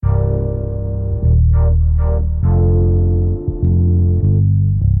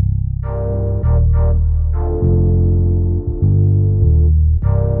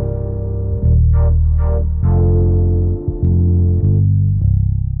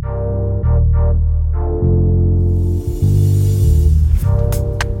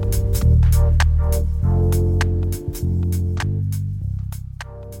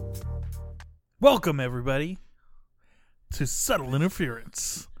Welcome, everybody, to Subtle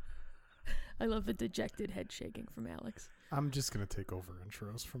Interference. I love the dejected head shaking from Alex. I'm just going to take over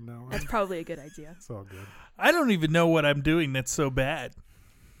intros from now on. That's probably a good idea. It's all good. I don't even know what I'm doing that's so bad.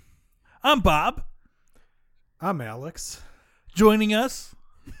 I'm Bob. I'm Alex. Joining us,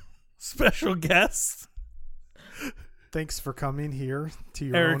 special guest, Thanks for coming here to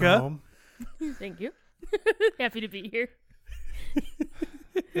your Erica. own home. Thank you. Happy to be here.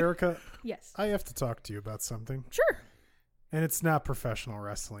 Erica, Yes. I have to talk to you about something. Sure. And it's not professional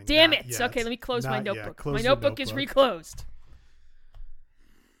wrestling. Damn Not it. yet. Okay, let me close my Not yet. notebook. Close My your notebook is reclosed.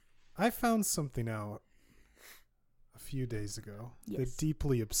 I found something out a few days ago Yes. that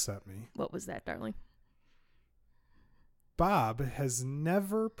deeply upset me. What was that, darling? Bob has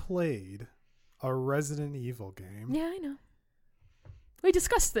never played a Resident Evil game. Yeah, I know. We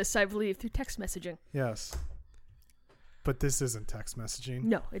discussed this, I believe, through text messaging. Yes. But this isn't text messaging.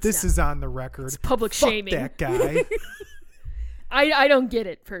 No, it's This not. is on the record. It's public Fuck shaming. that guy. I don't get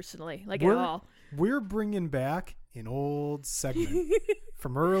it personally, at all. We're bringing back an old segment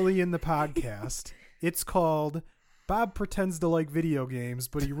from early in the podcast. It's called Bob Pretends to Like Video Games,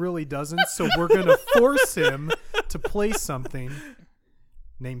 but he really doesn't. So we're going to force him to play something.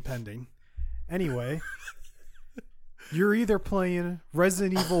 Name pending. Anyway, you're either playing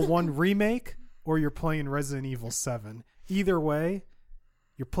Resident Evil 1 Remake or you're playing Resident Evil 7. Either way,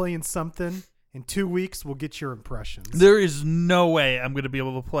 you're playing something. In 2 weeks, we'll get your impressions. There is no way I'm going to be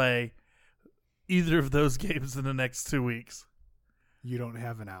able to play either of those games in the next 2 weeks. You don't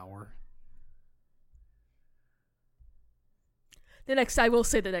have an hour. I will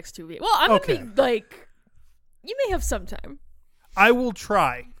say the next 2 weeks. Well, I'm going to Okay. be like, you may have some time. I will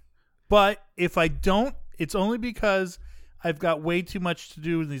try, but if I don't, it's only because I've got way too much to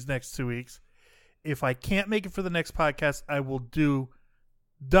do in these next 2 weeks. If I can't make it for the next podcast, I will do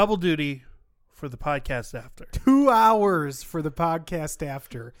double duty for the podcast after. 2 hours for the podcast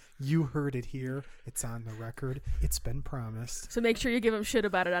after. You heard it here. It's on the record. It's been promised. So make sure you give him shit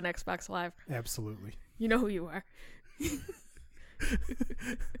about it on Xbox Live. Absolutely. You know who you are.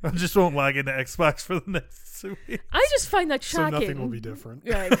 I just won't log into Xbox for the next 2 weeks. I just find that So shocking. nothing will be different.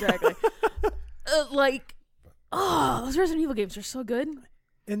 Yeah, exactly. Those Resident Evil games are so good.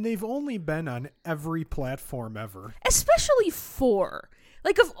 And they've only been on every platform ever. Especially 4.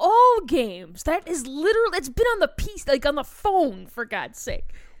 Like, of all games, that is literally, it's been on the piece, like on the phone, for God's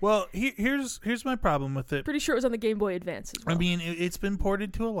sake. Well, here's my problem with it. Pretty sure it was on the Game Boy Advance as well. I mean, it's been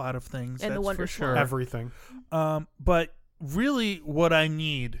ported to a lot of things, And the that's Wonder for sure. Everything. But really, what I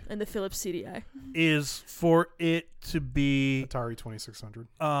need And the Philips CDI. is for it to be Atari 2600.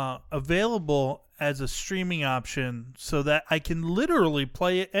 available as a streaming option so that I can literally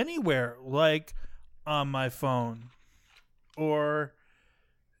play it anywhere, like on my phone or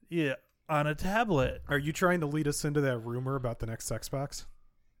on a tablet. Are you trying to lead us into that rumor about the next Xbox?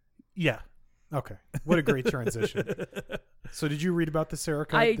 Yeah. Okay. What a great transition. So did you read about this,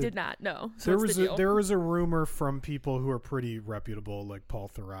 Erica? I did not know. So There what's was the deal? there was a rumor from people who are pretty reputable, like Paul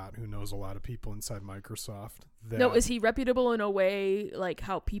Thurrott, who knows a lot of people inside Microsoft. That, No, is he reputable in a way like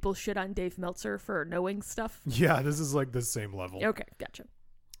how people shit on Dave Meltzer for knowing stuff? Yeah, this is like the same level. Okay, gotcha.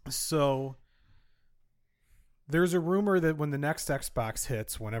 So there's a rumor that when the next Xbox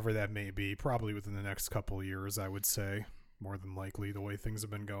hits, whenever that may be, probably within the next couple of years, I would say, more than likely, the way things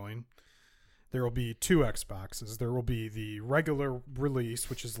have been going, there will be 2 Xboxes. There will be the regular release,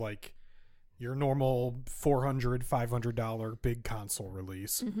 which is like your normal $400, $500 big console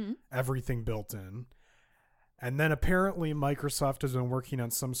release, everything built in. And then apparently Microsoft has been working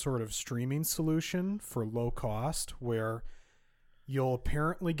on some sort of streaming solution for low cost where you'll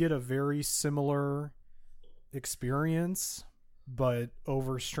apparently get a very similar experience, but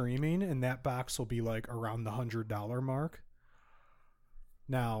over streaming, and that box will be like around the $100 mark.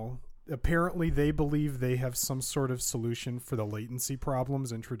 Now, apparently they believe they have some sort of solution for the latency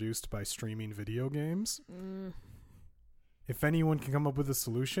problems introduced by streaming video games. If anyone can come up with a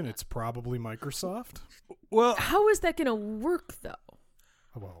solution, it's probably Microsoft. Well, How is that going to work, though?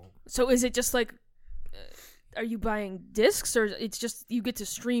 Well, So is it just like, are you buying discs, or it's just you get to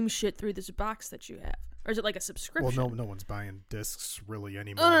stream shit through this box that you have? Or is it like a subscription? well, no one's buying discs really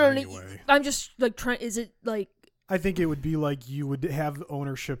anymore No, anyway. I'm just like trying, is it like, I think it would be like you would have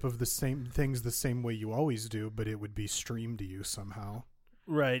ownership of the same things the same way you always do, but it would be streamed to you somehow.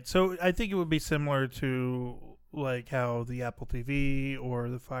 right. So I think it would be similar to like how the Apple TV or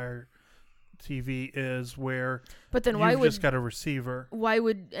the Fire TV is, where but then you've just got a receiver. why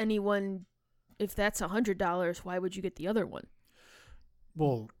would anyone, if that's $100, why would you get the other one?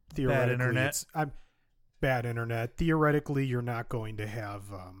 Well, theoretically, internet. bad internet. Theoretically, you're not going to have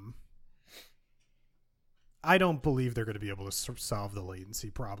I don't believe they're going to be able to solve the latency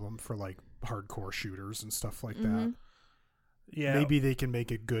problem for like hardcore shooters and stuff like that. Yeah. Maybe they can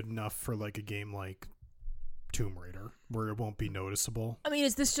make it good enough for like a game like Tomb Raider where it won't be noticeable. I mean,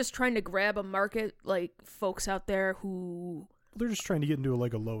 is this just trying to grab a market, like folks out there who... They're just trying to get into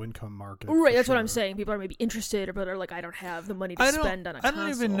like a low income market. Right, that's sure. what I'm saying. People are maybe interested, but are like, I don't have the money to spend on a console. I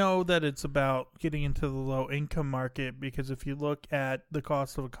don't even know that it's about getting into the low income market, because if you look at the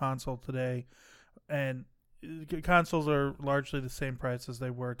cost of a console today, and consoles are largely the same price as they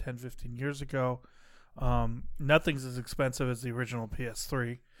were 10, 15 years ago. Nothing's as expensive as the original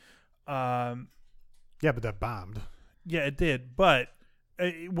PS3. Yeah, but that bombed. Yeah, it did. But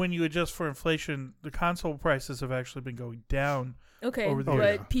when you adjust for inflation, the console prices have actually been going down. Okay, over the but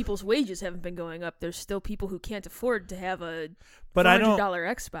years. people's wages haven't been going up. There's still people who can't afford to have a But $400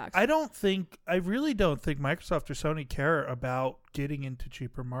 Xbox. I really don't think Microsoft or Sony care about getting into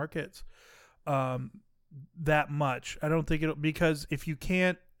cheaper markets that much. I don't think it'll, because if you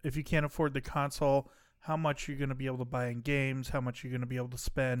can't afford the console, how much you're going to be able to buy in games, how much you're going to be able to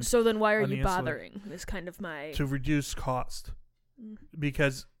spend. So then why are on the you insulator. bothering? Is kind of my... To reduce cost.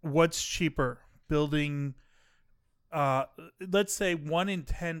 Because what's cheaper? Building, let's say 1 in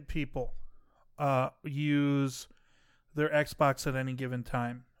 10 people use their Xbox at any given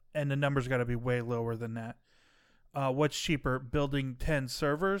time, and the number's got to be way lower than that. What's cheaper, building 10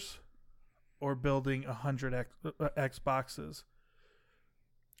 servers or building 100 Xboxes?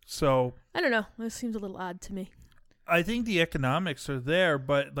 So I don't know. This seems a little odd to me. I think the economics are there,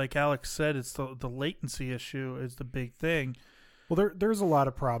 but like Alex said, it's the latency issue is the big thing. Well, there's a lot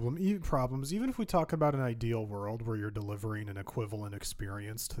of problems. Even if we talk about an ideal world where you're delivering an equivalent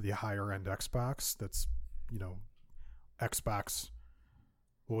experience to the higher end Xbox, that's, Xbox.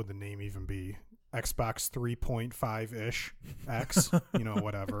 What would the name even be? Xbox 3.5-ish X,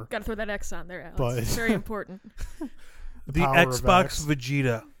 whatever. Got to throw that X on there, Alex. But- It's very important. The power of Xbox X.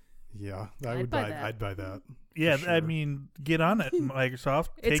 Vegeta. Yeah, I'd buy that. I'd buy that. Yeah, For I sure. mean, get on it, Microsoft.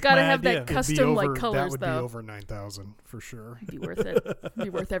 It's Take got to my have idea. that custom like That colors would though. be over 9,000 for sure. It'd be worth it. It'd be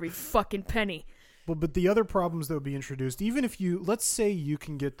worth every fucking penny. Well, but the other problems that would be introduced, even if let's say you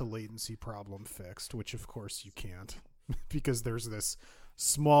can get the latency problem fixed, which of course you can't, because there's this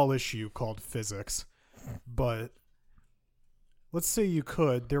small issue called physics. But let's say you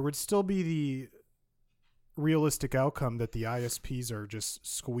could, there would still be the realistic outcome that the ISPs are just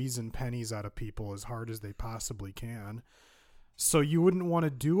squeezing pennies out of people as hard as they possibly can. So you wouldn't want to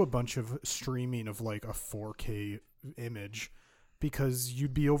do a bunch of streaming of like a 4K image because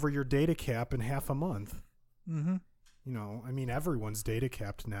you'd be over your data cap in half a month. Mm-hmm. Everyone's data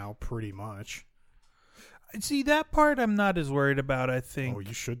capped now pretty much. See, that part I'm not as worried about, I think. Oh,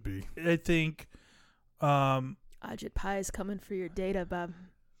 you should be. I think Ajit Pai's coming for your data, Bob.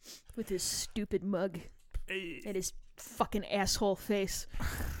 With his stupid mug and his fucking asshole face.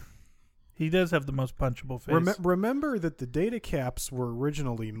 he does have the most punchable face. Remember that the data caps were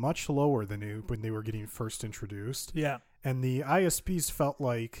originally much lower than when they were getting first introduced. Yeah. And the ISPs felt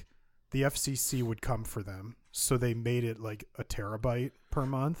like the FCC would come for them. So they made it like a terabyte per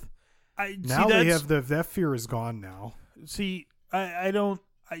month. They have that fear is gone now. See, I don't.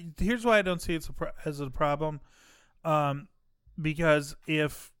 Here's why I don't see it as a problem. Because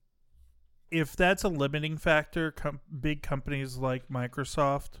if that's a limiting factor, big companies like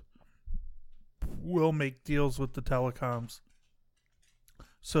Microsoft will make deals with the telecoms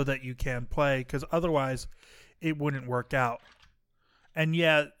so that you can play, because otherwise it wouldn't work out. And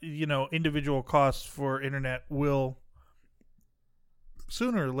yeah, individual costs for internet will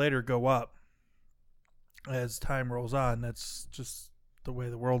sooner or later go up as time rolls on. That's just the way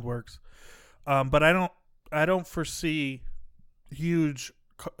the world works. But I don't foresee huge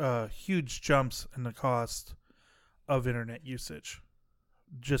jumps in the cost of internet usage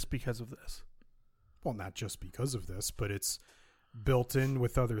just because of this. Well, not just because of this, but it's built in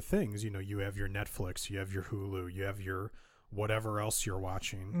with other things. You have your Netflix, you have your Hulu, you have your whatever else you're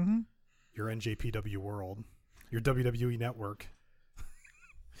watching, Mm-hmm. your NJPW World, your WWE Network.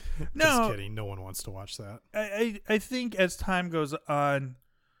 No, Just kidding. No one wants to watch that. I think as time goes on,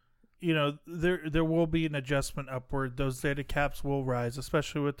 there will be an adjustment upward. Those data caps will rise,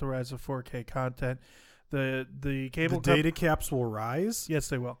 especially with the rise of 4K content. The cable data caps will rise? Yes,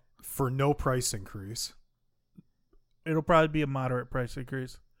 they will. For no price increase. It'll probably be a moderate price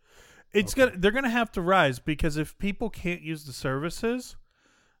increase. Okay. They're gonna have to rise, because if people can't use the services,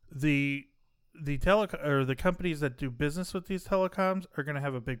 the companies that do business with these telecoms are gonna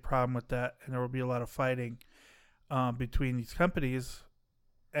have a big problem with that, and there will be a lot of fighting between these companies,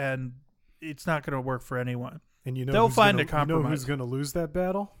 and it's not gonna work for anyone. And They'll find a You know compromise. who's going to lose that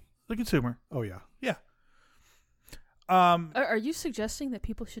battle? The consumer. Oh, yeah. Yeah. Are you suggesting that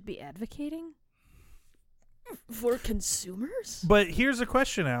people should be advocating for consumers? But here's a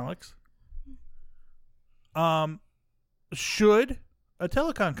question, Alex. Should a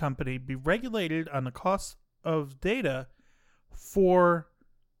telecom company be regulated on the cost of data for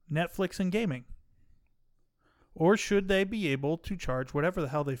Netflix and gaming? Or should they be able to charge whatever the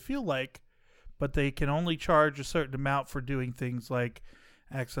hell they feel like, but they can only charge a certain amount for doing things like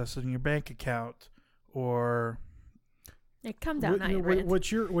accessing your bank account or... Hey, come down, Rand.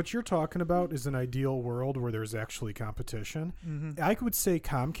 What you're talking about is an ideal world where there's actually competition. Mm-hmm. I would say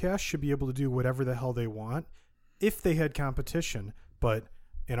Comcast should be able to do whatever the hell they want if they had competition. But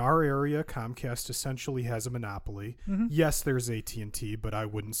in our area, Comcast essentially has a monopoly. Mm-hmm. Yes, there's AT&T, but I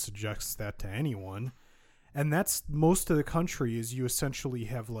wouldn't suggest that to anyone. And that's most of the country is you essentially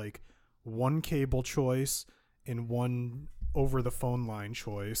have like one cable choice and one over-the-phone line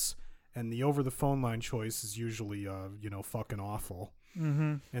choice. And the over-the-phone line choice is usually, fucking awful.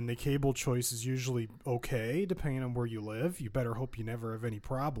 Mm-hmm. And the cable choice is usually okay, depending on where you live. You better hope you never have any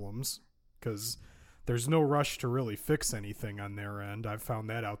problems, because there's no rush to really fix anything on their end. I've found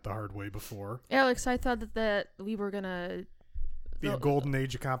that out the hard way before. Alex, I thought that we were gonna Be a golden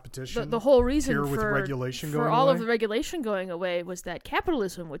age of competition. The whole reason here for with regulation going all away. of the regulation going away was that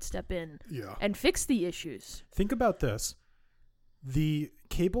capitalism would step in and fix the issues. Think about this. The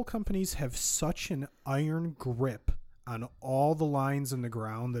cable companies have such an iron grip on all the lines in the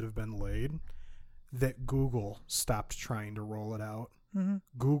ground that have been laid that Google stopped trying to roll it out. Mm-hmm.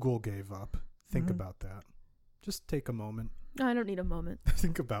 Google gave up. Think about that. Just take a moment. No, I don't need a moment.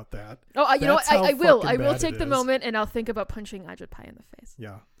 Think about that. Oh, you know what? I will. I will take the is. moment and I'll think about punching Ajit Pai in the face.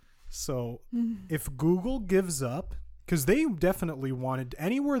 Yeah. So if Google gives up, because they definitely wanted,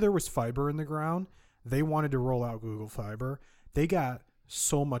 anywhere there was fiber in the ground, they wanted to roll out Google Fiber. They got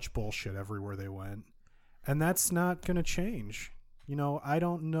so much bullshit everywhere they went. And that's not going to change. You know, I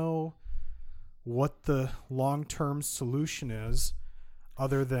don't know what the long-term solution is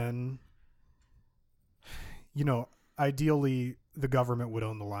other than, you know, ideally the government would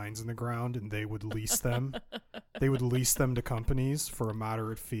own the lines in the ground and they would lease them. They would lease them to companies for a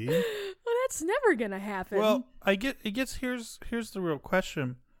moderate fee. Well, that's never going to happen. Well, here's the real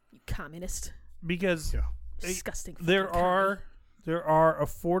question. You communist. Because disgusting. There are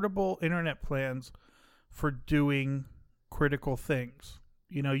affordable internet plans for doing critical things.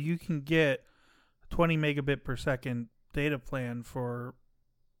 You know, you can get 20 megabit per second data plan for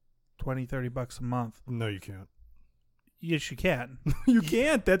 $20-$30 a month. No, you can't. Yes, you can. You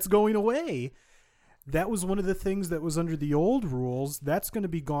can't. That's going away. That was one of the things that was under the old rules. That's going to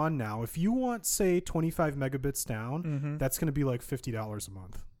be gone now. If you want, say, 25 megabits down, that's going to be like $50 a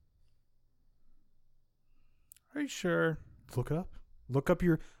month. Are you sure? Look it up. Look up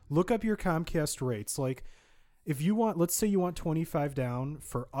your Comcast rates. Like, if you want, let's say you want 25 down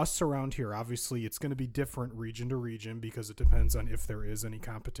for us around here. Obviously, it's going to be different region to region because it depends on if there is any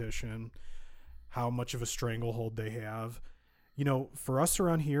competition, how much of a stranglehold they have. You know, for us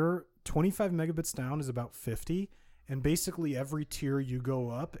around here, 25 megabits down is about 50, and basically every tier you go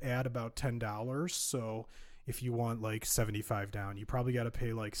up, add about $10. So if you want like 75 down, you probably got to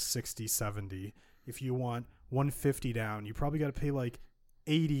pay like 60, 70. If you want 150 down, you probably got to pay like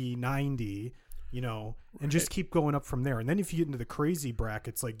 80, 90, you know, and just keep going up from there. And then if you get into the crazy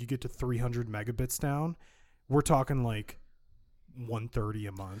brackets, like you get to 300 megabits down, we're talking like 130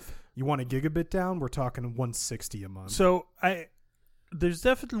 a month. You want a gigabit down, we're talking 160 a month. So I can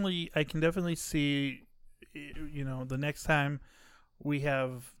definitely see, you know, the next time we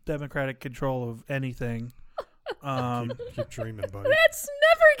have democratic control of anything. Keep dreaming, buddy. That's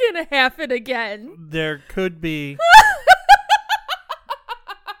never gonna happen again. There could be.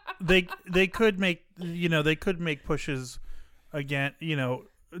 they could make pushes again, you know,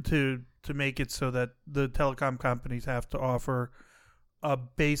 to make it so that the telecom companies have to offer a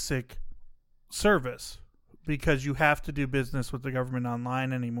basic service because you have to do business with the government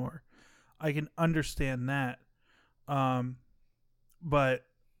online anymore. I can understand that, but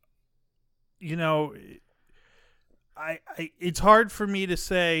you know. It's hard for me to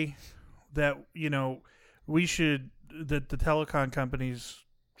say that, you know, that the telecom companies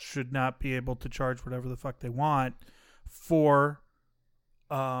should not be able to charge whatever the fuck they want for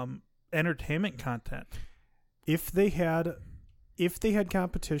entertainment content. If they had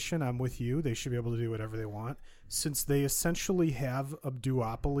competition, I'm with you. They should be able to do whatever they want. Since they essentially have a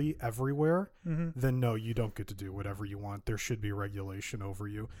duopoly everywhere, then no, you don't get to do whatever you want. There should be regulation over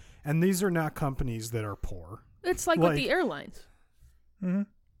you. And these are not companies that are poor. It's like with the airlines. Mm-hmm.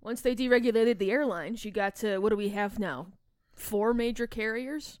 Once they deregulated the airlines, you got to, what do we have now? 4 major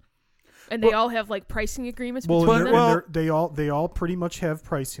carriers? And they all have like pricing agreements Well, between them. they all pretty much have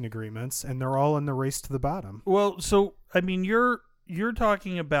pricing agreements, and they're all in the race to the bottom. Well, so I mean, you're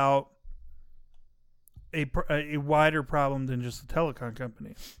talking about a wider problem than just the telecom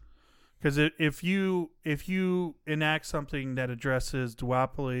companies. Because if you enact something that addresses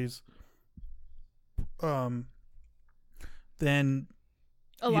duopolies, then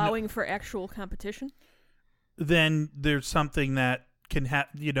Allowing for actual competition. Then there's something that can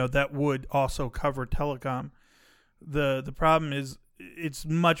that would also cover telecom. The problem is it's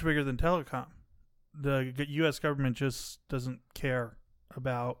much bigger than telecom. The U.S. government just doesn't care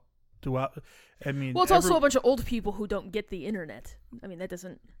about I mean, well, it's also a bunch of old people who don't get the internet. I mean, that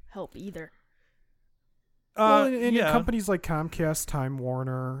doesn't help either. And companies like Comcast, Time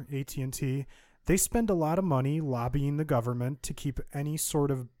Warner, AT&T, they spend a lot of money lobbying the government to keep any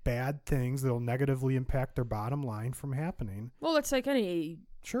sort of bad things that will negatively impact their bottom line from happening. Well, it's like any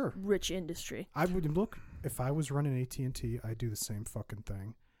sure rich industry. I would look, if I was running AT&T, I'd do the same fucking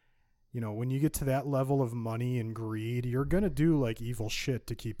thing. You know, when you get to that level of money and greed, you're going to do like evil shit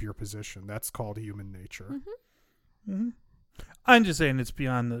to keep your position. That's called human nature. Mm-hmm. Mm-hmm. I'm just saying it's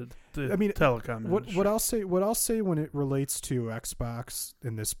beyond the telecom industry. What I'll say when it relates to Xbox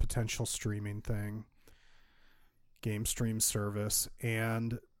and this potential streaming thing, game stream service,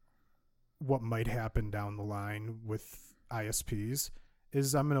 and what might happen down the line with ISPs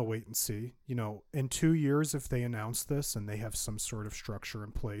is I'm going to wait and see. You know, in 2 years, if they announce this and they have some sort of structure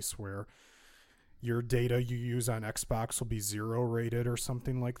in place where your data you use on Xbox will be 0 rated or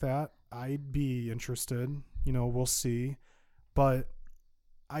something like that, I'd be interested. You know, we'll see. But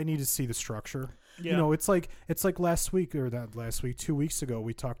I need to see the structure. Yeah. You know, it's like 2 weeks ago,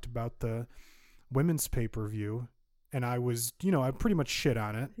 we talked about the women's pay-per-view, and I was, I pretty much shit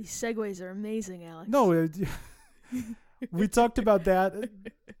on it. These segues are amazing, Alex. No, we talked about that,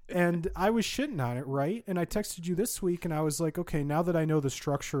 and I was shitting on it, right? And I texted you this week, and I was like, okay, now that I know the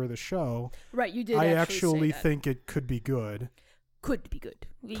structure of the show, right? You did. I actually think it could be good. Could be good.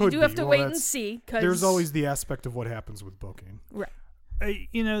 You do have to wait and see. Cause there's always the aspect of what happens with booking, right?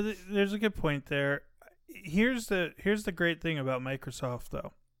 There's a good point there. Here's the great thing about Microsoft,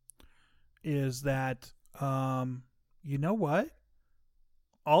 though, is that you know what?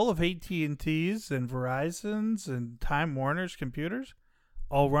 All of AT&T's and Verizon's and Time Warner's computers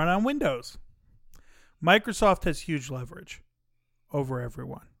all run on Windows. Microsoft has huge leverage over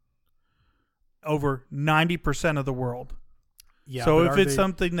everyone. Over 90% of the world. Yeah, so if it's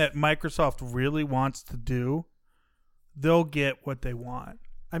something that Microsoft really wants to do, they'll get what they want.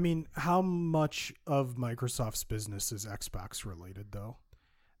 I mean, how much of Microsoft's business is Xbox related, though?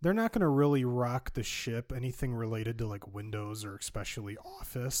 They're not going to really rock the ship, anything related to like Windows or especially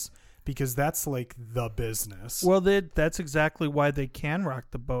Office, because that's like the business. Well, that's exactly why they can rock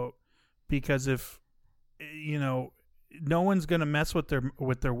the boat, because if no one's going to mess with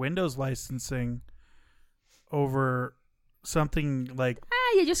their Windows licensing over something like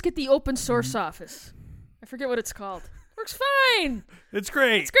you just get the open source Office. I forget what it's called. Works fine. It's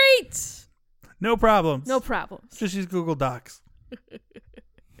great. It's great. No problems. No problems. Just use Google Docs.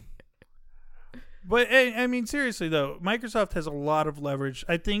 But I mean, seriously though, Microsoft has a lot of leverage.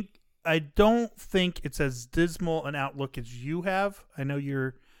 I don't think it's as dismal an outlook as you have. I know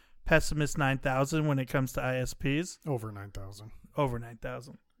you're pessimist 9,000 when it comes to ISPs. Over 9,000. Over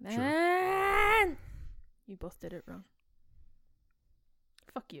 9,000. Man, sure. You both did it wrong.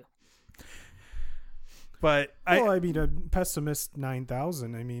 Fuck you. But I mean, a pessimist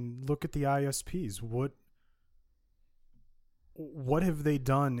 9,000. I mean, look at the ISPs. What have they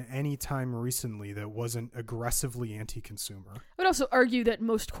done any time recently that wasn't aggressively anti-consumer? I would also argue that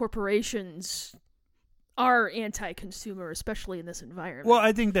most corporations are anti-consumer, especially in this environment. Well,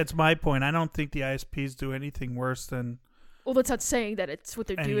 I think that's my point. I don't think the ISPs do anything worse than. Well, that's not saying that it's what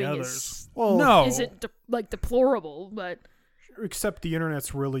they're doing others. Isn't deplorable, but. Except the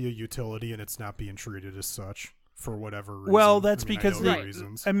internet's really a utility and it's not being treated as such for whatever reason. Well, that's because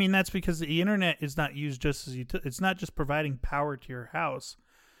that's because the internet is not used just as utility. It's not just providing power to your house.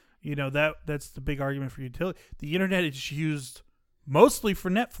 That's the big argument for utility. The internet is used mostly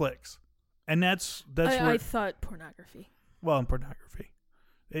for Netflix, and that's I thought pornography. Well, in pornography,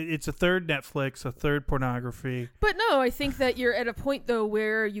 it's a third Netflix, a third pornography. But no, I think that you're at a point though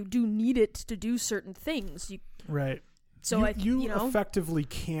where you do need it to do certain things. Right. So you effectively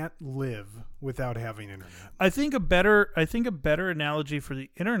can't live without having internet. I think a better analogy for the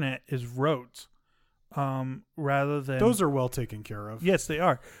internet is roads, rather than those are well taken care of. Yes, they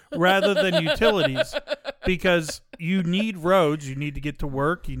are. Rather than utilities, because you need roads. You need to get to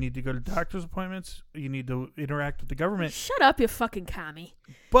work. You need to go to doctor's appointments. You need to interact with the government. Shut up, you fucking commie.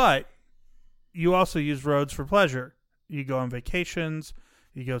 But you also use roads for pleasure. You go on vacations.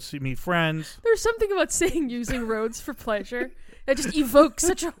 You go meet friends. There's something about saying using roads for pleasure that just evokes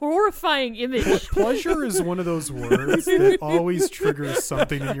such a horrifying image. Pleasure is one of those words that always triggers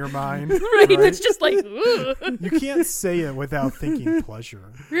something in your mind. Right? That's just like, ugh. You can't say it without thinking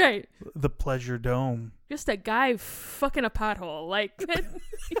pleasure. Right. The Pleasure Dome. Just a guy fucking a pothole. Like,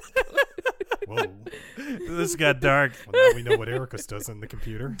 Whoa. This got dark. Well, now we know what Ericus does on the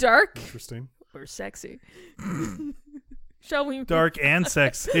computer. dark Interesting. or sexy. Shall we? Dark and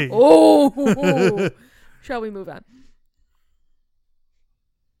sexy. Oh. Shall we move on?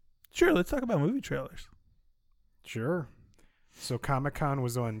 Sure, let's talk about movie trailers. Sure. So Comic-Con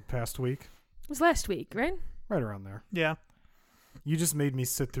was on past week? It was last week, right? Right around there. Yeah. You just made me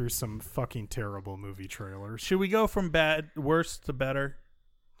sit through some fucking terrible movie trailers. Should we go from worst to better?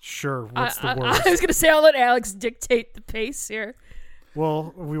 Sure. What's the worst? I was going to say, I'll let Alex dictate the pace here.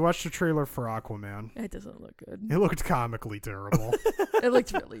 Well, we watched a trailer for Aquaman. It doesn't look good. It looked comically terrible. It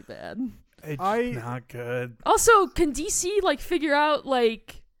looked really bad. It's I- not good. Also, can DC figure out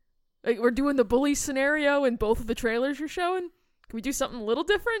like we're doing the bully scenario in both of the trailers you're showing? Can we do something a little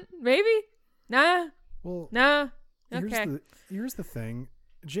different? Maybe? Nah. Well, Okay. Here's the thing.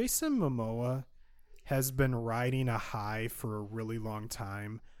 Jason Momoa has been riding a high for a really long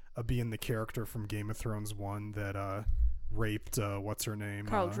time of being the character from Game of Thrones 1 that raped what's her name?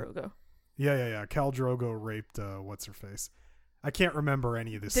 Khal Drogo. Yeah. Khal Drogo raped what's her face? I can't remember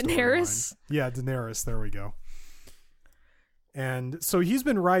any of this. Daenerys? storyline. Yeah, Daenerys. There we go. And so he's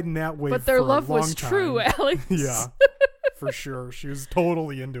been riding that wave But their for love a long was time. true, Alex. Yeah, for sure. She was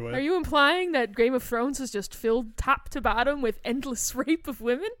totally into it. Are you implying that Game of Thrones is just filled top to bottom with endless rape of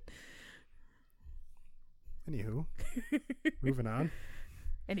women? Anywho, moving on.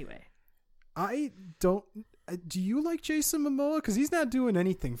 Anyway. I don't. Do you like Jason Momoa? Because he's not doing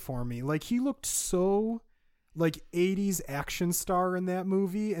anything for me. Like, he looked so like 80s action star in that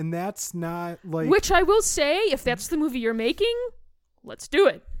movie, and that's not like. Which I will say, if that's the movie you're making, let's do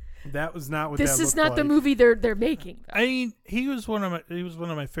it. That was not what This that is looked not like. the movie they're making. Though. I mean, he was one of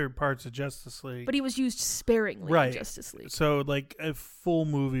my favorite parts of Justice League. But he was used sparingly Right. in Justice League. So like a full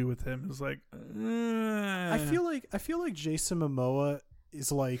movie with him is like. I feel like Jason Momoa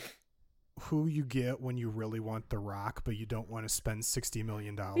is like who you get when you really want The Rock, but you don't want to spend $60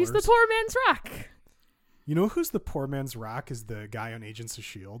 million. He's the poor man's Rock. You know who's the poor man's Rock? Is the guy on Agents of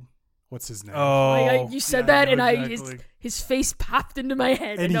S.H.I.E.L.D. What's his name? Oh, You said yeah, that, I know and exactly. his face popped into my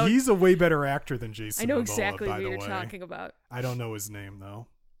head. And he's a way better actor than Jason I know Momoa, exactly by what the you're way. talking about. I don't know his name, though.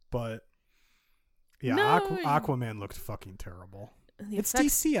 But, yeah, No, Aquaman looked fucking terrible. The It's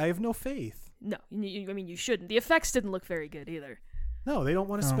effects- DC. I have no faith. No, I mean, you shouldn't. The effects didn't look very good either. No, they don't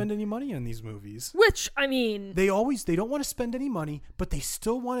want to No. spend any money on these movies. Which, I mean... They don't want to spend any money, but they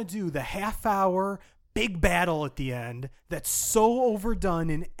still want to do the half-hour big battle at the end that's so overdone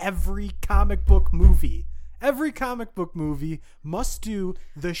in every comic book movie. Every comic book movie must do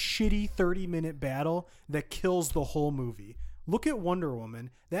the shitty 30-minute battle that kills the whole movie. Look at Wonder Woman.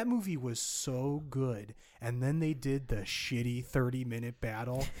 That movie was so good. And then they did the shitty 30-minute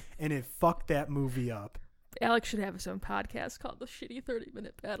battle, and it fucked that movie up. Alex should have his own podcast called The Shitty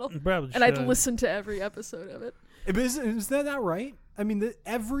 30-Minute Battle. Probably And I'd should. listen to every episode of it. Is that not right? I mean,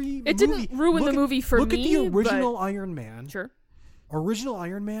 every It movie... didn't ruin the movie for Look me, at the original but- Iron Man. Sure. Original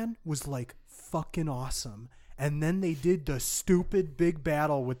Iron Man was like fucking awesome. And then they did the stupid big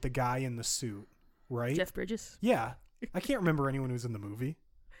battle with the guy in the suit, right? Jeff Bridges. Yeah. I can't remember anyone who was in the movie.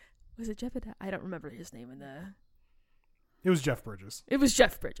 Was it Jeff? I don't remember his name in the... It was Jeff Bridges. It was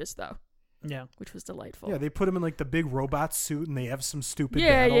Jeff Bridges, though, Yeah. which was delightful. Yeah, they put him in like the big robot suit and they have some stupid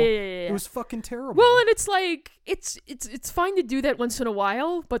yeah, battle. yeah. It was fucking terrible. Well, and it's like it's fine to do that once in a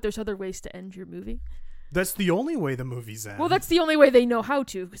while, but there's other ways to end your movie. That's the only way the movie's end. Well, that's the only way they know how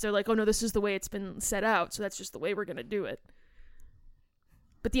to, because they're like, oh no, this is the way it's been set out, so that's just the way we're gonna do it.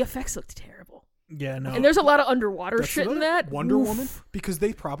 But the effects looked terrible, Yeah, no. and there's a lot of underwater That's shit in another- that. Wonder Oof. Woman, because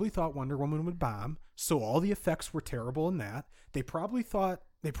they probably thought Wonder Woman would bomb, so all the effects were terrible in that. They probably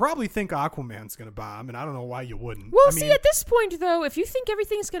think Aquaman's gonna bomb, and I don't know why you wouldn't. Well, I see, mean, at this point though, if you think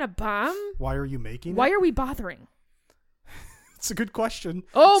everything's gonna bomb, why are you making why it? are we bothering? It's a good question.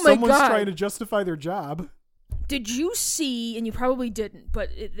 Oh my Someone's God. trying to justify their job. Did you see? And you probably didn't, but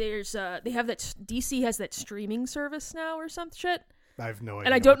they have that DC has that streaming service now or some shit. I have no idea.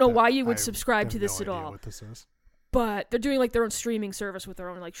 And I don't what know that- why you would I subscribe have to this no at idea all. What this is? But they're doing like their own streaming service with their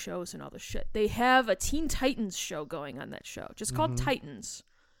own like shows and all this shit. They have a Teen Titans show going on that show, just called Titans.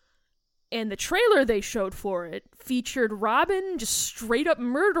 And the trailer they showed for it featured Robin just straight up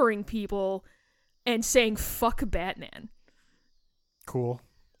murdering people and saying "fuck Batman." Cool.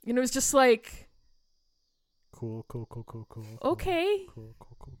 And it was just like, Cool. okay, Cool.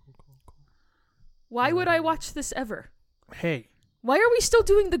 why would I watch this ever? Hey, Why are we still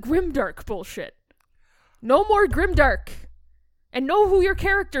doing the grimdark bullshit? No more grimdark. And know who your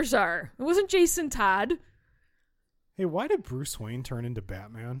characters are. It wasn't Jason Todd. Hey, why did Bruce Wayne turn into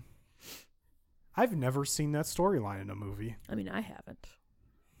Batman? I've never seen that storyline in a movie. I mean, I haven't.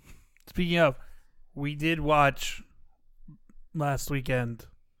 speaking of, we did watch last weekend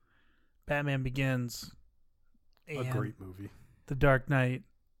Batman Begins A and great movie. The Dark Knight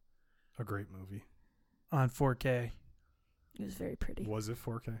A great movie. on 4K. It was very pretty. Was it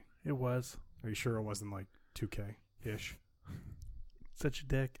 4K? It was. Are you sure it wasn't like 2K-ish? Such a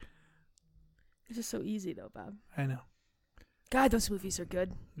dick. It's just so easy, though, Bob. I know. God, those movies are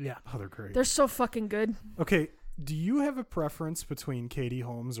good. Yeah. Oh, they're great. They're so fucking good. Okay, do you have a preference between Katie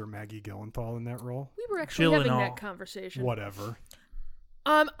Holmes or Maggie Gyllenhaal in that role? We were actually having Gyllenhaal. that conversation. Whatever.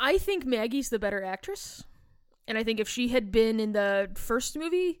 I think Maggie's the better actress. And I think if she had been in the first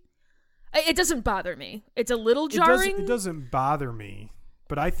movie, it doesn't bother me. It's a little jarring. It doesn't bother me,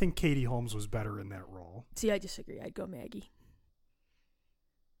 but I think Katie Holmes was better in that role. See, I disagree. I'd go Maggie.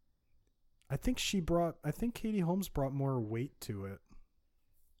 I think Katie Holmes brought more weight to it.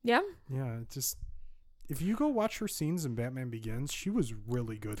 Yeah? Yeah, it just if you go watch her scenes in Batman Begins, she was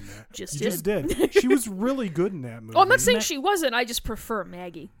really good in that. Just you did. just did. She was really good in that movie. Oh, I'm not saying she wasn't. I just prefer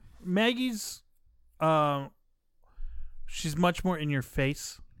Maggie. Maggie's, she's much more in your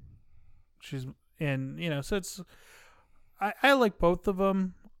face. So it's, I like both of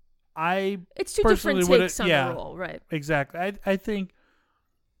them. It's two personally different takes on the role, right? Exactly. I think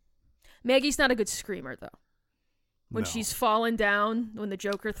Maggie's not a good screamer, though. When No. she's fallen down, when the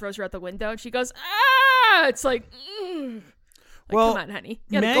Joker throws her out the window, and she goes, ah! It's like, Well, come on, honey.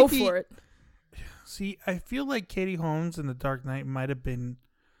 You gotta go Maggie- for it. See, I feel like Katie Holmes in The Dark Knight might have been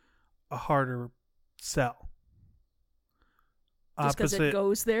a harder sell. Just because it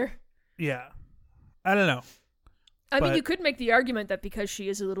goes there. Yeah. I don't know. I mean, But- you could make the argument that because she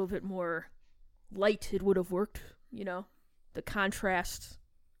is a little bit more light, it would have worked. You know, the contrast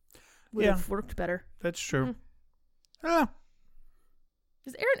would Yeah. have worked better. That's true. Mhm. I don't know.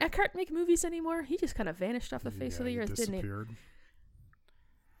 Does Aaron Eckhart make movies anymore? He just kind of vanished off the face of the earth, didn't he? Disappeared.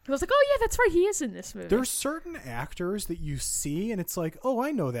 I was like, oh yeah, that's right, he is in this movie. There's certain actors that you see and it's like, oh, I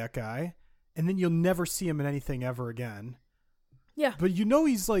know that guy, and then you'll never see him in anything ever again. Yeah. But you know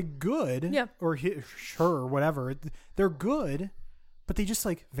he's like good. Yeah. Or sure, whatever. They're good, but they just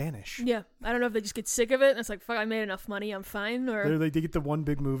like vanish. Yeah. I don't know if they just get sick of it and it's like, fuck, I made enough money, I'm fine. Or They get the one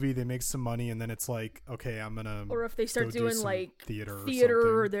big movie, they make some money, and then it's like, okay, I'm gonna. or if they start go do doing some like theater or or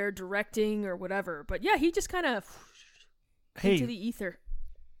something. they're directing or whatever. But yeah, he just kind of Hey, into the ether.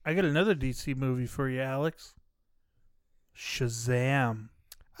 I got another DC movie for you, Alex. Shazam.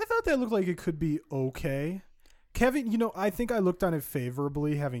 I thought that looked like it could be okay. Kevin, I think I looked on it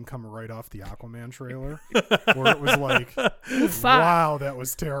favorably, having come right off the Aquaman trailer, where it was like, wow, that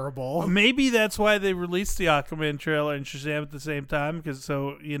was terrible. Maybe that's why they released the Aquaman trailer and Shazam at the same time, because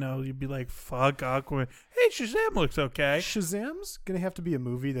you'd be like, fuck Aquaman. Hey, Shazam looks okay. Shazam's going to have to be a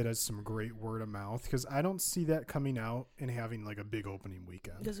movie that has some great word of mouth, because I don't see that coming out and having like a big opening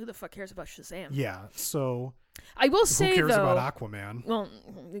weekend. Because who the fuck cares about Shazam? Yeah, so I will say who cares though. about Aquaman? Well,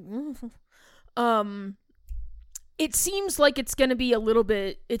 it seems like it's going to be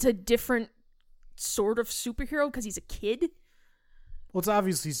it's a different sort of superhero because he's a kid. Well, it's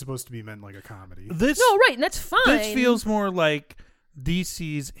obviously supposed to be meant like a comedy. This No, right, and that's fine. this feels more like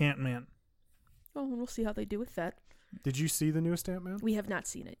DC's Ant-Man. Oh, we'll see how they do with that. Did you see the newest Ant-Man? We have not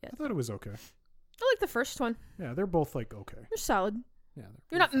seen it I yet. thought it was okay. I like the first one. Yeah, they're both like okay. They're solid. Yeah,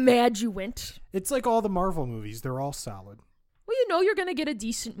 You're not mad you went. It's like all the Marvel movies; they're all solid. Well, you're going to get a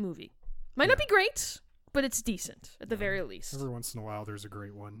decent movie. Might not be great, but it's decent at the very least. Every once in a while, there's a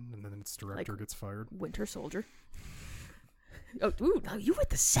great one, and then its director gets fired. Winter Soldier. Oh, ooh, now you with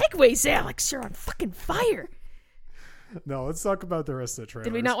the segues, Alex. You're on fucking fire. No, let's talk about the rest of the trailers.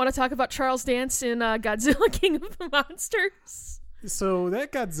 Did we not want to talk about Charles Dance in Godzilla King of the Monsters? So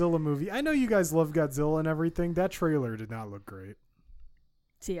that Godzilla movie, I know you guys love Godzilla and everything. That trailer did not look great.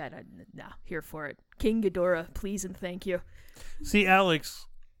 See, here for it. King Ghidorah, please and thank you. See, Alex,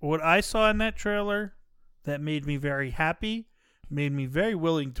 what I saw in that trailer that made me very happy, made me very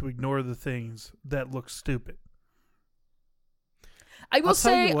willing to ignore the things that look stupid. I will I'll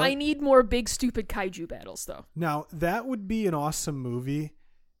tell you say what. I need more big, stupid kaiju battles, though. Now, that would be an awesome movie.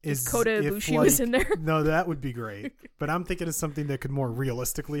 If Kota Ibushi was in there. No, that would be great. But I'm thinking of something that could more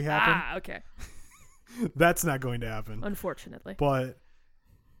realistically happen. Ah, okay. That's not going to happen. Unfortunately. But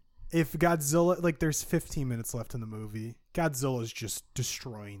if Godzilla, like there's 15 minutes left in the movie, Godzilla's just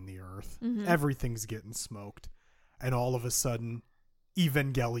destroying the earth. Mhm. Everything's getting smoked. And all of a sudden,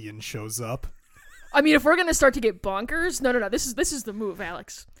 Evangelion shows up. I mean, if we're gonna start to get bonkers, no. This is the move,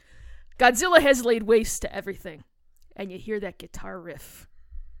 Alex. Godzilla has laid waste to everything, and you hear that guitar riff,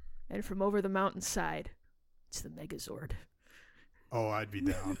 and from over the mountainside, it's the Megazord. Oh, I'd be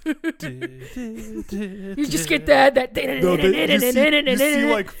down. You just get that. No, you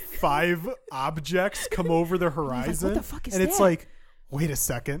see like 5 objects come over the horizon. what the fuck is and it's that? like, wait a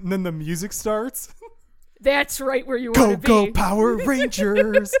second. And then the music starts. That's right where you Go, want to be. go, Power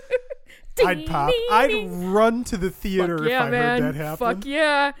Rangers. I'd pop. I'd run to the theater Fuck yeah, if I man. heard that happen. Fuck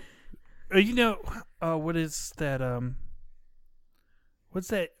yeah. You know, what is that? What's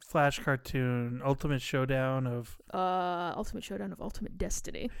that Flash cartoon? Ultimate Showdown of. Ultimate Showdown of Ultimate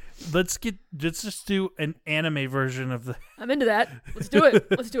Destiny. Let's just do an anime version of the. I'm into that. Let's do it.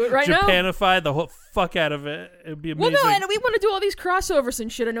 Let's do it right now. Japanify the whole fuck out of it. It'd be amazing. Well, no, and we want to do all these crossovers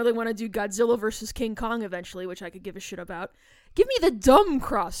and shit. I know they want to do Godzilla versus King Kong eventually, which I could give a shit about. Give me the dumb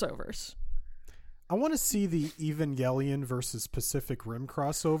crossovers. I want to see the Evangelion versus Pacific Rim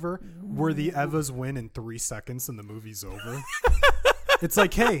crossover where the Evas win in 3 seconds and the movie's over. It's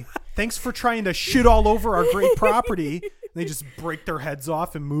like, hey, thanks for trying to shit all over our great property. They just break their heads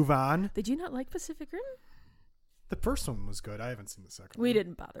off and move on. Did you not like Pacific Rim? The first one was good. I haven't seen the second one. We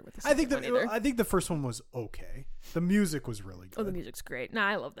didn't bother with the I second think one either. I think the first one was okay. The music was really good. Oh, the music's great. Nah,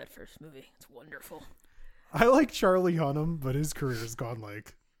 I love that first movie. It's wonderful. I like Charlie Hunnam, but his career's gone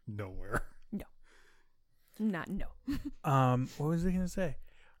like nowhere. No. What was I gonna say?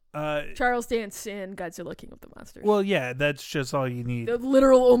 Charles Dance and Godzilla King of the Monsters. Well, yeah, that's just all you need. The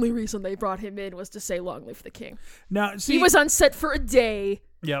literal only reason they brought him in was to say "Long live the King." Now, see, He was on set for a day,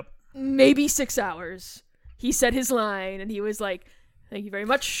 Yep. maybe 6 hours. He said his line, and he was like, "Thank you very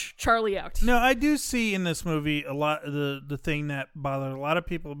much, Charlie out." No, I do see in this movie a lot of the thing that bothered a lot of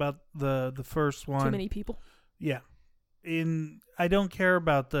people about the first one. Too many people. Yeah. I don't care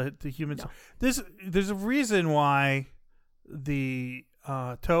about the humans. No. There's a reason why the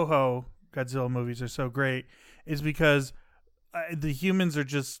Toho Godzilla movies are so great is because the humans are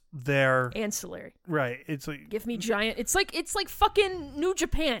just there. Ancillary. Right. It's like Give me giant. It's like fucking New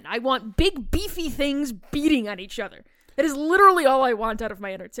Japan. I want big beefy things beating on each other. That is literally all I want out of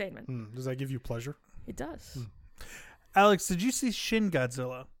my entertainment. Does that give you pleasure? It does. Alex, did you see Shin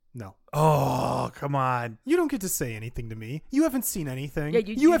Godzilla? No. Oh, come on. You don't get to say anything to me. You haven't seen anything. Yeah,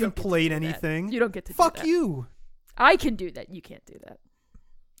 you haven't don't get to played do that. anything. You don't get to do Fuck that. you. I can do that. You can't do that.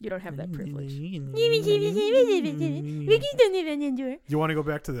 You don't have that privilege. You want to go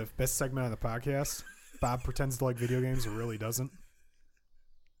back to the best segment on the podcast? Bob pretends to like video games and really doesn't.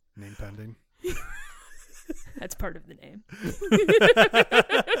 Name pending. That's part of the name.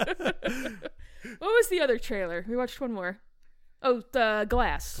 What was the other trailer? We watched one more. Oh, the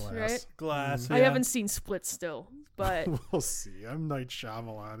Glass, right? Glass. I yeah. haven't seen Split still, but We'll see. M. Night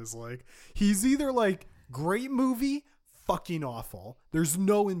Shyamalan is like, he's either like great movie, fucking awful. There's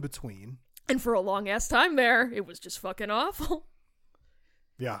no in between. and for a long ass time there, it was just fucking awful.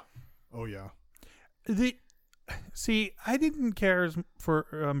 Yeah. Oh yeah. See, I didn't care for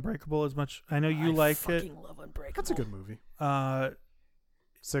Unbreakable as much. I know you liked it. I fucking love Unbreakable. That's a good movie.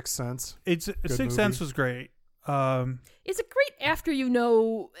 Sixth Sense. Sixth movie. Sense was great. Is it great after you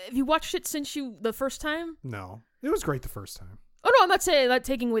know? Have you watched it since the first time? No. It was great the first time. Oh no, I'm not saying that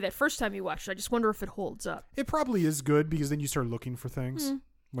taking away that first time you watched it. I just wonder if it holds up. It probably is good because then you start looking for things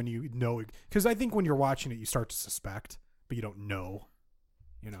when you know. Because I think when you're watching it, you start to suspect, but you don't know.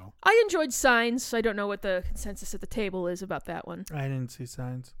 You know. I enjoyed Signs. I don't know what the consensus at the table is about that one. I didn't see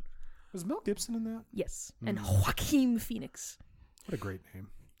Signs. Was Mel Gibson in that? Yes, and Joaquin Phoenix. What a great name.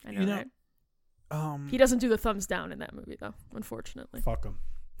 I know, You know, right? Um, He doesn't do the thumbs down in that movie, though, unfortunately. Fuck him.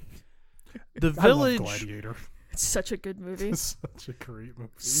 the I love Village. Gladiator. It's such a good movie. It's such a great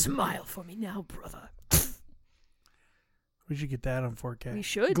movie. Smile for me now, brother. We should get that on 4K. We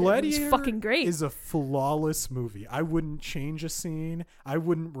should. Gladiator It's fucking great. is a flawless movie. I wouldn't change a scene. I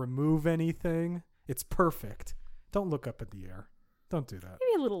wouldn't remove anything. It's perfect. Don't look up at the air. Don't do that.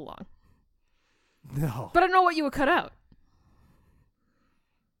 Maybe a little long. No. But I don't know what you would cut out.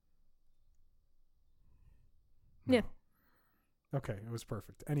 No. Yeah. Okay, it was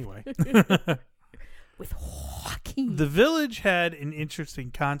perfect. Anyway. With Joaquin. The Village had an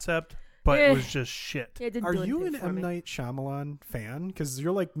interesting concept, but Eh. it was just shit. Yeah, it didn't Are do you anything an for M. me. Night Shyamalan fan? Because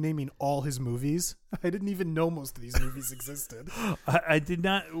you're like naming all his movies. I didn't even know most of these movies existed. I did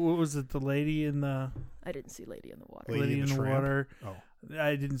not. What was it? The Lady in the I didn't see Lady in the Water. Lady Lady and in the the Tramp? Water. Oh.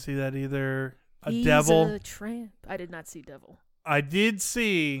 I didn't see that either. He's Devil. a tramp. I did not see Devil. I did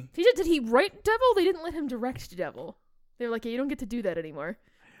see. Did he write Devil? They didn't let him direct Devil. They're like, yeah, you don't get to do that anymore.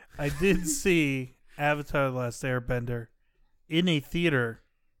 I did see Avatar: The Last Airbender in a theater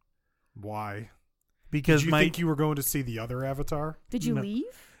Why? because Did you my think you were going to see the other Avatar? Did you No.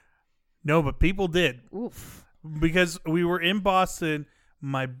 leave? no, but people did Oof. because we were in Boston.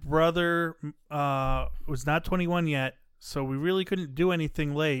 My brother was not 21 yet, so we really couldn't do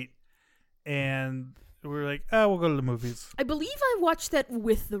anything late, and we were like, "Oh, we'll go to the movies." I believe I watched that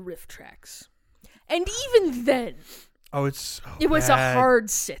with the riff tracks. And even then, Oh, it's so it was bad. a hard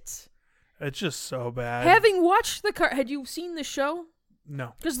sit. It's just so bad. Having watched had you seen the show?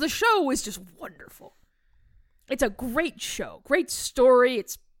 No, Because the show is just wonderful. It's a great show. Great story.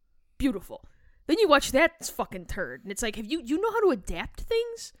 It's beautiful. Then you watch that fucking turd, and it's like, you know how to adapt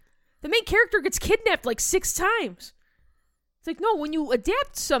things? The main character gets kidnapped like 6 times. It's like, no, when you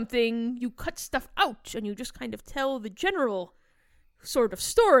adapt something, you cut stuff out, and you just kind of tell the general sort of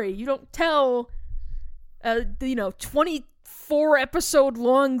story. You don't tell, 24 episode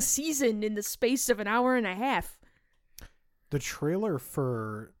long season in the space of an hour and a half. The trailer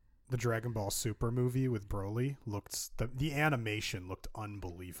for the Dragon Ball Super movie with Broly the animation looked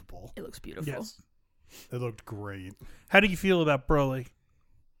unbelievable. It looks beautiful. yes. It looked great. How do you feel about Broly?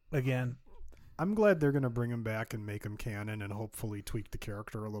 Again, I'm glad they're going to bring him back and make him canon and hopefully tweak the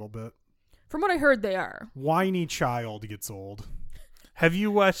character a little bit. From what I heard, they are. Whiny child gets old. have you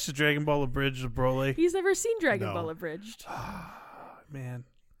watched the Dragon Ball Abridged of Broly? He's never seen Dragon No. Ball Abridged. Man,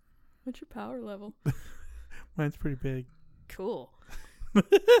 What's your power level? mine's pretty big. Cool.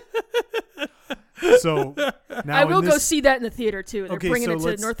 So now I will in go this, see that in the theater too. They're Okay, bringing so it to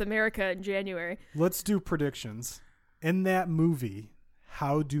let's- North America in January. let's do predictions. In that movie,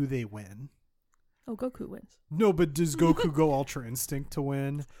 how do they win? Oh, Goku wins. No, but does Goku go Ultra Instinct to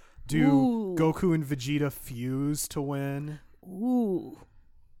win? Do Ooh. Goku and Vegeta fuse to win? Ooh.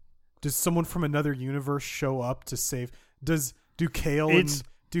 Does someone from another universe show up to save? Do Kale It's-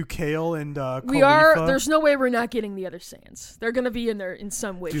 and We are. Khalifa, There's no way we're not getting the other Saiyans. They're going to be in there in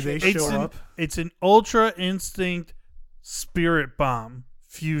some way. Do they shape, or show It's form. an, up? it's an Ultra Instinct Spirit Bomb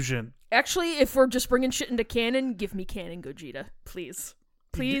fusion. Actually, if we're just bringing shit into canon, give me canon Gogeta, please,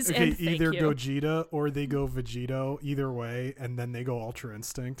 please, Okay, and thank either you. Gogeta or they go Vegito. Either way, and then they go Ultra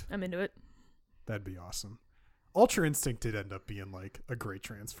Instinct. I'm into it. That'd be awesome. Ultra Instinct did end up being like a great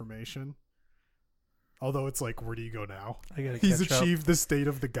transformation. Although it's like, where do you go now? I gotta He's catch up. achieved the state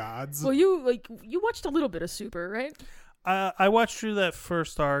of the gods. Well, you watched a little bit of Super, right? I watched through that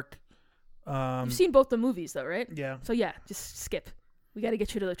first arc. You've seen both the movies, though, right? Yeah, So yeah, just skip. We got to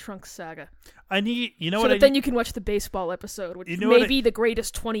get you to the Trunks saga, I need. You know so what? that I then need, you can watch the baseball episode, which You know may what I- be the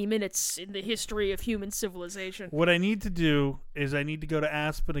greatest 20 minutes in the history of human civilization. what I need to do is I need to go to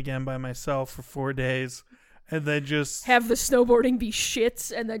Aspen again by myself for 4 days, and then just Have the snowboarding be shit,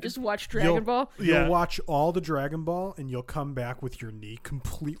 and then just watch Dragon You'll- Ball. Yeah. You'll watch all the Dragon Ball, and you'll come back with your knee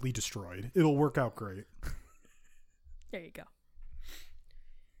completely destroyed. It'll work out great. There you go.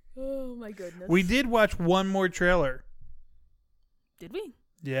 Oh my goodness. we did watch one more trailer. Did we?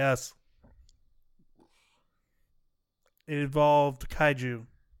 Yes, it involved kaiju.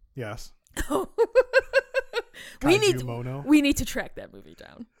 Yes. we Kaiju Mono. we need to track that movie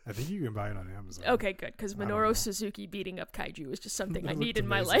down. I think you can buy it on Amazon. Okay, good, because I don't know. Minoru Suzuki beating up kaiju is just something I It need looked in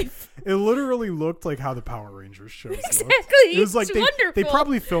my amazing. life. It literally looked like how the Power Rangers shows Exactly. looked. It was like It's they wonderful.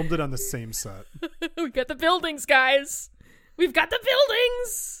 probably filmed it on the same set. We got the buildings, guys. We've got the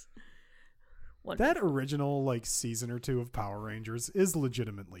buildings. Wonderful. That original like season or 2 of Power Rangers is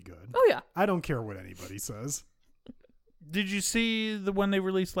legitimately good. Oh yeah. I don't care what anybody says. Did you see the one they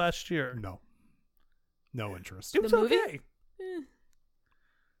released last year? No. No interest. It was The movie? okay. Eh,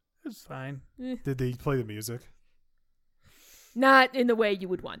 It was fine. Did they play the music? not in the way you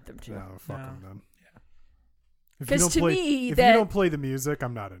would want them to. No, fuck No. them then. If you 'Cause don't to play- me, if that- you don't play the music,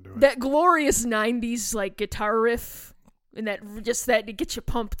 I'm not into it. That glorious '90s like guitar riff, and that to get you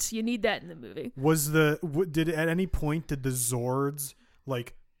pumped. You need that in the movie. Did at any point did the Zords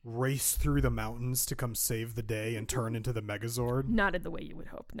like race through the mountains to come save the day and turn into the Megazord? Not in the way you would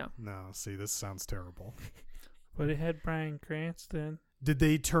hope. No. No, see, this sounds terrible. But it had Bryan Cranston. Did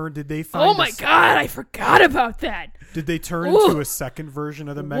they find Oh my god, I forgot about that. Did they turn Ooh. into a second version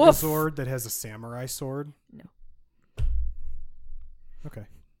of the Woof. Megazord that has a samurai sword? No. Okay.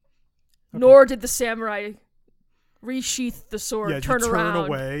 Nor did the samurai resheath the sword, Yeah, turn you turn around.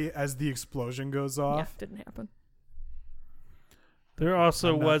 away as the explosion goes Yeah, off. didn't happen. There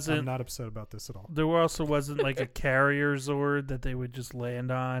also I'm wasn't. not upset about this at all. There also wasn't like a carrier Zord that they would just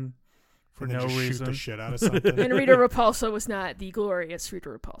land on for And then no just reason. shoot the shit out of something. And Rita Repulsa was not the glorious Rita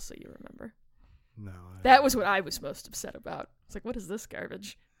Repulsa you remember. No. That was what I was most upset about. It's like, what is this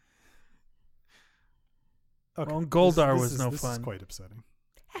garbage? Okay. Well, Goldar This was is- no this fun. is quite upsetting.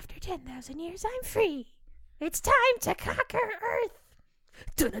 After 10,000 years, I'm free. It's time to conquer Earth.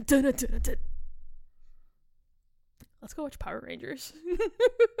 Dun, dun, dun, dun, dun. Let's go watch Power Rangers.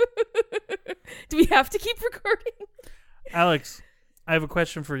 Do we have to keep recording? Alex, I have a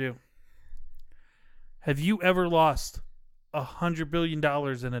question for you. Have you ever lost $100 billion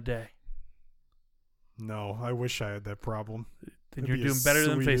in a day? No, I wish I had that problem. Then That'd you're be a doing better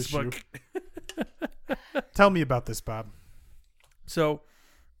than sweet Facebook. issue. Tell me about this, Bob. So,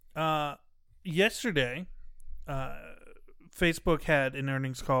 yesterday, Facebook had an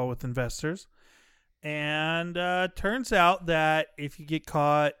earnings call with investors, and turns out that if you get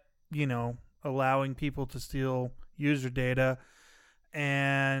caught, allowing people to steal user data,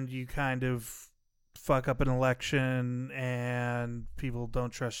 and you kind of fuck up an election, and people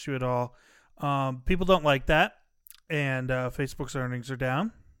don't trust you at all, people don't like that, and Facebook's earnings are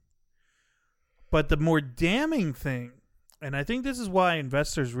down. But the more damning thing, and I think this is why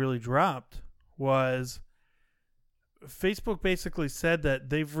investors really dropped, was Facebook basically said that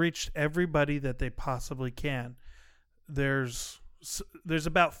they've reached everybody that they possibly can. There's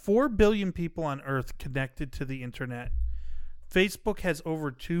about 4 billion people on Earth connected to the internet. Facebook has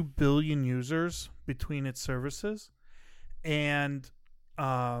over 2 billion users between its services, and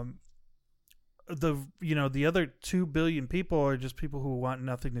the other 2 billion people are just people who want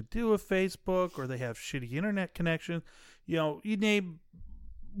nothing to do with Facebook, or they have shitty internet connection. You name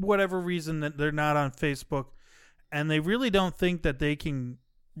whatever reason that they're not on Facebook, and they really don't think that they can,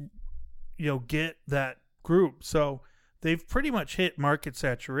 get that group. So they've pretty much hit market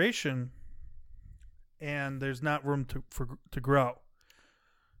saturation, and there's not room to grow.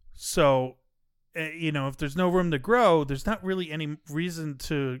 So, if there's no room to grow, there's not really any reason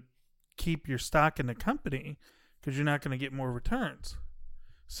to keep your stock in the company, because you're not going to get more returns.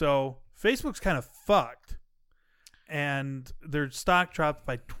 So Facebook's kind of fucked, and their stock dropped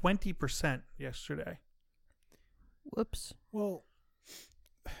by 20% yesterday. Whoops. Well,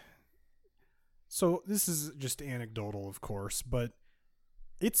 so this is just anecdotal, of course, but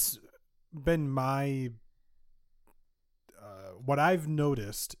it's been what I've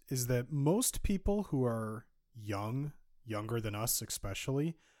noticed is that most people who are younger than us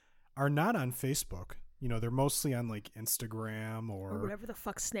especially, are not on Facebook. They're mostly on like Instagram Or or whatever the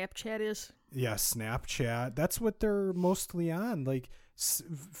fuck Snapchat is. yeah, Snapchat. That's what they're mostly on. Like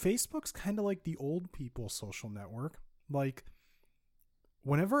Facebook's kind of like the old people social network. Like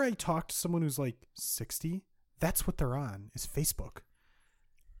whenever I talk to someone who's like 60, that's what they're on, is Facebook.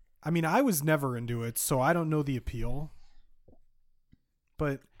 I mean, I was never into it, so I don't know the appeal.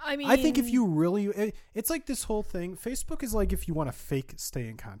 But I think if you really, it's like this whole thing. Facebook is like if you want to fake stay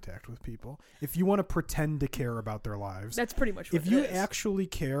in contact with people, if you want to pretend to care about their lives. That's pretty much what if it you is. actually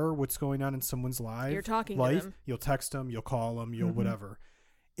care what's going on in someone's life, You're talking to them. you'll text them, you'll call them, you'll whatever.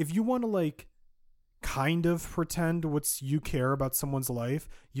 If you want to like kind of pretend you care about someone's life,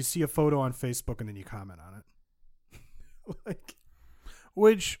 you see a photo on Facebook and then you comment on it.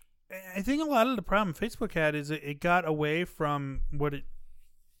 Which I think a lot of the problem Facebook had is it got away from what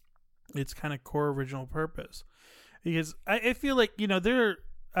its kind of core original purpose. Because I feel like,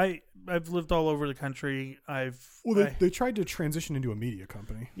 I've lived all over the country. They tried to transition into a media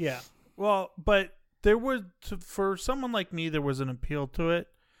company. Yeah. Well, but there was, for someone like me, there was an appeal to it,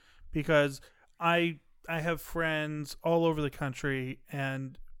 because I have friends all over the country,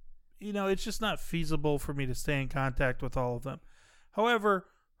 and it's just not feasible for me to stay in contact with all of them. However,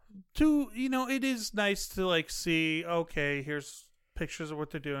 it is nice to like see, okay, here's pictures of what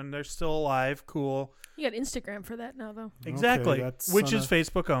they're doing. They're still alive. Cool. You got Instagram for that now, though. Exactly. Okay, which is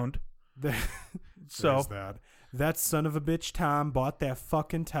Facebook owned. So that son of a bitch Tom bought that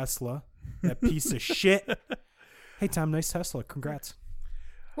fucking Tesla. That piece of shit. Hey Tom, nice Tesla. Congrats.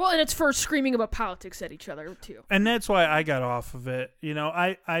 Well, and it's for screaming about politics at each other too. And that's why I got off of it.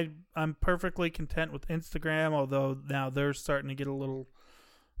 I'm perfectly content with Instagram, although now they're starting to get a little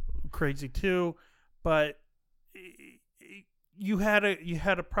crazy too. But you had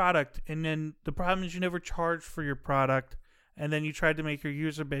a product, and then the problem is you never charged for your product, and then you tried to make your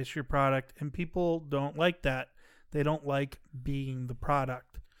user base your product, and people don't like that. They don't like being the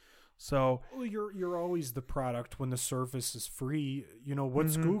product. So you're always the product when the service is free.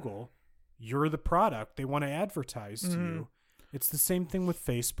 What's Google? You're the product. They want to advertise to you. It's the same thing with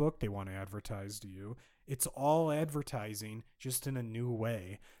Facebook. They want to advertise to you. It's all advertising, just in a new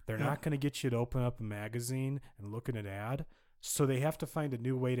way. They're not going to get you to open up a magazine and look at an ad. So they have to find a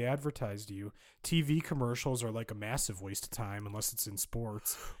new way to advertise to you. TV commercials are like a massive waste of time unless it's in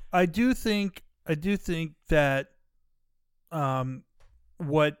sports. I do think that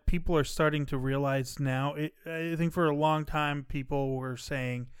what people are starting to realize now, I think for a long time people were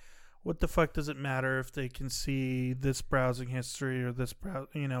saying, what the fuck does it matter if they can see this browsing history or this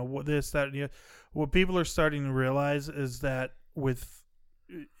this, that, and the other. What people are starting to realize is that with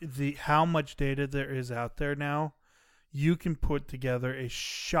how much data there is out there now, you can put together a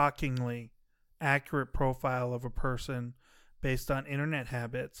shockingly accurate profile of a person based on internet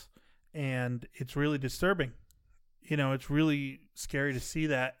habits, and it's really disturbing. It's really scary to see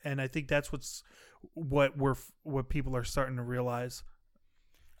that, and I think that's what people are starting to realize.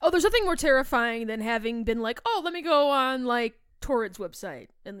 Oh, there's nothing more terrifying than having been like, oh, let me go on like Torrid's website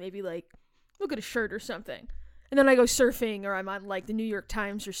and maybe like look at a shirt or something. And then I go surfing or I'm on like the New York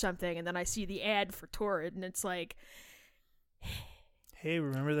Times or something, and then I see the ad for Torrid, and it's like, hey,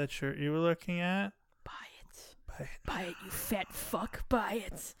 remember that shirt you were looking at? Buy it, you fat fuck. Buy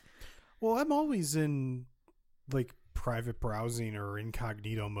it. Well, I'm always in like private browsing or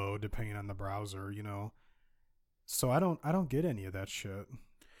incognito mode depending on the browser, So I don't get any of that shit.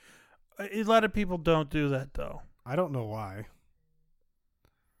 A lot of people don't do that though. I don't know why.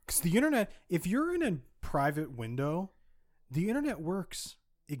 Cuz the internet, if you're in a private window, the internet works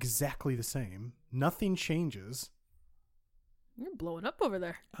exactly the same. Nothing changes. You're blowing up over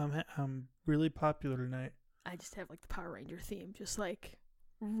there. I'm really popular tonight. I just have like the Power Ranger theme just like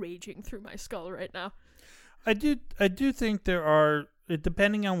raging through my skull right now. I do think there are,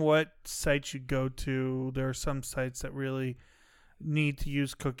 depending on what sites you go to, there are some sites that really need to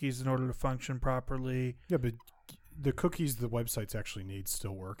use cookies in order to function properly. Yeah, but the cookies the websites actually need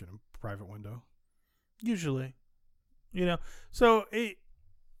still work in a private window. Usually. So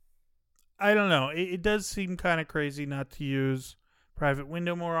I don't know. It does seem kind of crazy not to use private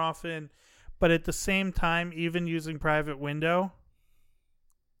window more often, but at the same time, even using private window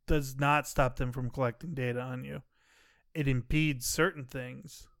does not stop them from collecting data on you. It impedes certain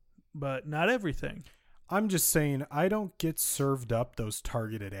things, but not everything. I'm just saying, I don't get served up those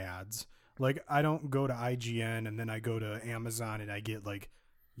targeted ads. Like, I don't go to IGN and then I go to Amazon and I get like,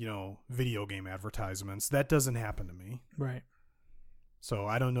 video game advertisements. That doesn't happen to me. Right. So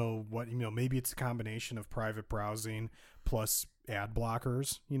I don't know what, maybe it's a combination of private browsing plus ad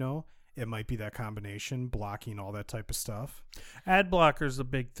blockers, It might be that combination, blocking all that type of stuff. Ad blockers a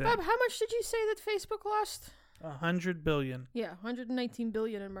big thing. Bob, how much did you say that Facebook lost? $100 billion. Yeah, $119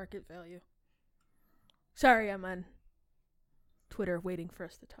 billion in market value. Sorry, I'm on Twitter waiting for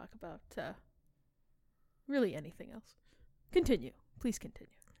us to talk about really anything else. Continue. Please continue.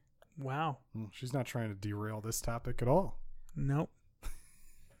 Wow. She's not trying to derail this topic at all. Nope.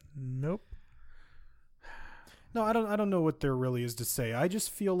 No, I don't know what there really is to say. I just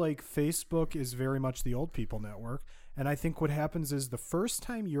feel like Facebook is very much the old people network. And I think what happens is the first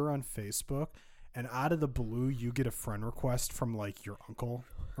time you're on Facebook and out of the blue you get a friend request from like your uncle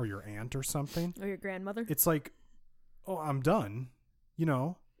or your aunt or something. Or your grandmother. It's like, oh, I'm done.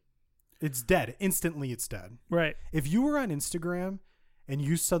 It's dead. Instantly it's dead. Right. If you were on Instagram and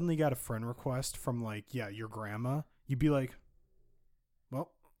you suddenly got a friend request from like, your grandma, you'd be like,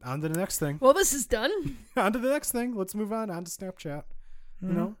 well, on to the next thing. Well, this is done. On to the next thing. Let's move on to Snapchat.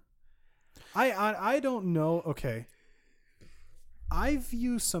 Mm-hmm. I don't know. Okay. I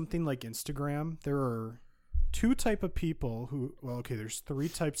view something like Instagram. There are two type of people there's three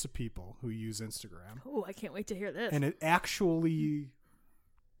types of people who use Instagram. Oh, I can't wait to hear this. And it actually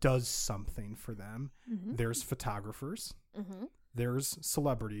does something for them. Mm-hmm. There's photographers. Mm-hmm. There's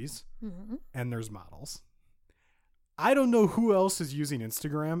celebrities. Mm-hmm. And there's models. I don't know who else is using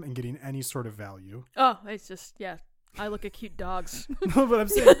Instagram and getting any sort of value. Oh, it's just, yeah. I look at cute dogs. No, but I'm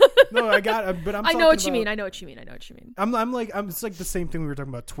saying, no, I got, but I'm I know what you mean. I know what you mean. It's like the same thing we were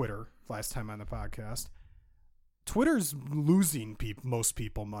talking about Twitter last time on the podcast. Twitter's losing most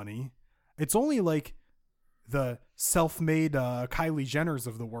people money. It's only like the self-made Kylie Jenners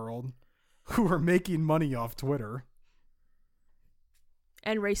of the world who are making money off Twitter.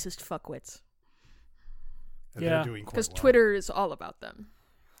 And racist fuckwits. And they're doing quite because well. Twitter is all about them.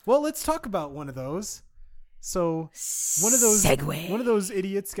 Well, let's talk about one of those. So one of those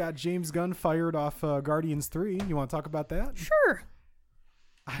idiots got James Gunn fired off Guardians 3. You want to talk about that? Sure.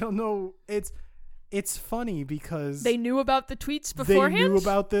 I don't know. It's funny because they knew about the tweets beforehand. They knew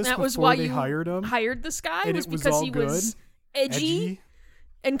about this that before was why they you hired him. Hired this guy And was it was because all he was edgy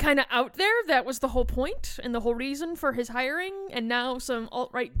and kind of out there. That was the whole point and the whole reason for his hiring. And now some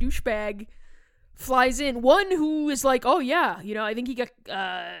alt-right douchebag flies in. One who is like, oh yeah, I think he got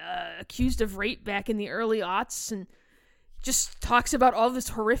accused of rape back in the early aughts and just talks about all this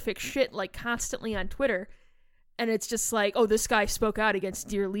horrific shit like constantly on Twitter. And it's just like, oh, this guy spoke out against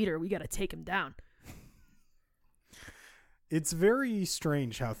dear leader. We got to take him down. it's very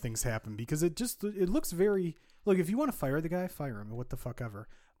strange how things happen because it looks very, look, if you want to fire the guy, fire him, what the fuck ever.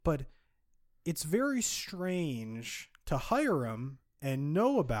 But it's very strange to hire him and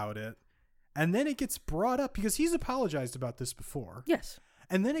know about it, and then it gets brought up because he's apologized about this before. Yes.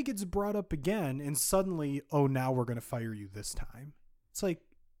 And then it gets brought up again, and suddenly, oh, now we're going to fire you this time. It's like,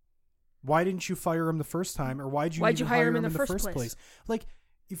 why didn't you fire him the first time, or why'd you hire him in the first place? Like,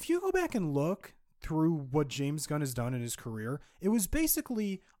 if you go back and look through what James Gunn has done in his career, it was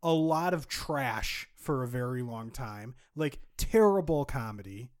basically a lot of trash for a very long time, like terrible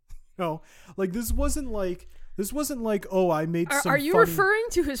comedy. Like this wasn't like, oh, I made some. Are you funny... referring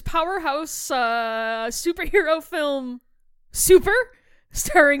to his powerhouse superhero film, Super,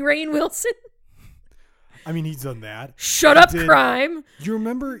 starring Rainn Wilson? I mean, he's done that. Shut up, crime. You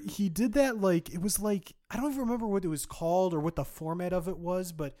remember he did that? Like, it was like, I don't even remember what it was called or what the format of it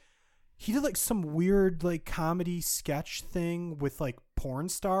was, but he did like some weird like comedy sketch thing with like porn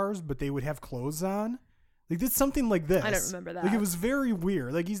stars, but they would have clothes on. Like, did something like this. I don't remember that. Like, it was very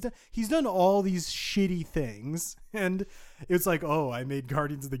weird. Like, he's done all these shitty things, and it's like, oh, I made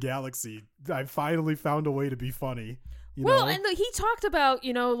Guardians of the Galaxy. I finally found a way to be funny. You know? And he talked about,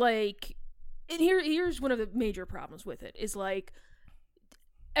 like, and here's one of the major problems with it is like,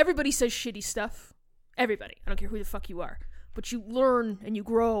 everybody says shitty stuff. Everybody. I don't care who the fuck you are, but you learn and you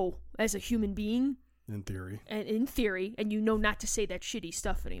grow as a human being. In theory, and you know not to say that shitty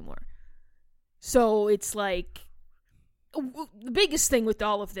stuff anymore. So it's like, the biggest thing with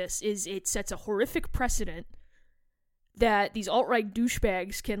all of this is it sets a horrific precedent that these alt-right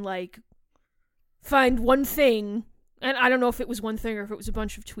douchebags can, like, find one thing, and I don't know if it was one thing or if it was a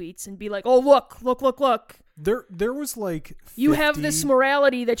bunch of tweets, and be like, oh, look. There was, like, 50... You have this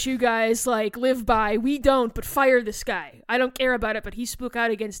morality that you guys, like, live by. We don't, but fire this guy. I don't care about it, but he spoke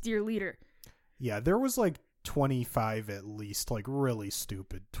out against Dear Leader. Yeah, there was, like, 25 at least, like, really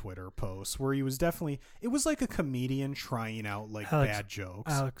stupid Twitter posts where he was definitely, it was like a comedian trying out, like, bad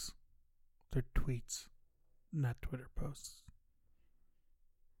jokes. Alex, they're tweets, not Twitter posts.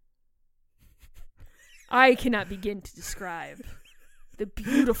 I cannot begin to describe the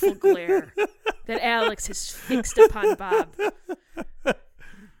beautiful glare that Alex has fixed upon Bob. It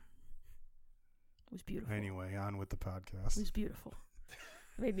was beautiful. Anyway, on with the podcast. It was beautiful.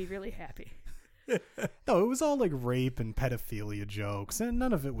 It made me really happy. No, it was all like rape and pedophilia jokes, and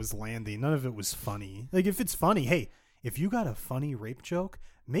none of it was landing. None of it was funny. Like, if it's funny, hey, if you got a funny rape joke,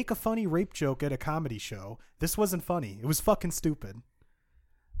 make a funny rape joke at a comedy show. This wasn't funny. It was fucking stupid.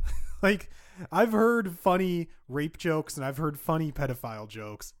 Like, I've heard funny rape jokes and I've heard funny pedophile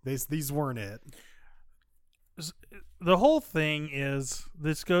jokes. These weren't it. The whole thing is,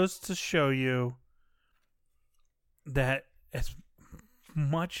 this goes to show you that as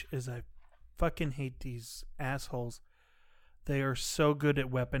much as I fucking hate these assholes, they are so good at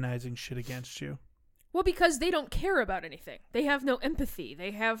weaponizing shit against you. Well, because they don't care about anything. They have no empathy.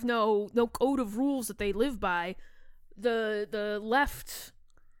 They have no code of rules that they live by. The left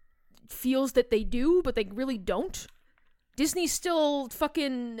feels that they do, but they really don't. Disney's still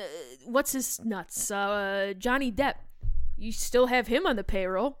fucking what's his nuts? Johnny Depp. You still have him on the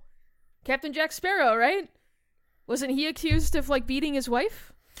payroll. Captain Jack Sparrow, right? Wasn't he accused of, like, beating his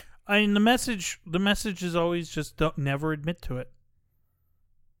wife? I mean, the message is always just never admit to it.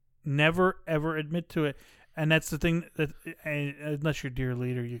 Never, ever admit to it. And that's the thing that, unless you're Dear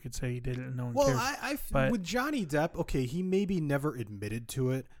Leader, you could say he did it and no one cares. Well, with Johnny Depp, okay, he maybe never admitted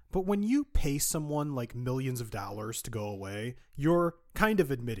to it, but when you pay someone like millions of dollars to go away, you're kind of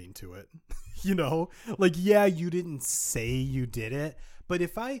admitting to it. You know? Like, yeah, you didn't say you did it, but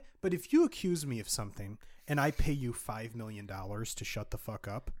if you accuse me of something and I pay you $5 million to shut the fuck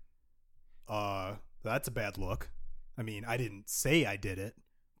up, that's a bad look. I mean, I didn't say I did it,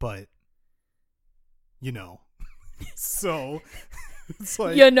 but you know. So it's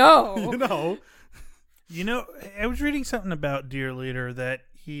like, you know, I was reading something about Dear Leader that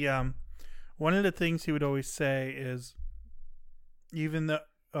he one of the things he would always say is, even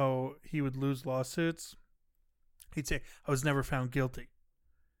though he would lose lawsuits, he'd say, I was never found guilty.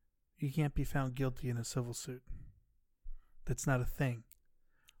 You can't be found guilty in a civil suit. That's not a thing.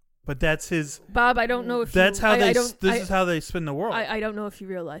 But that's his... Bob, I don't know if that's how this is how they spin the world. I don't know if you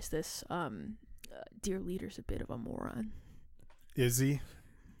realize this. Dear Leader's a bit of a moron. Is he?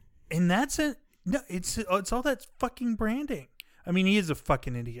 And that's it. No, it's all that fucking branding. I mean, he is a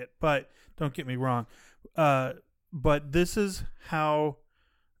fucking idiot, but don't get me wrong. But this is how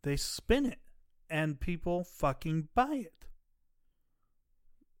they spin it, and people fucking buy it.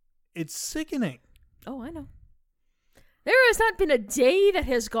 It's sickening. Oh, I know. There has not been a day that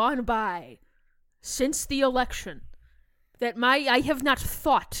has gone by since the election that I have not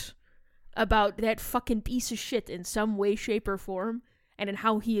thought about that fucking piece of shit in some way, shape, or form, and in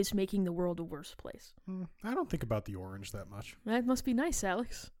how he is making the world a worse place. I don't think about the orange that much. That must be nice,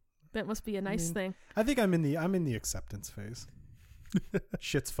 Alex. That must be a nice thing. I think I'm in the acceptance phase.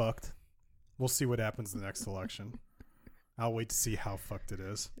 Shit's fucked. We'll see what happens the next election. I'll wait to see how fucked it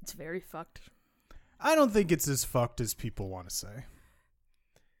is. It's very fucked. I don't think it's as fucked as people want to say.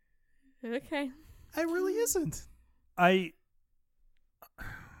 Okay. It really isn't. I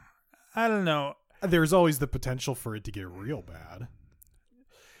don't know. There's always the potential for it to get real bad.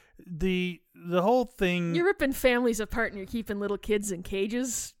 The whole thing. You're ripping families apart and you're keeping little kids in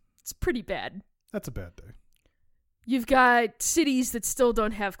cages. It's pretty bad. That's a bad day. You've got cities that still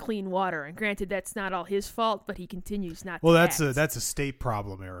don't have clean water, and granted, that's not all his fault, but he continues not Well, to that's act. a state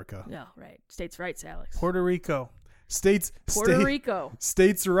problem, Erica. No, right. States' rights, Alex. Puerto Rico. Puerto Rico.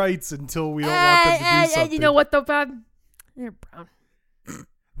 States' rights until we don't want them to do something. You know what, though, Bob? They're brown.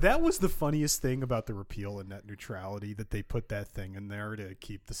 That was the funniest thing about the repeal of net neutrality, that they put that thing in there to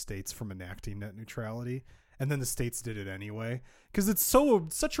keep the states from enacting net neutrality. And then the states did it anyway. Because it's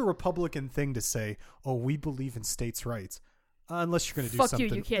such a Republican thing to say, oh, we believe in states' rights. Unless you're going to do Fuck something.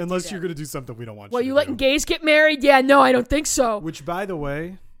 you can't do unless that. you're going to do something we don't want Well, you you to letting do. gays get married? Yeah, no, I don't think so. Which, by the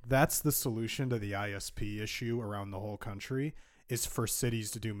way, that's the solution to the ISP issue around the whole country, is for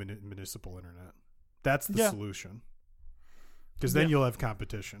cities to do municipal internet. That's the solution. Because then you'll have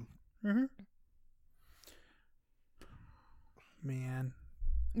competition. Mm-hmm. Man.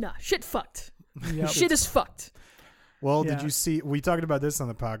 Nah, shit fucked. Yep. Shit is fucked. Well, Yeah. did you see? We talked about this on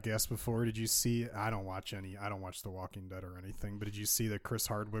the podcast before. Did you see? I don't watch The Walking Dead or anything. But did you see that Chris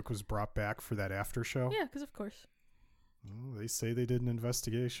Hardwick was brought back for that after show? Yeah, because of course. Well, they say they did an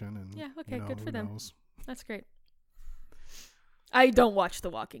investigation, and Yeah, okay, good who for them. knows? That's great. I don't watch The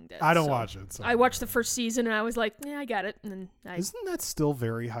Walking Dead. I don't so watch it. So I watched the first season and I was like, yeah, I got it. And then Isn't that still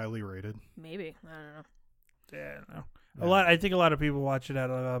very highly rated? maybe. I don't know. Yeah, I don't know. Yeah. I think a lot of people watch it out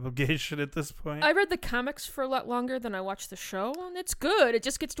of obligation at this point. I read the comics for a lot longer than I watched the show, and it's good. It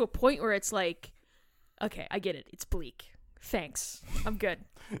just gets to a point where it's like, okay, I get it. It's bleak. Thanks. I'm good.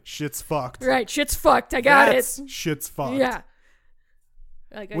 Shit's fucked. Right, shit's fucked. I got That's Shit's it. fucked. Yeah.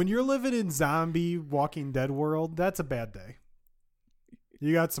 Like, When you're living in zombie Walking Dead world, that's a bad day.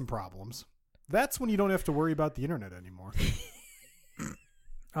 You got some problems. That's when you don't have to worry about the internet anymore.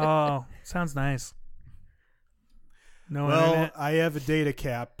 Oh, sounds nice. No Well, internet. I have a data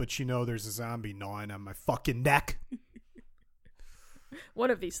cap, but there's a zombie gnawing on my fucking neck.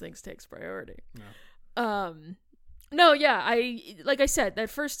 one of these things takes priority. Yeah. No, yeah, like I said, that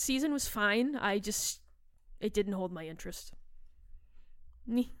first season was fine. It didn't hold my interest.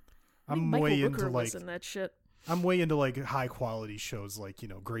 I think I'm Michael way Rooker into was in that shit. I'm way into like high quality shows like,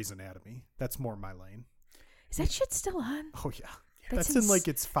 Grey's Anatomy. That's more my lane. Is that shit still on? Oh yeah. That's That's in like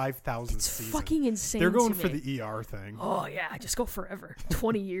its 5,000th It's season. fucking insane. They're going to for me. the ER thing. Oh yeah, just go forever.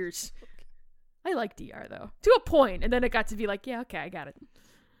 20 years. I like DR though, to a point, and then it got to be like, yeah, okay, I got it.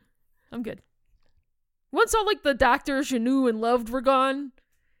 I'm good. Once all like the doctors you knew and loved were gone,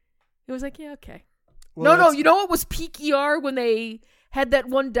 it was like, yeah, okay. Well, No, you know what was peak ER when they had that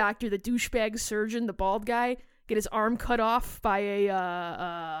one doctor, the douchebag surgeon, the bald guy, get his arm cut off by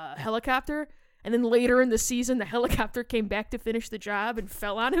a helicopter, and then later in the season, the helicopter came back to finish the job and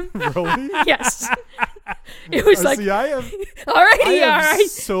fell on him. Really? Yes. It was like, See, I have alrighty, all right.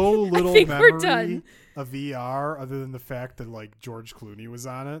 so little think we're memory done. of ER other than the fact that like George Clooney was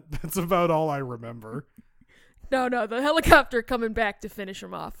on it. That's about all I remember. No, the helicopter coming back to finish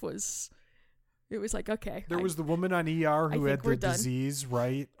him off was. It was like, okay. There was the woman on ER who think had we're the done. disease,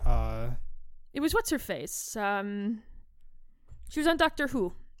 right? It was what's her face? She was on Doctor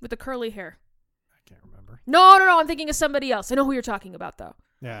Who with the curly hair. I can't remember. No, I'm thinking of somebody else. I know who you're talking about though.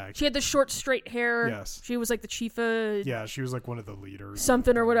 Yeah. She had the short, straight hair. Yes. She was like the chief of Yeah, she was like one of the leaders.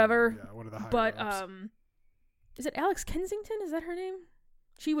 something or whatever. Yeah, one of the higher But ups. is it Alex Kensington? Is that her name?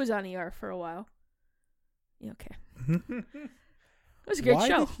 She was on ER for a while. Yeah, okay. It was a great Why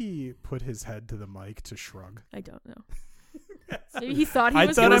show. did he put his head to the mic to shrug? I don't know. Maybe he thought he I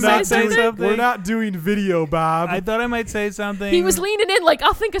was thought going to I say might say something. something. We're not doing video, Bob. I thought I might say something. He was leaning in like,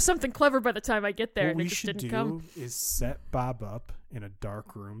 I'll think of something clever by the time I get there. What And we it just should didn't do come. is set Bob up in a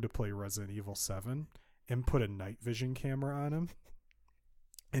dark room to play Resident Evil 7 and put a night vision camera on him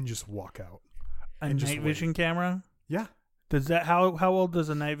and just walk out. a and just night wait. vision camera. Yeah. Does that how old does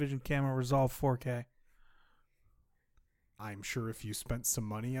a night vision camera resolve 4K? I'm sure if you spent some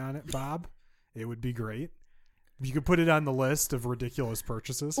money on it, Bob, it would be great. You could put it on the list of ridiculous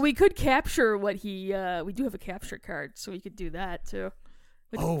purchases. We could capture what he. We do have a capture card, so we could do that too.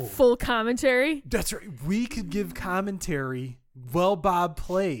 Oh. Full commentary. That's right. We could give commentary while Bob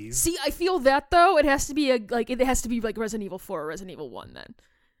plays. See, I feel that though it has to be like Resident Evil 4 or Resident Evil 1 then.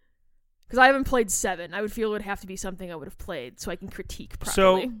 Because I haven't played 7. I would feel it would have to be something I would have played so I can critique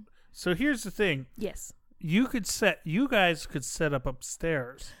properly. So here's the thing. Yes. You guys could set up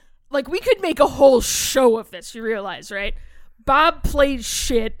upstairs. Like, we could make a whole show of this, you realize, right? Bob plays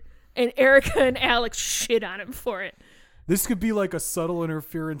shit, and Erica and Alex shit on him for it. This could be like a subtle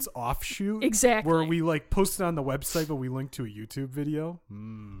interference offshoot. Exactly. Where we like post it on the website, but we link to a YouTube video.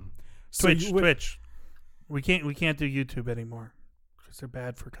 So Twitch. We can't do YouTube anymore because they're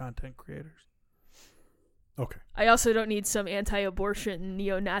bad for content creators. Okay. I also don't need some anti-abortion,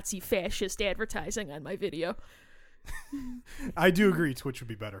 neo-Nazi, fascist advertising on my video. I do agree Twitch would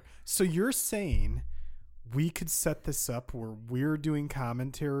be better. So you're saying we could set this up where we're doing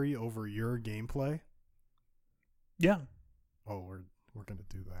commentary over your gameplay? Yeah. Oh, we're gonna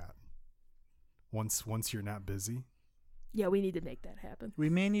do that. Once you're not busy. Yeah, we need to make that happen. We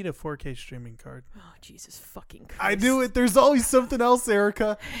may need a 4K streaming card. Oh, Jesus fucking Christ. I knew it. There's always something else,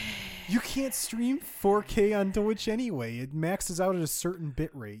 Erica. You can't stream 4K on Twitch anyway. It maxes out at a certain bit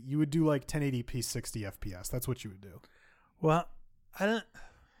rate. You would do like 1080p 60 FPS. That's what you would do. Well, I don't.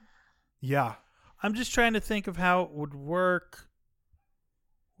 Yeah. I'm just trying to think of how it would work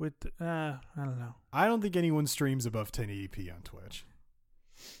with. I don't know. I don't think anyone streams above 1080p on Twitch.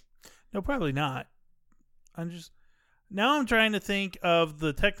 No, probably not. Now I'm trying to think of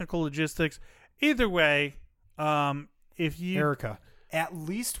the technical logistics. Either way, if you... Erica, at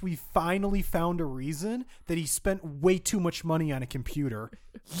least we finally found a reason that he spent way too much money on a computer.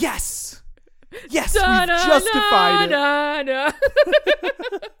 Yes! Yes, we've justified it.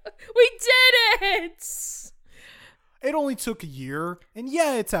 We did it! It only took a year, and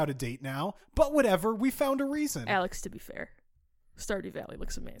yeah, it's out of date now, but whatever, we found a reason. Alex, to be fair, Stardew Valley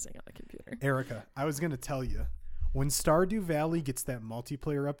looks amazing on the computer. Erica, I was going to tell you, when Stardew Valley gets that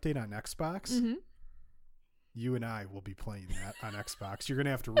multiplayer update on Xbox, you and I will be playing that on Xbox. You're going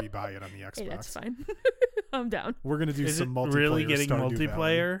to have to rebuy it on the Xbox. Hey, that's fine. I'm down. We're going to do some multiplayer. Really getting Stardew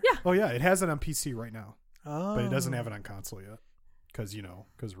multiplayer? Valley. Yeah. Oh, yeah. It has it on PC right now. Oh. But it doesn't have it on console yet.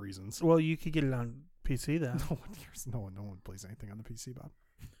 Because reasons. Well, you could get it on PC then. No one plays anything on the PC, Bob.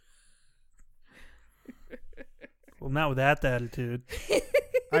 Well, not with that attitude.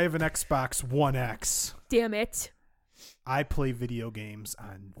 I have an Xbox One X. Damn it. I play video games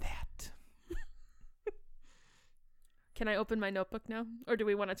on that. Can I open my notebook now? Or do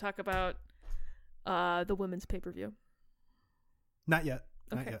we want to talk about the women's pay-per-view? Not yet.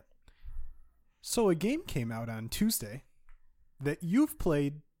 Not Okay. yet. So a game came out on Tuesday that you've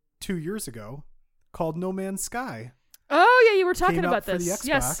played 2 years ago called No Man's Sky. Oh, yeah, you were talking Came out about for the this.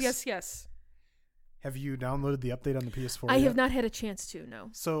 Xbox. Yes. Have you downloaded the update on the PS4 I yet? have not had a chance to, no.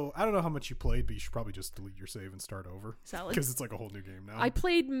 So I don't know how much you played, but you should probably just delete your save and start over. Solid. Because it's like a whole new game now. I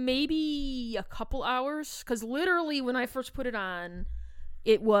played maybe a couple hours, because literally when I first put it on,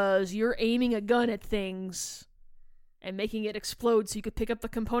 it was you're aiming a gun at things and making it explode so you could pick up the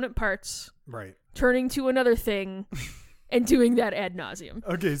component parts, Right. turning to another thing, and doing that ad nauseum.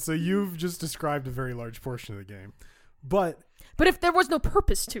 Okay, so you've just described a very large portion of the game. But if there was no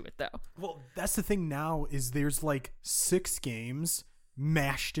purpose to it, though. well, that's the thing now is there's like 6 games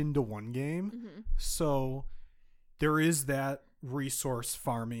mashed into one game. Mm-hmm. So there is that resource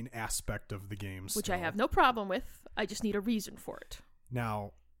farming aspect of the game. Which I still. have no problem with. I just need a reason for it.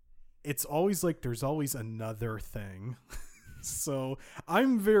 Now, it's always like there's always another thing. So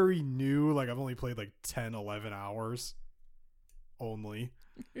I'm very new. Like I've only played like 10, 11 hours only.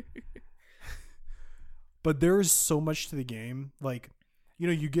 But there is so much to the game. Like,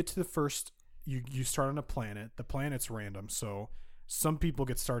 you get to the first, you start on a planet. The planet's random. So some people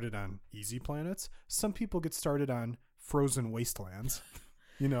get started on easy planets. Some people get started on frozen wastelands.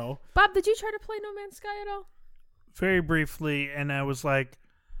 Bob, did you try to play No Man's Sky at all? Very briefly, and I was like,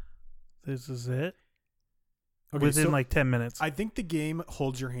 this is it? Okay, Within so like 10 minutes. I think the game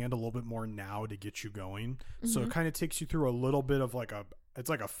holds your hand a little bit more now to get you going. So it Mhm. kind of takes you through a little bit of it's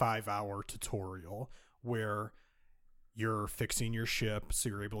like a 5-hour tutorial where you're fixing your ship so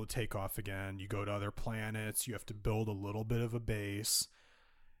you're able to take off again. You go to other planets. You have to build a little bit of a base.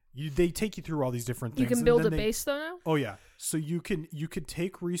 They take you through all these different things. You can and build then a base, though, now? Oh yeah. So you could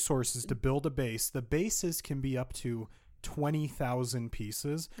take resources to build a base. The bases can be up to 20,000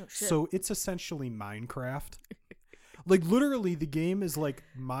 pieces. Oh, shit. So it's essentially Minecraft. Like literally the game is like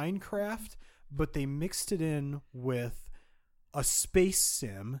Minecraft, but they mixed it in with a space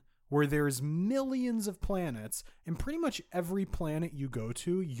sim where there's millions of planets, and pretty much every planet you go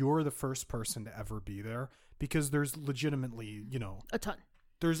to, you're the first person to ever be there because there's legitimately, A ton.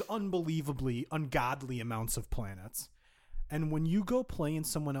 There's unbelievably ungodly amounts of planets. And when you go play in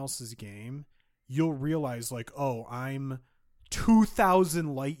someone else's game, you'll realize like, oh, I'm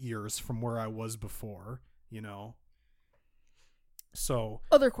 2,000 light years from where I was before, you know? So.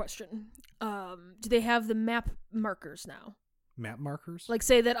 Other question. Do they have the map markers now? Map markers? Like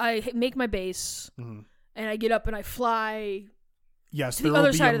say that I make my base and I get up and I fly. Yes, to there the will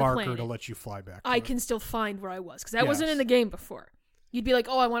other be side a of the marker planet. to let you fly back. I to it. can still find where I was because that wasn't Yes. in the game before. You'd be like,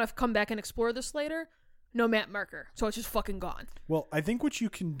 oh, I want to come back and explore this later. No map marker, so it's just fucking gone. Well, I think what you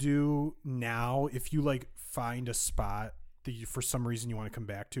can do now, if you like find a spot that you, for some reason you want to come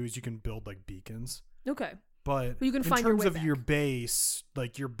back to, is you can build like beacons. Okay. But you can in find your terms way of back. your base,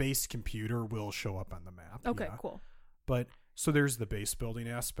 like your base computer will show up on the map. Okay, yeah. cool. But so there's the base building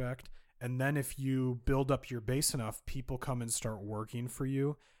aspect. And then if you build up your base enough, people come and start working for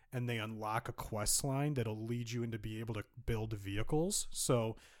you and they unlock a quest line that'll lead you into be able to build vehicles.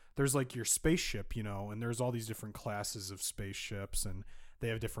 So there's like your spaceship, you know, and there's all these different classes of spaceships and they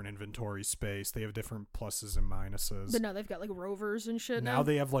have different inventory space. They have different pluses and minuses. But now they've got like rovers and shit. Now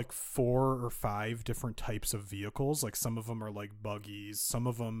they have like 4 or 5 different types of vehicles. Like some of them are like buggies, some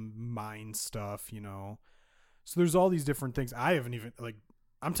of them mine stuff, you know. So there's all these different things. I haven't even like,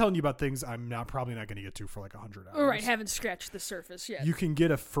 I'm telling you about things I'm probably not going to get to for like 100 hours. All right, haven't scratched the surface yet. You can get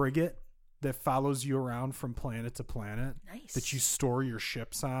a frigate that follows you around from planet to planet. Nice. That you store your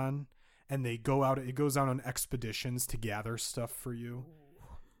ships on, and they go out. It goes out on expeditions to gather stuff for you.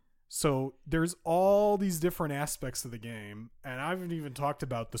 So there's all these different aspects of the game, and I haven't even talked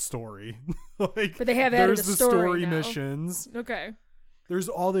about the story. Like, But they have added there's a the story now. missions. Okay. There's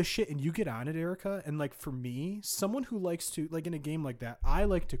all this shit, and you get on it, Erica. And like for me, someone who likes to like in a game like that, I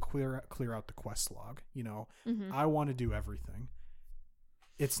like to clear out the quest log. You know, I want to do everything.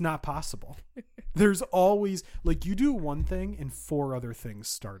 It's not possible. There's always like you do one thing and 4 other things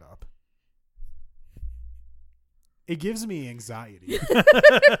start up. It gives me anxiety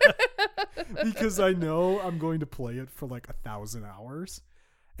because I know I'm going to play it for like 1,000 hours,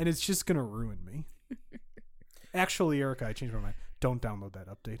 and it's just gonna ruin me. Actually, Erica, I changed my mind. Don't download that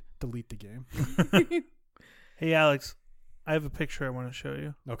update. Delete the game. Hey, Alex, I have a picture I want to show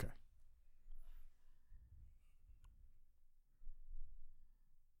you. Okay.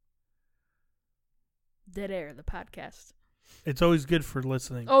 Dead Air, the podcast. It's always good for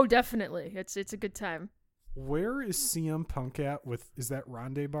listening. Oh, definitely. It's a good time. Where is CM Punk at with, is that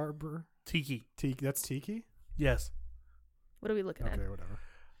Ronde Barber? Tiki. Tiki? That's Tiki? Yes. What are we looking at? Okay, whatever.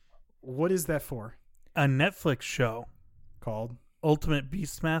 What is that for? A Netflix show Called? Ultimate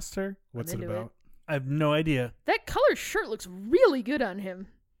Beastmaster. What's it into about? I have no idea. That color shirt looks really good on him.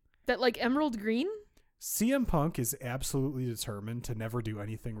 That like emerald green. CM Punk is absolutely determined to never do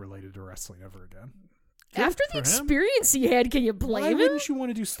anything related to wrestling ever again. Good After the for him. experience he had, can you Why blame him? wouldn't you want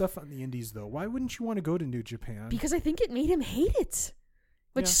to do stuff on the indies, though? Why wouldn't you want to go to New Japan? Because I think it made him hate it,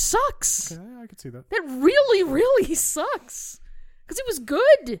 which Yeah. sucks. Okay, I could see that. That really, really sucks. Because it was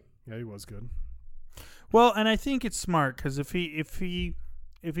good. Yeah, he was good. Well, and I think it's smart because if he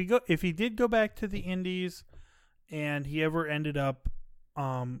did go back to the indies, and he ever ended up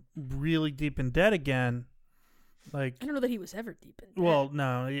really deep in debt again, like I don't know that he was ever deep in debt. well,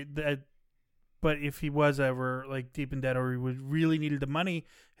 no, but if he was ever like deep in debt or he would really needed the money,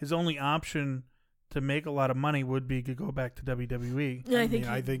 his only option to make a lot of money would be to go back to WWE. Yeah,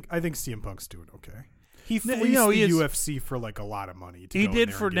 I think CM Punk's doing okay. He No, fleeced he the is- UFC for like a lot of money. To He go in did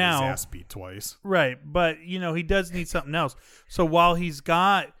there for and get his now. ass beat twice. Right, but he does need something else. So while he's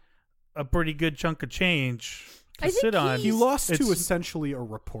got a pretty good chunk of change to I think sit on, He lost to it's- essentially a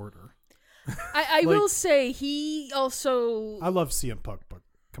reporter. I like- will say he also. I love CM Punk, but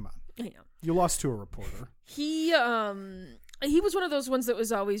come on, I know. you lost to a reporter. He was one of those ones that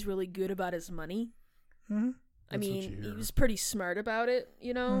was always really good about his money. Mhm. I That's what mean, you he hear. was pretty smart about it,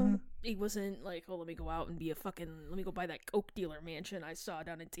 you know? Mhm. He wasn't like, oh, let me go out and be let me go buy that coke dealer mansion I saw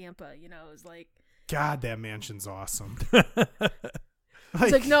down in Tampa, you know? It was like, God, that mansion's awesome.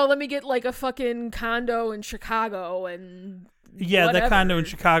 it's like, no, let me get like a fucking condo in Chicago and yeah, whatever. that condo in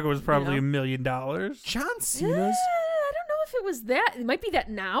Chicago was probably You know? $1 million. John Yeah, Cena's. I don't know if it was that. It might be that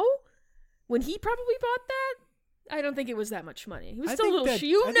now. When he probably bought that, I don't think it was that much money. He was I still a think little that-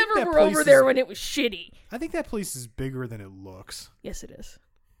 You I think never that were place over there is- when it was shitty. I think that place is bigger than it looks. Yes, it is.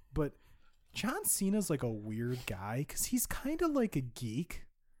 But John Cena's like a weird guy because he's kind of like a geek,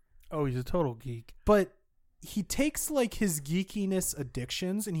 Oh, he's a total geek. but he takes like his geekiness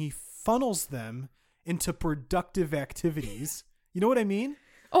addictions and he funnels them into productive activities. You know what I mean?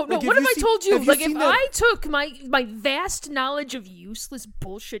 Oh no! Like, What have have I you told seen- you? have you Like if seen that- I took my vast knowledge of useless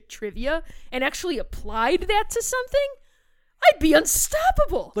bullshit trivia and actually applied that to something, I'd be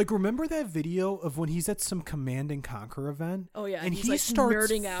unstoppable. Like, remember that video of when he's at some Command and Conquer event? Oh, yeah, and he's, he like,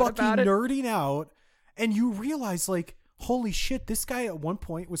 starts nerding out fucking about it. nerding out, and you realize, like, holy shit, this guy at one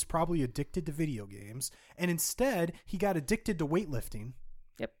point was probably addicted to video games, and instead he got addicted to weightlifting.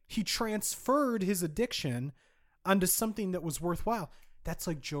 Yep. He transferred his addiction onto something that was worthwhile. That's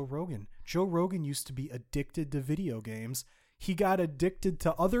like Joe Rogan. Joe Rogan used to be addicted to video games. He got addicted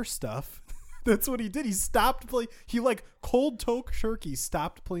to other stuff. That's what he did. He stopped playing. He like cold turkey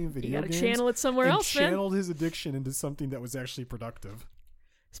stopped playing video You gotta games. channel it somewhere and else, man. channeled his addiction into something that was actually productive.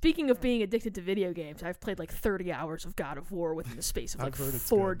 Speaking of being addicted to video games, I've played like 30 hours of God of War within the space of like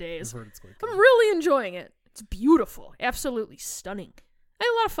 4 days. I've heard it's good. I'm really enjoying it. It's beautiful. Absolutely stunning. I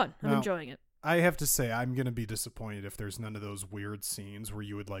had a lot of fun. I'm Now, enjoying it. I have to say, I'm going to be disappointed if there's none of those weird scenes where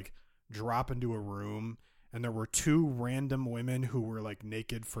you would like drop into a room and there were two random women who were like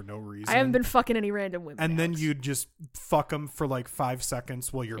naked for no reason. I haven't been fucking any random women. And then Alex. you'd just fuck them for like 5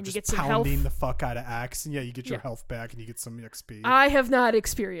 seconds while you're And you just get some pounding health. the fuck out of X. And yeah, you get your Yeah. health back and you get some XP. I have not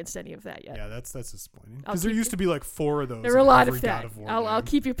experienced any of that yet. Yeah, that's disappointing. I'll Because there keep used it- to be like 4 of those. There were a in lot every of God that. of War I'll game.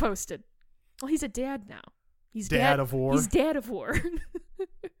 keep you posted. Well, he's a dad now. He's Dad of War? He's dad of war.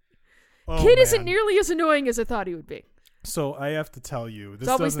 Oh, Kid isn't man. nearly as annoying as I thought he would be. So I have to tell you, It's this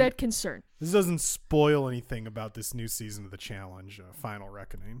always doesn't that concern. this doesn't spoil anything about this new season of the challenge, Final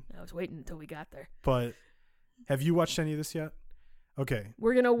Reckoning. I was waiting until we got there. But have you watched any of this yet? Okay.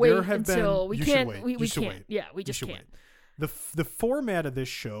 We're gonna wait There have until been- we you should can't. wait. We You should can't. wait. Yeah, we You just should can't. wait. The format of this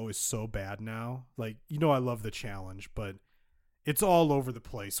show is so bad now. Like, you know, I love the challenge, but it's all over the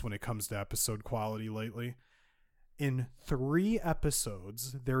place when it comes to episode quality lately. In 3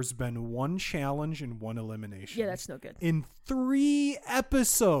 episodes, there's been 1 challenge and 1 elimination. Yeah, that's no good. in 3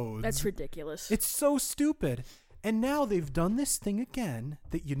 episodes. That's ridiculous. It's so stupid. And now they've done this thing again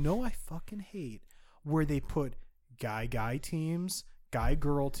that you know I fucking hate, where they put guy teams,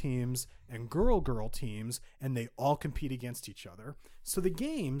 guy-girl teams, and girl-girl teams, and they all compete against each other. So the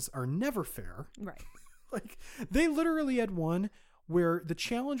games are never fair. right. Like, they literally had one where the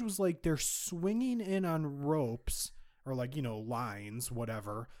challenge was like they're swinging in on ropes or like, you know, lines,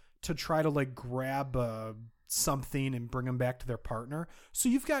 whatever, to try to like grab something and bring them back to their partner. So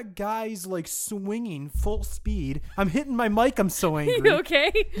you've got guys like swinging full speed. I'm hitting my mic. I'm so angry. You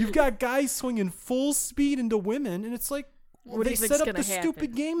okay? You've got guys swinging full speed into women, and it's like, well, What do they you think's set up gonna the stupid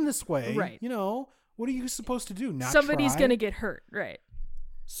happen? game this way. Right. You know, what are you supposed to do? Not Somebody's try? gonna get hurt. Right.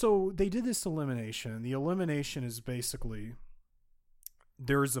 So they did this elimination. The elimination is basically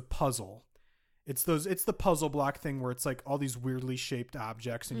there's a puzzle. It's the puzzle block thing where it's like all these weirdly shaped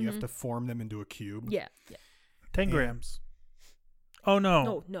objects and you have to form them into a cube. Yeah. Yeah. 10 And- grams. Oh, no. No.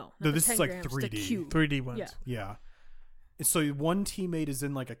 No. No, not this the is 10 like grams, 3D. The cube. 3D ones. Yeah. Yeah. And so one teammate is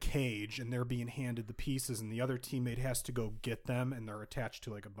in like a cage and they're being handed the pieces and the other teammate has to go get them and they're attached to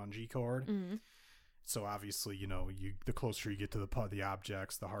like a bungee cord. Mhm. So obviously, you know, the closer you get to the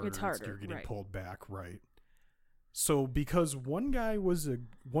objects, the harder, It's harder, you're getting right. pulled back, right? So because one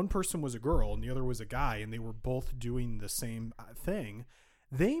person was a girl and the other was a guy and they were both doing the same thing,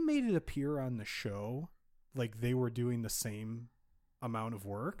 they made it appear on the show like they were doing the same amount of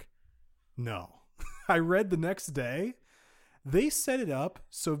work. No. I read the next day, they set it up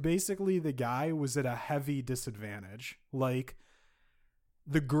so basically the guy was at a heavy disadvantage. Like,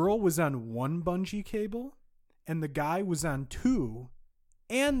 the girl was on 1 bungee cable and the guy was on 2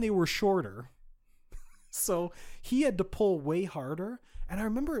 and they were shorter. So he had to pull way harder. And I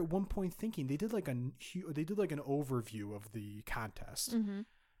remember at one point thinking they did like an overview of the contest. Mm-hmm.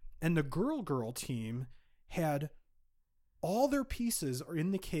 And the girl team had all their pieces are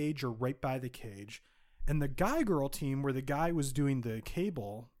in the cage or right by the cage. And the guy-girl team, where the guy was doing the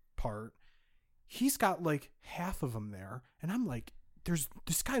cable part, he's got like half of them there. And I'm like,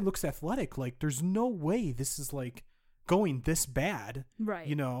 this guy looks athletic. Like, there's no way this is like going this bad, Right.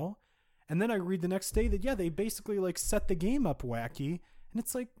 you know? And then I read the next day that, yeah, they basically like set the game up wacky. And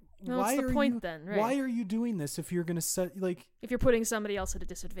it's like, No, why what's the are point you, then, right? why are you doing this if you're going to set like, If you're putting somebody else at a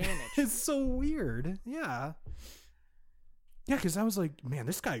disadvantage. it's so weird. Yeah. Yeah, because I was like, man,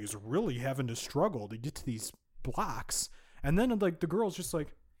 this guy is really having to struggle to get to these blocks. And then like the girl's just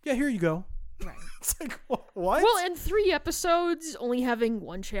like, yeah, here you go. Right. It's like, what? Well, and 3 episodes, only having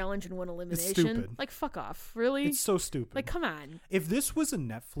 1 challenge and 1 elimination. stupid. Like, fuck off. Really? It's so stupid. Like, come on. If this was a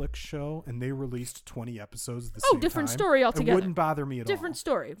Netflix show and they released 20 episodes at the Oh, same different time, story altogether. it wouldn't bother me at all. Different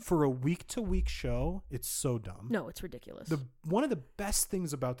story. For a week-to-week show, it's so dumb. No, it's ridiculous. One of the best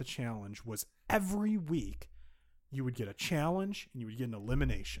things about the challenge was every week you would get a challenge and you would get an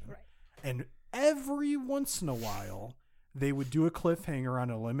elimination. Right. And every once in a while, they would do a cliffhanger on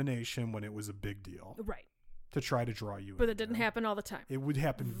elimination when it was a big deal. Right. to try to draw you in. But it didn't happen all the time. It would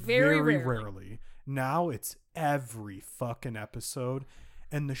happen Very very rarely. rarely. Now it's every fucking episode.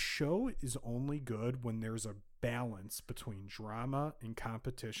 And the show is only good when there's a balance between drama and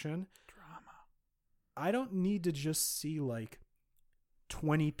competition. I don't need to just see like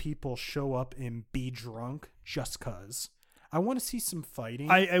 20 people show up and be drunk just cause. I want to see some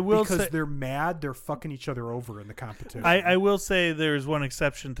fighting. I will because say, they're mad. They're fucking each other over in the competition. I will say there's one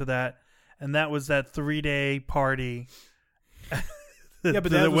exception to that, and that was that 3-day party. yeah,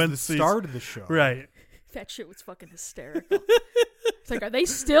 but that was the season. start of the show, Right. That shit was fucking hysterical. It's like, are they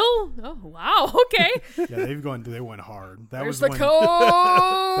still? Oh, wow. Okay. Yeah, they went hard. That There's was the when coke.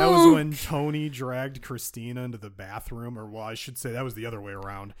 that was when Tony dragged Christina into the bathroom, or well, I should say that was the other way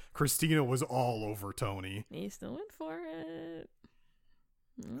around. Christina was all over Tony. He still went for it.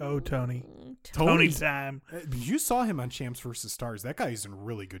 Oh, Tony. Tony- Tony time. You saw him on Champs vs. Stars. That guy's in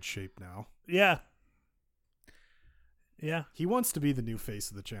really good shape now. Yeah. Yeah. He wants to be the new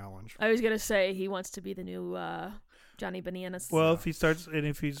face of the challenge. I was gonna say he wants to be the new Johnny Bananas. Well, if he starts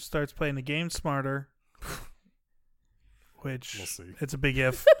playing the game smarter, which We'll see. it's a big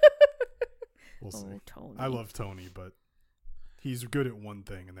if. We'll see. Tony. I love Tony, but he's good at one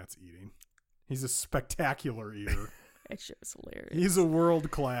thing, and that's eating. He's a spectacular eater. That shit was hilarious. He's a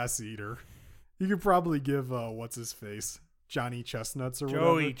world-class eater. You could probably give, what's his face? Johnny Chestnuts or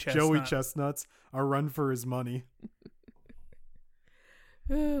Joey whatever. Chestnut. Joey Chestnuts a run for his money.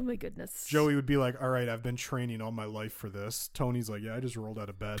 Oh my goodness. Joey would be like, all right, I've been training all my life for this. Tony's like, yeah, I just rolled out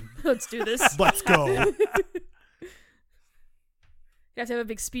of bed. Let's do this. Let's go. You have to have a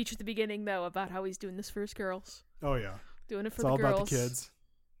big speech at the beginning, though, about how he's doing this for his girls. Oh, yeah. Doing it for It's the all girls. about the kids.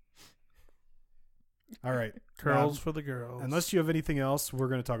 All right. Girls Bob, for the girls. unless you have anything else, we're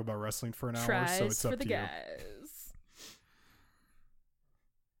going to talk about wrestling for an hour, Tries so it's for up the to you. guys.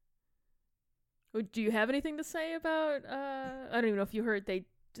 Do you have anything to say about, I don't even know if you heard they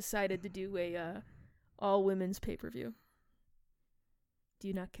decided to do a all women's pay-per-view. Do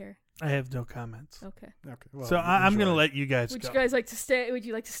you not care? I have no comments. Okay. Okay. Well, So I'm going to enjoy. let you guys Would go. you guys like to stay? Would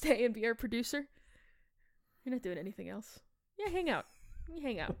you like to stay and be our producer? You're not doing anything else. Yeah, hang out. You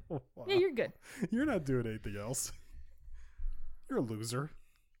hang out. Wow. Yeah, you're good. You're not doing anything else. You're a loser,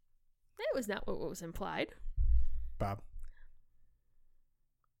 That was not what was implied. Bob.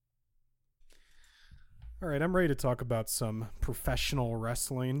 All right, I'm ready to talk about some professional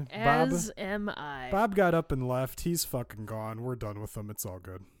wrestling. As am I. Bob got up and left. He's fucking gone. We're done with him. It's all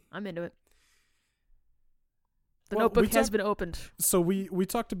good. I'm into it. The Well, notebook we has talk- been opened. So we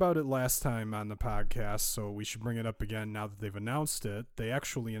talked about it last time on the podcast, so we should bring it up again now that they've announced it. They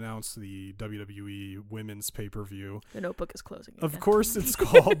actually announced the WWE Women's Pay-Per-View. The notebook is closing. Of again. course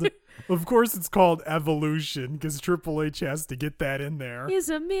it's called Evolution because Triple H has to get that in there. Is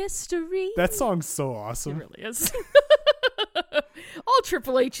a mystery. That song's so It awesome. really is. All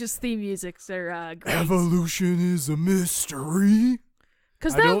Triple H's theme musics are great. Evolution is a mystery.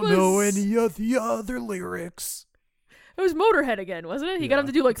 Because I that don't was know any of the other lyrics. it was Motorhead again, wasn't it? He got Yeah, him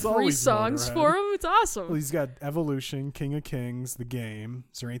to do like it's 3 always songs Motorhead. for him. It's awesome. Well, he's got Evolution, King of Kings, The Game.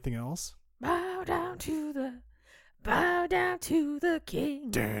 Is there anything else? Bow down to the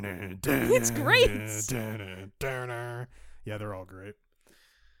king. It's great. Yeah, they're all great.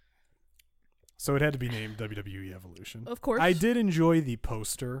 So it had to be named WWE Evolution. Of course. I did enjoy the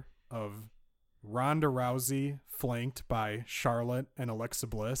poster of Ronda Rousey flanked by Charlotte and Alexa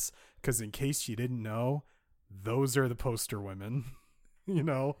Bliss because in case you didn't know, those are the poster women. You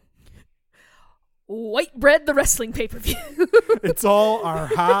know, White Bread, the wrestling pay-per-view. it's all our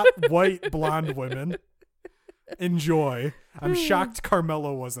hot white blonde women. Enjoy. I'm shocked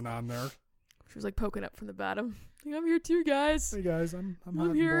Carmella wasn't on there. She was like poking up from the bottom. Like, I'm here too, guys. Hey guys, I'm hot I'm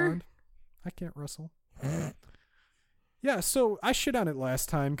and here. blonde. I can't wrestle. Yeah, so I shit on it last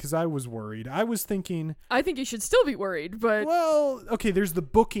time because I was worried. I was thinking, I think you should still be worried, but well, okay, there's the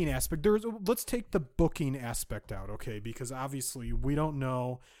booking aspect. Let's take the booking aspect out, okay? Because obviously we don't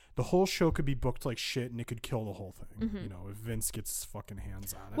know. The whole show could be booked like shit and it could kill the whole thing. Mhm. You know, if Vince gets his fucking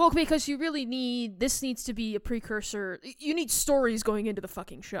hands on it. well, because you really this needs to be a precursor. You need stories going into the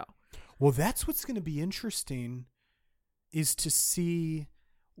fucking show. Well, that's what's going to be interesting is to see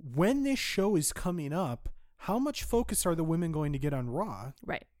when this show is coming up, how much focus are the women going to get on Raw?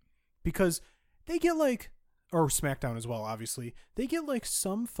 Right. Because they get like, or SmackDown as well, obviously, they get like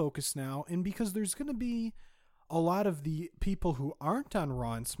some focus now. And because there's going to be a lot of the people who aren't on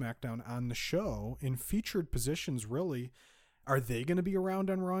Raw and SmackDown on the show in featured positions, really, are they going to be around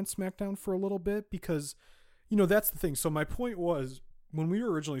on Raw and SmackDown for a little bit? Because, you know, that's the thing. So my point was, when we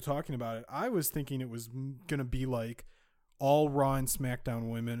were originally talking about it, I was thinking it was going to be like all Raw and SmackDown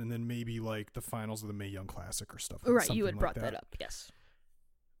women, and then maybe like the finals of the Mae Young Classic or stuff. Right, you something had like brought that up. Yes.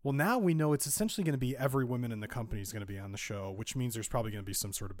 Well, now we know it's essentially going to be every woman in the company is going to be on the show, which means there's probably going to be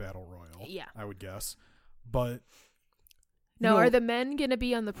some sort of battle royal. Yeah. I would guess. But now, are the men going to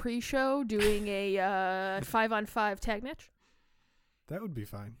be on the pre-show doing a 5-on-5 tag match? That would be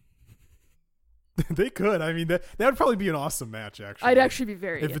fine. They could. I mean, that would probably be an awesome match, actually. I'd actually be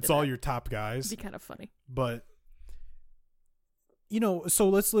very if it's all your top guys. It'd be kind of funny. But so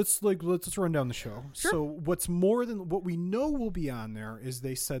let's run down the show. Sure. So what's more than what we know will be on there is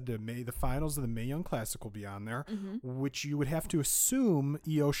they said the finals of the Mae Young Classic will be on there, which you would have to assume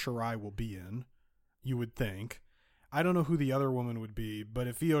Io Shirai will be in. You would think. I don't know who the other woman would be, but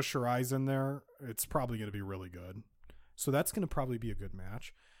if Io Shirai's in there, it's probably going to be really good. So that's going to probably be a good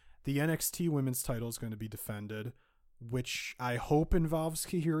match. The NXT women's title is going to be defended, which I hope involves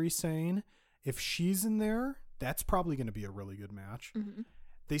Kairi Sane. If she's in there, that's probably going to be a really good match. Mm-hmm.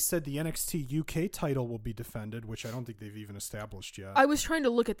 They said the NXT UK title will be defended, which I don't think they've even established yet. I was trying to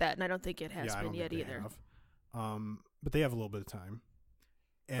look at that, and I don't think it has been yet either. But they have a little bit of time.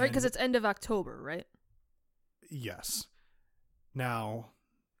 Right, because it's end of October, right? Yes. Now,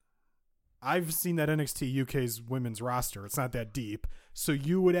 I've seen that NXT UK's women's roster. It's not that deep. So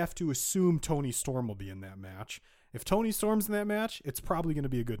you would have to assume Toni Storm will be in that match. If Toni Storm's in that match, it's probably going to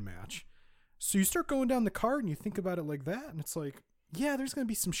be a good match. So you start going down the card and you think about it like that, and it's like, yeah, there's going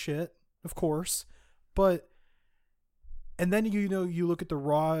to be some shit, of course. And then, you look at the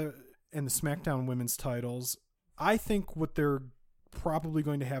Raw and the SmackDown women's titles. I think what they're probably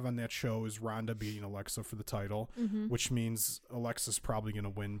going to have on that show is Ronda beating Alexa for the title, which means Alexa's probably going to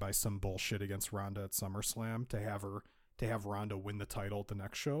win by some bullshit against Ronda at SummerSlam to have Ronda win the title at the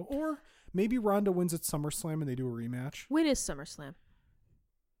next show. Or maybe Ronda wins at SummerSlam and they do a rematch. When is SummerSlam?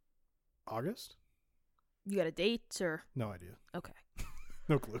 August? You got a date or? No idea. Okay.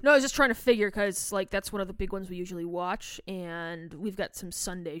 No clue. No, I was just trying to figure because that's one of the big ones we usually watch, and we've got some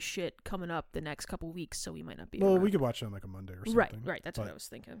Sunday shit coming up the next couple weeks, so we might not be. Well, around. we could watch it on like a Monday or something. Right. That's what I was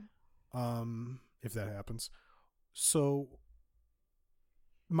thinking. If that happens. So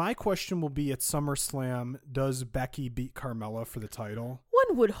my question will be at SummerSlam, does Becky beat Carmella for the title?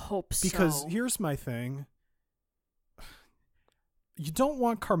 One would hope so. Because here's my thing. You don't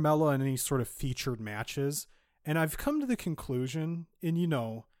want Carmella in any sort of featured matches. And I've come to the conclusion,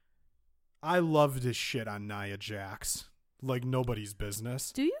 and I love this shit on Nia Jax like nobody's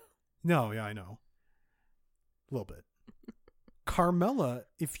business. Do you? No, yeah, I know. A little bit. Carmella,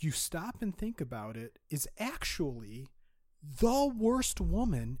 if you stop and think about it, is actually the worst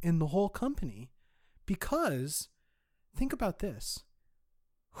woman in the whole company. Because, think about this.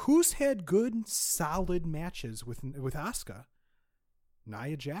 Who's had good, solid matches with Asuka?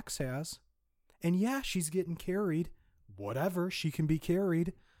 Nia Jax has. And yeah, she's getting carried. Whatever, she can be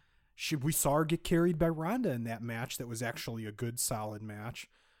carried. We saw her get carried by Ronda in that match that was actually a good, solid match.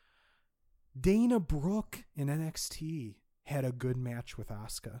 Dana Brooke in NXT had a good match with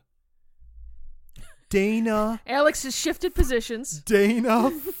Asuka. Alex has shifted positions. Dana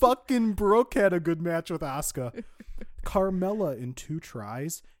fucking Brooke had a good match with Asuka. Carmella in 2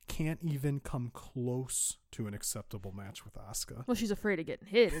 tries can't even come close to an acceptable match with Asuka. Well, she's afraid of getting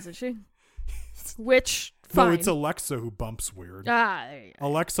hit, isn't she? Which, fine. No, it's Alexa who bumps weird. There you go.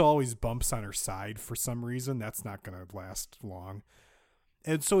 Alexa always bumps on her side for some reason. That's not going to last long.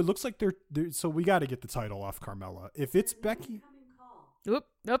 And so it looks like so we got to get the title off Carmella. If it's Becky... Oop.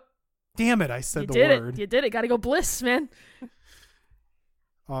 Damn it, I said the word. You did it. Got to go Bliss, man.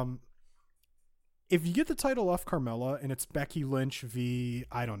 If you get the title off Carmella and it's Becky Lynch v...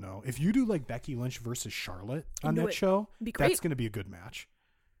 I don't know. If you do like Becky Lynch versus Charlotte on that show, that's going to be a good match.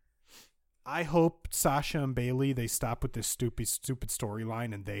 I hope Sasha and Bayley, they stop with this stupid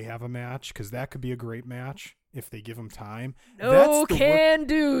storyline and they have a match, because that could be a great match if they give them time. No can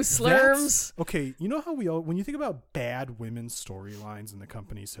do, Slurms. Okay, you know how when you think about bad women's storylines in the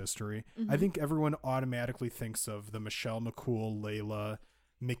company's history, I think everyone automatically thinks of the Michelle McCool, Layla,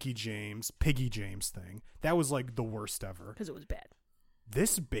 Mickie James, Piggy James thing. That was like the worst ever. Because it was bad.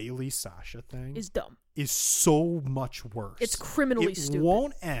 This Bayley Sasha thing is dumb. Is so much worse. It's criminally stupid. It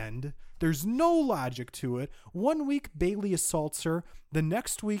won't end. There's no logic to it. 1 week, Bayley assaults her. The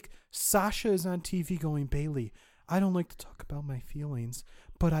next week, Sasha is on TV going, Bayley, I don't like to talk about my feelings,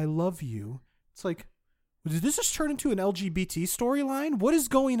 but I love you. It's like, did this just turn into an LGBT storyline? What is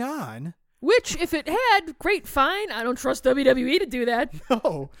going on? Which, if it had, great, fine. I don't trust WWE to do that.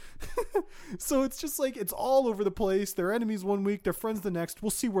 No. So it's just like, it's all over the place. They're enemies 1 week, they're friends the next. We'll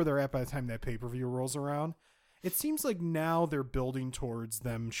see where they're at by the time that pay-per-view rolls around. It seems like now they're building towards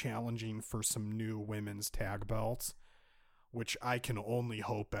them challenging for some new women's tag belts. which I can only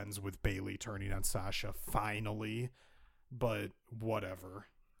hope ends with Bayley turning on Sasha finally, but whatever.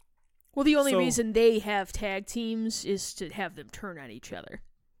 Well, the only So- reason they have tag teams is to have them turn on each other.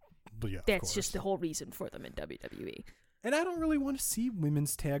 But yeah, of That's just course. the whole reason for them in WWE. And I don't really want to see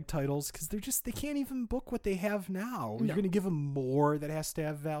women's tag titles because they can't even book what they have now. No. You're going to give them more that has to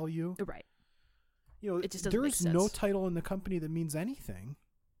have value. Right. You know, It just doesn't make there's no sense. title in the company that means anything.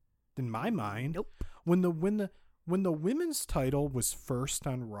 In my mind, Nope. when the women's title was first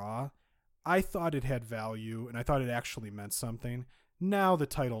on Raw, I thought it had value and I thought it actually meant something. Now the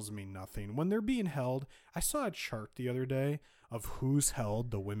titles mean nothing. When they're being held, I saw a chart the other day of who's held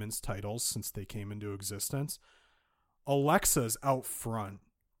the women's titles since they came into existence. Alexa's out front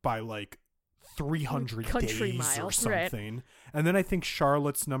by like 300 Country days mile, or right. something. And then I think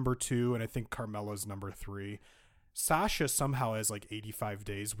Charlotte's number 2 and I think Carmella's number 3. Sasha somehow has like 85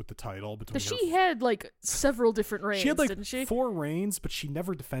 days with the title between Because her. she had like several different reigns, She had like didn't she? 4 reigns, but she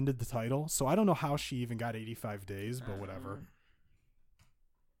never defended the title. So I don't know how she even got 85 days, but whatever.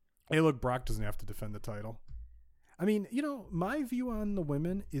 Hey, look, Brock doesn't have to defend the title. I mean, you know, my view on the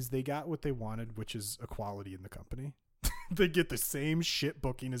women is they got what they wanted, which is equality in the company. They get the same shit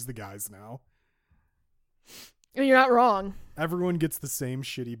booking as the guys now. And you're not wrong. Everyone gets the same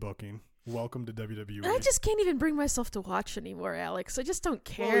shitty booking. Welcome to WWE. I just can't even bring myself to watch anymore, Alex. I just don't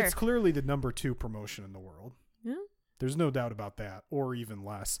care. Well, it's clearly the number 2 promotion in the world. Yeah. There's no doubt about that, or even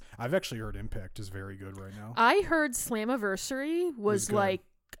less. I've actually heard Impact is very good right now. I heard Slammiversary was was good. like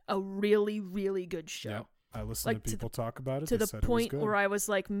a really, really good show. Yep. I listened Like, to people talk about it. To They the said it was point good. where I was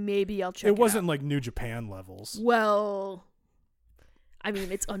like, maybe I'll check it It wasn't out. like New Japan levels. Well, I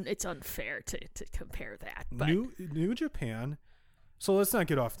mean, it's unfair to compare that. But New Japan. So let's not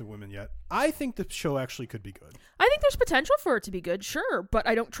get off the women yet. I think the show actually could be good. I think there's potential for it to be good, sure, but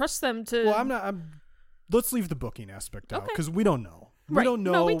I don't trust them to. Well, let's leave the booking aspect out Okay. because we don't know. We Right. don't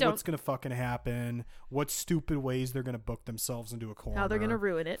No, know we don't. what's going to fucking happen, what stupid ways they're going to book themselves into a corner. how they're gonna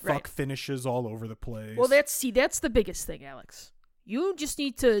ruin it, Fuck right? finishes all over the place. Well, that's the biggest thing, Alex. You just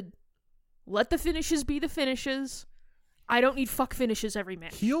need to let the finishes be the finishes. I don't need fuck finishes every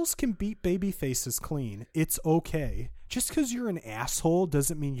match. Heels can beat baby faces clean. It's okay. Just because you're an asshole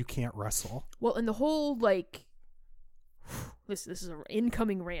doesn't mean you can't wrestle. Well, and the whole like this is an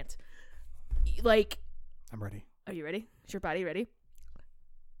incoming rant. Like, I'm ready. are you ready? Is your body ready?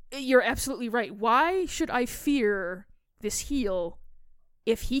 You're absolutely right. Why should I fear this heel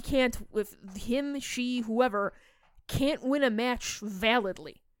if he can't, if him, she, whoever can't win a match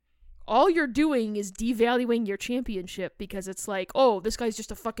validly? All you're doing is devaluing your championship because it's like, oh, this guy's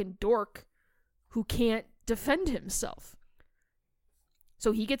just a fucking dork who can't defend himself.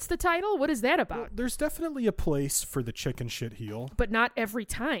 So he gets the title? What is that Well, about? there's definitely a place for the chicken shit heel, But not every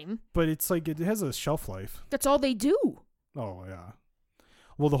time. but it's like it has a shelf life. That's all they do. Oh, yeah.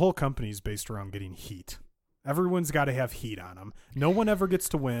 Well, the whole company's based around getting heat. Everyone's got to have heat on them. No one ever gets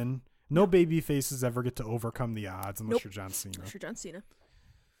to win. No baby faces ever get to overcome the odds unless Nope. you're John Cena. Unless you're John Cena.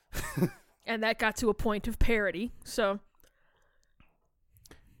 And that got to a point of parody. So,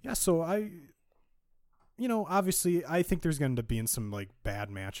 Yeah, so obviously I think there's going to be some like bad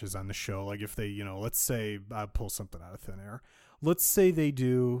matches on the show. Like if they, let's say I pull something out of thin air. Let's say they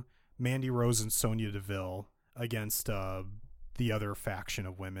do Mandy Rose and Sonya Deville against the other faction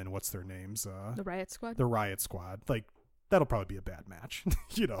of women. What's their names? the Riot Squad? The Riot Squad. Like that'll probably be a bad match.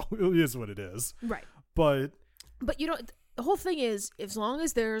 It is what it is. Right. But But, the whole thing is, as long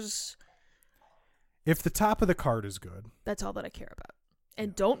as there's... if the top of the card is good, That's all that I care about.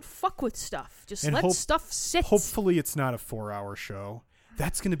 And don't fuck with stuff. Just And let stuff sit. hopefully it's not a 4-hour show.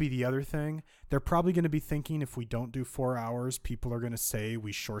 That's going to be the other thing. They're probably going to be thinking if we don't do 4 hours, people are going to say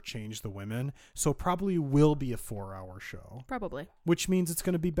we shortchanged the women. So it probably will be a 4-hour show, Probably. which means it's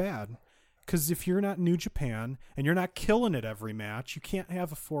going to be bad. Because if you're not New Japan and you're not killing it every match, you can't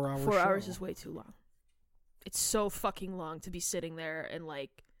have a 4-hour show. 4 hours is way too long. It's so fucking long to be sitting there and like...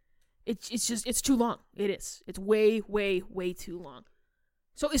 It's too long. It is. It's way, way, way too long.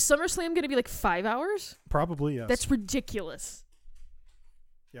 So is SummerSlam going to be like 5 hours? Probably, yes. That's ridiculous.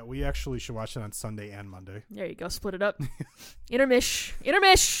 Yeah, we actually should watch it on Sunday and Monday. There you go. Split it up. Intermish.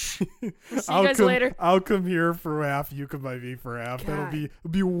 We'll see you guys later. I'll come here for half. You come by me for half. God. It'll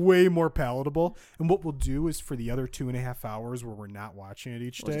be way more palatable. And what we'll do is for the other 2.5 hours where we're not watching it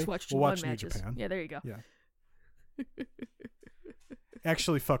each We'll day, just watch we'll G1 watch New matches. Japan. Yeah, there you go. Yeah.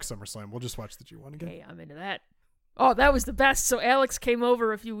 Actually, fuck SummerSlam. We'll just watch the G1 again. Hey, I'm into that. Oh, that was the best. So Alex came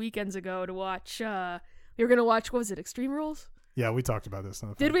over a few weekends ago to watch. We were gonna watch. What was it? Extreme Rules. Yeah, we talked about this. On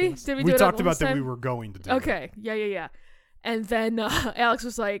the Did we? podcast. Did we We do it talked last about that time? we were going to do. Okay. Yeah. And then Alex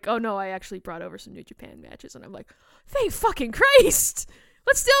was like, "Oh no, I actually brought over some New Japan matches," and I'm like, "Thank fucking Christ!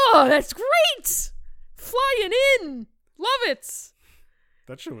 Let's do. Oh, that's great! Flying in, love it.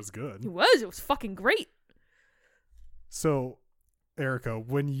 That show was good. It was fucking great." So, Erica,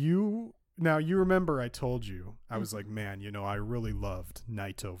 when you remember I told you, I was like, man, I really loved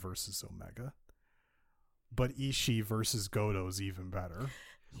Naito versus Omega, but Ishii versus Goto is even better.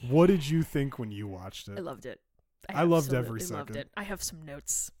 What did you think when you watched it? I loved it. I loved every absolutely loved second. it. I have some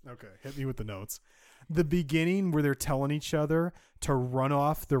notes. Okay, hit me with the notes. The beginning where they're telling each other to run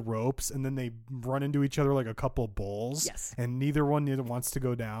off the ropes and then they run into each other like a couple bulls. Yes. And neither one wants to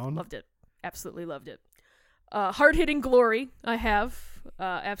go down. Loved it. Absolutely loved it. Hard-hitting glory, I have.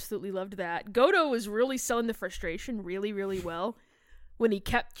 Absolutely loved that. Goto was really selling the frustration really, really well when he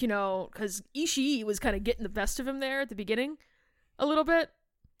kept, because Ishii was kind of getting the best of him there at the beginning a little bit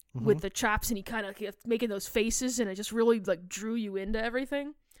with the chops, and he kind of kept making those faces, and it just really like drew you into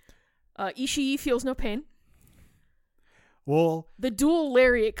everything. Ishii feels no pain. Well, the dual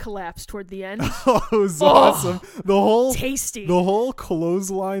lariat collapse toward the end. Oh, it was awesome. Tasty. The whole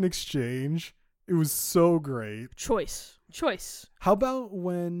clothesline exchange. It was so great. Choice. How about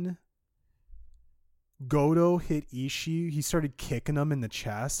when Goto hit Ishii? He started kicking him in the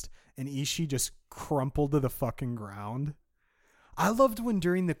chest, and Ishii just crumpled to the fucking ground. I loved when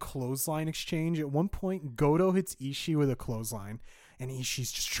during the clothesline exchange, at one point, Goto hits Ishii with a clothesline, and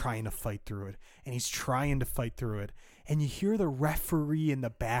Ishii's just trying to fight through it, and he's trying to fight through it, and you hear the referee in the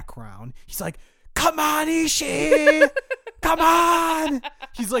background. He's like, "Come on, Ishii! Come on!"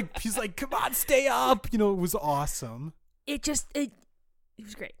 He's like, "Come on, stay up!" It was awesome. It was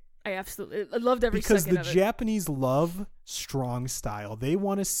great. I loved every because second the of it. Japanese love strong style. They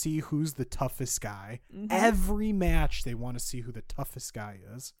want to see who's the toughest guy. Every match, they want to see who the toughest guy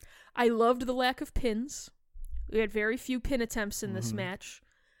is. I loved the lack of pins. We had very few pin attempts in this match,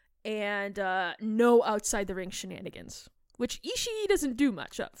 and no outside the ring shenanigans, which Ishii doesn't do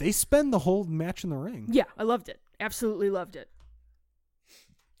much of. They spend the whole match in the ring. Yeah, I loved it. Absolutely loved it.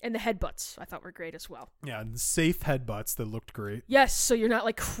 And the headbutts I thought were great as well. Yeah, the safe headbutts that looked great. Yes, so you're not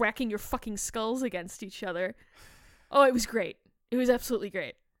like cracking your fucking skulls against each other. Oh, it was great. It was absolutely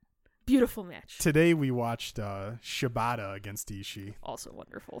great. Beautiful match. Today we watched Shibata against Ishii. Also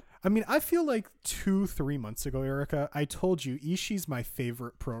wonderful. I mean, I feel like 2-3 months ago, Erica, I told you Ishii's my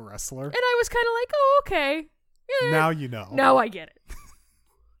favorite pro wrestler. And I was kind of like, oh, okay. Yeah. Now you know. Now I get it.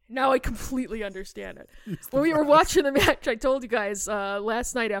 Now I completely understand it. When we were watching the match, I told you guys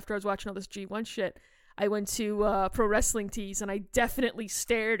last night after I was watching all this G1 shit, I went to Pro Wrestling Tees, and I definitely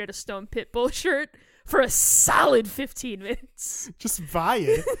stared at a Stone Pitbull shirt for a solid 15 minutes. Just buy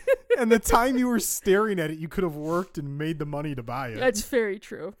it. And the time you were staring at it, you could have worked and made the money to buy it. That's very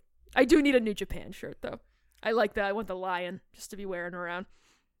true. I do need a New Japan shirt, though. I like that. I want the lion just to be wearing around.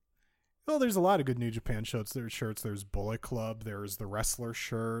 Well, there's a lot of good New Japan shirts. There's Bullet Club. There's the Wrestler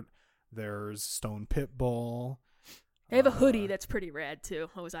shirt. There's Stone Pitbull. They have a hoodie that's pretty rad,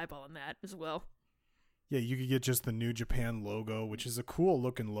 too. I was eyeballing that as well. Yeah, you could get just the New Japan logo, which is a cool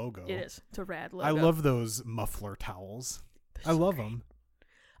looking logo. It is. It's a rad logo. I love those muffler towels. I love them.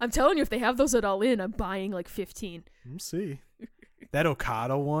 I'm telling you, if they have those at All In, I'm buying like 15. We'll see. That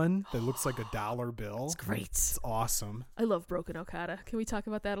Okada one that looks like a dollar bill. It's great. It's awesome. I love Broken Okada. Can we talk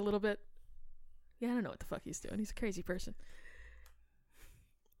about that a little bit? Yeah, I don't know what the fuck he's doing. He's a crazy person.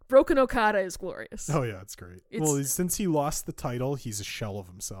 Broken Okada is glorious. Oh, yeah, it's great. Well, since he lost the title, he's a shell of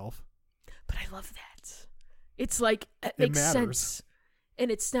himself. But I love that. It's like, it It makes matters. sense. And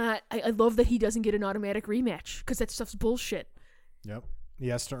it's not, I love that he doesn't get an automatic rematch, because that stuff's bullshit. Yep. He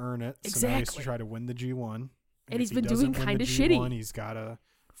has to earn it. So now he has to Exactly. try to win the G1. And he's if he been doesn't doing win kinda the shitty. G1, he's got to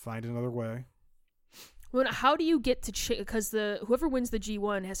find another way. Well, how do you get to, because whoever wins the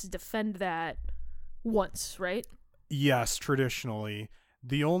G1 has to defend that once, right? Yes, traditionally.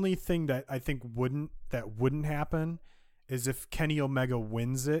 The only thing that I think wouldn't happen is if Kenny Omega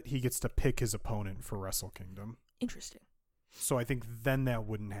wins it, he gets to pick his opponent for Wrestle Kingdom. Interesting. So I think then that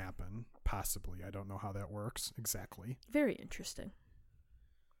wouldn't happen. Possibly. I don't know how that works exactly. Very interesting.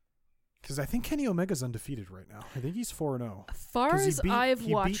 Because I think Kenny Omega's undefeated right now. I think he's 4-0. As far as I've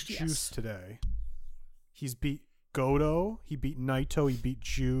watched, he beat yes. Juice today. He's beat Goto. He beat Naito. He beat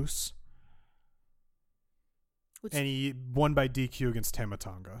Juice. And he won by DQ against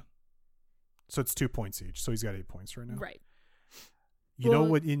Tamatonga. So it's 2 points each. So he's got 8 points right now. Right. You know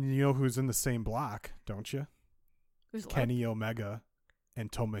what? You know who's in the same block, don't you? There's a lot. Kenny Omega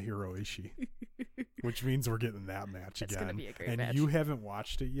and Tomohiro Ishii. Which means we're getting that match That's again. gonna be a great and match. you haven't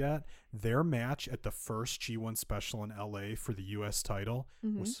watched it yet. Their match at the first G1 special in LA for the US title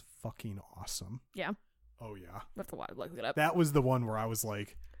was fucking awesome. Yeah. Oh yeah. I have to look it up. That was the one where I was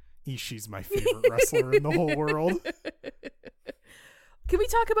like, Ishii's my favorite wrestler in the whole world. Can we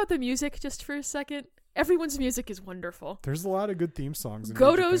talk about the music just for a second? Everyone's music is wonderful. There's a lot of good theme songs in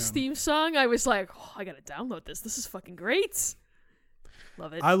Goto's Japan. theme song, I was like, oh, I gotta download this. This is fucking great.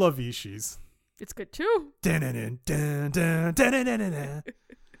 Love it. I love Ishii's. It's good too.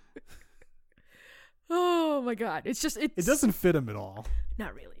 Oh my god. It's just It doesn't fit him at all,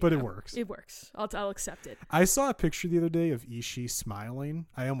 not really. but no. it works. It works. I'll accept it. I saw a picture the other day of Ishii smiling.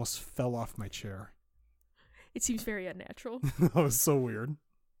 I almost fell off my chair. It seems very unnatural. That was so weird.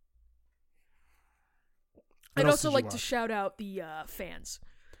 What I'd else also did you like to watch? shout out the fans.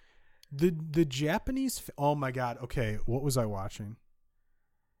 The Japanese. Oh my god. Okay, what was I watching?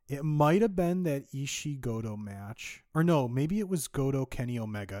 It might have been that Ishii Goto match, or no, maybe it was Goto Kenny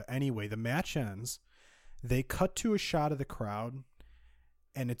Omega. Anyway, the match ends. They cut to a shot of the crowd,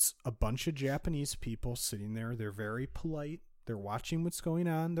 and it's a bunch of Japanese people sitting there. They're very polite. They're watching what's going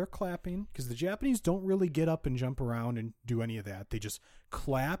on. They're clapping because the Japanese don't really get up and jump around and do any of that. They just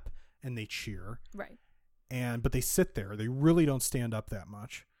clap and they cheer. Right. But they sit there. They really don't stand up that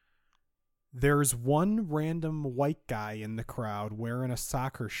much. There's one random white guy in the crowd wearing a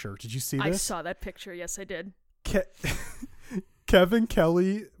soccer shirt. Did you see this? I saw that picture. Yes, I did. Kevin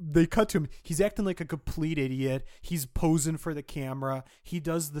Kelly, they cut to him. He's acting like a complete idiot. He's posing for the camera. He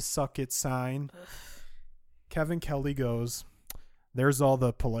does the suck it sign. Ugh. Kevin Kelly goes, there's all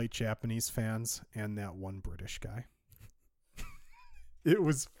the polite Japanese fans and that one British guy. It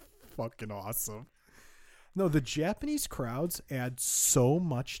was fucking awesome. No, the Japanese crowds add so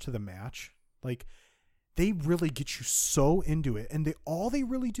much to the match. Like, they really get you so into it. And all they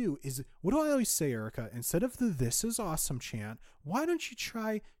really do is, what do I always say, Erica? Instead of the "This is awesome" chant, why don't you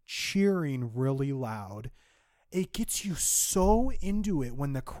try cheering really loud? It gets you so into it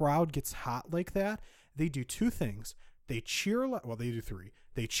when the crowd gets hot like that. They do two things. They cheer loud. Well, they do three.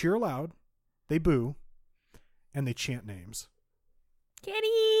 They cheer loud, they boo, and they chant names.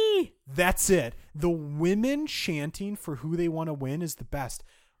 Kenny! That's it. The women chanting for who they want to win is the best.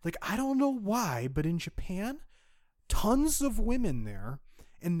 Like, I don't know why, but in Japan, tons of women there,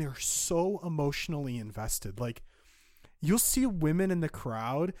 and they're so emotionally invested. Like, you'll see women in the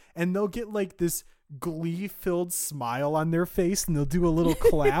crowd, and they'll get like this glee-filled smile on their face, and they'll do a little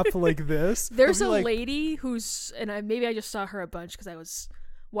clap like this. There's a They'll be like, lady who's, and maybe I just saw her a bunch because I was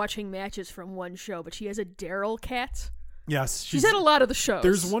watching matches from one show, but she has a Daryl cat. yes, She's at a lot of the shows.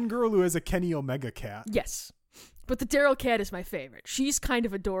 There's one girl who has a Kenny Omega cat. Yes. But the Daryl cat is my favorite. She's kind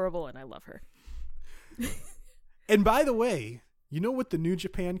of adorable, and I love her. And by the way, you know what the New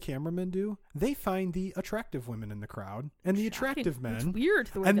Japan cameramen do? They find the attractive women in the crowd and the attractive Shocking. It's men. weird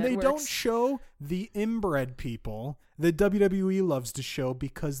the way And that they works. don't show the inbred people that WWE loves to show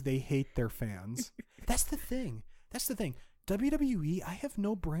because they hate their fans. That's the thing. WWE, I have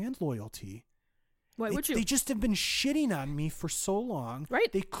no brand loyalty. Why would you? They just have been shitting on me for so long.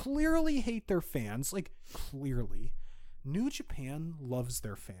 Right. They clearly hate their fans. Like, clearly. New Japan loves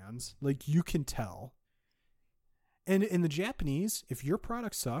their fans. Like, you can tell. And in the Japanese, if your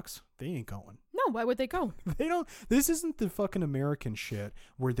product sucks, they ain't going. No, why would they go? They don't. This isn't the fucking American shit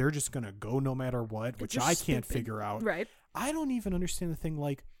where they're just going to go no matter what, which They're I can't stupid. figure out. Right. I don't even understand the thing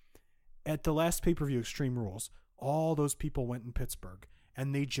like at the last pay-per-view Extreme Rules, all those people went in Pittsburgh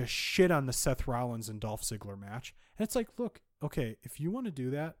and they just shit on the Seth Rollins and Dolph Ziggler match. And it's like, look, okay, if you want to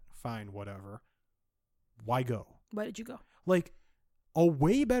do that, fine, whatever. Why go? Why did you go? Like, a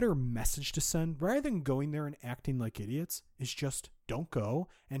way better message to send rather than going there and acting like idiots is just don't go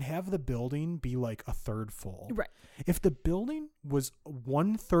and have the building be like a third full. Right. If the building was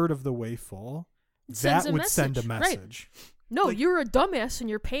 1/3 of the way full, It sends that a would send a message. Right. message. No, Like- you're a dumbass and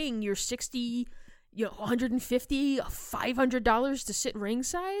you're paying your $60, $150, $500 to sit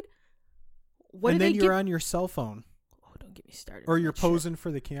ringside. What and do then they you're give? on your cell phone Oh, don't get me started. or you're posing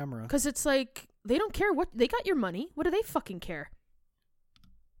for the camera. Because it's like they don't care what they got your money. What do they fucking care?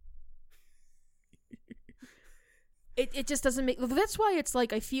 It just doesn't make. That's why it's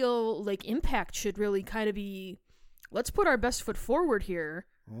like I feel like Impact should really kind of be. Let's put our best foot forward here.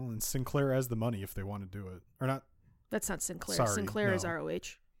 Well, and Sinclair has the money if they want to do it. Or not. That's not Sinclair. Sorry, Sinclair is no.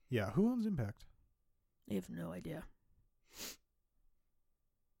 ROH. Yeah, who owns Impact? I have no idea.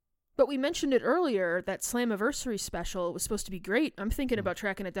 But we mentioned it earlier, that Slammiversary special was supposed to be great. I'm thinking about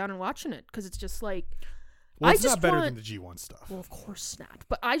tracking it down and watching it because it's just like. Well, I it's just not better want- than the G1 stuff. Well, of course not.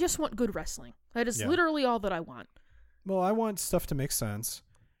 But I just want good wrestling. That is Yeah. literally all that I want. Well, I want stuff to make sense.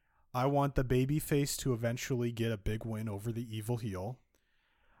 I want the babyface to eventually get a big win over the evil heel.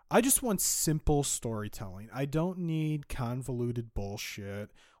 I just want simple storytelling. I don't need convoluted bullshit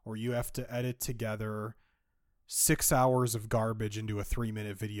or you have to edit together 6 hours of garbage into a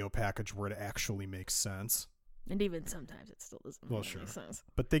 3-minute video package where it actually makes sense. And even sometimes it still doesn't Well, really sure. make sense.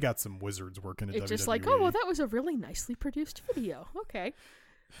 But they got some wizards working at WWE. It's just like, oh, well, that was a really nicely produced video. Okay.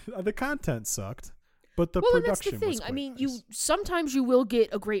 The content sucked, but the Well, and that's production the was thing. I quite mean, nice. sometimes you will get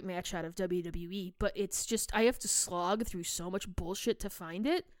a great match out of WWE, but it's just I have to slog through so much bullshit to find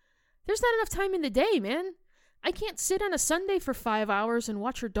it. There's not enough time in the day, man. I can't sit on a Sunday for 5 hours and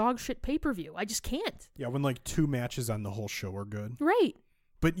watch your dog shit pay-per-view. I just can't. Yeah, when like 2 matches on the whole show are good. Right.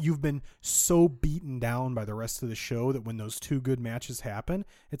 But you've been so beaten down by the rest of the show that when those 2 good matches happen,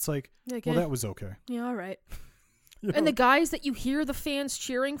 it's like, Okay. well, that was okay. Yeah, all right. You And know? the guys that you hear the fans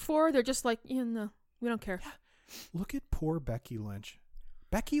cheering for, they're just like, yeah, no, we don't care. Look at poor Becky Lynch.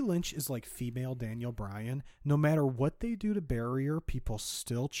 Becky Lynch is like female Daniel Bryan. No matter what they do to bury her, people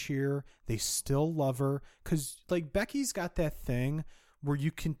still cheer. They still love her. Because, like, Becky's got that thing where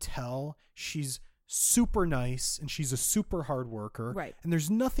you can tell she's super nice and she's a super hard worker. Right. And there's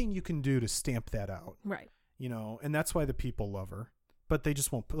nothing you can do to stamp that out. Right. You know, and that's why the people love her. But they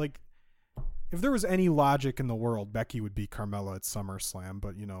just won't. Like, if there was any logic in the world, Becky would be Carmella at SummerSlam.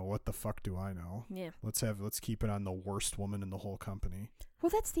 But, you know, what the fuck do I know? Yeah. Let's keep it on the worst woman in the whole company. Well,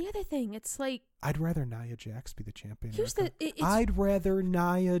 that's the other thing. It's like, I'd rather Nia Jax be the champion. here's Erica. the... It's, I'd rather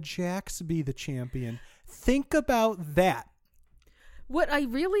Nia Jax be the champion. Think about that. What I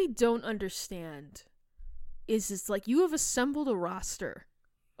really don't understand is it's like you have assembled a roster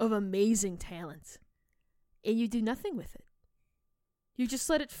of amazing talent and you do nothing with it. You just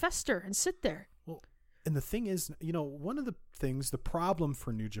let it fester and sit there. Well, and the thing is, you know, one of the things, the problem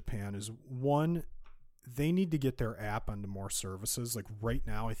for New Japan is, one, they need to get their app onto more services. Like right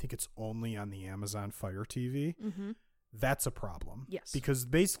now, I think it's only on the Amazon Fire TV. Mm-hmm. That's a problem. Yes. Because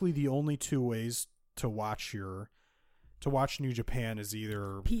basically the only 2 ways to watch New Japan is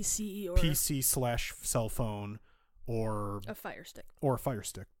either PC or PC/cell phone or a Fire Stick. or a Fire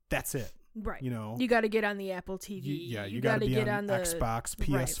Stick. That's it. Right. You know, You got to get on the Apple TV. you got to be get on the Xbox,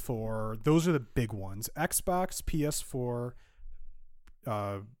 Right. PS4. Those are the big ones. Xbox, PS4.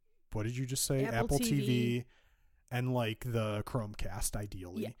 What did you just say? Apple TV. And like the Chromecast,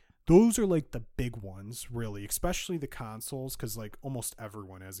 ideally. Yeah. Those are like the big ones, really, especially the consoles, because like almost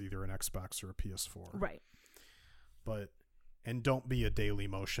everyone has either an Xbox or a PS4. Right. And don't be a Daily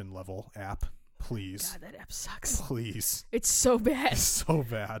Motion level app, please. God, that app sucks. Please. It's so bad. It's so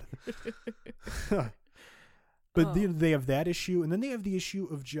bad. But Oh. they have that issue, and then they have the issue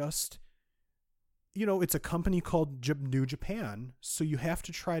of just, you know, it's a company called New Japan, so you have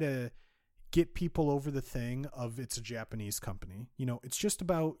to try to get people over the thing of it's a Japanese company. You know, it's just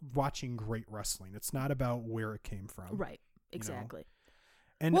about watching great wrestling. It's not about where it came from. Right. Exactly.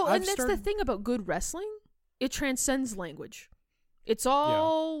 And Well, I've and that's started, the thing about good wrestling. It transcends language. It's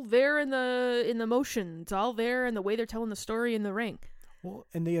all there in the motion. It's all there in the way they're telling the story in the ring. Well,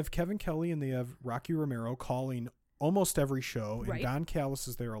 and they have Kevin Kelly and they have Rocky Romero calling almost every show, Right. and Don Callis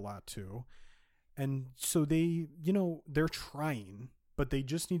is there a lot too. And so they, you know, they're trying, but they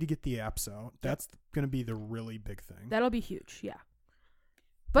just need to get the apps out. That's going to be the really big thing. That'll be huge. Yeah.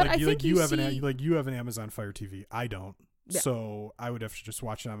 But like, I think you have see, you have an Amazon Fire TV. I don't. Yeah. So I would have to just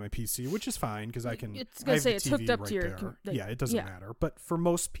watch it on my PC, which is fine because I can. It's I gonna have say the it's TV hooked up right to your there. like, yeah, it doesn't yeah. matter. But for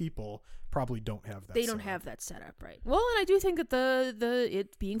most people, probably don't have that. They don't set up. have that setup, right? Well, and I do think that the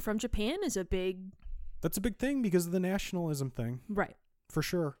it being from Japan is a big That's a big thing because of the nationalism thing, right for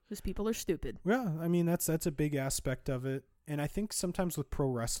sure. because people are stupid. Yeah, I mean that's a big aspect of it, and I think sometimes with pro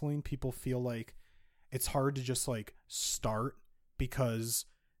wrestling, people feel like it's hard to just like start because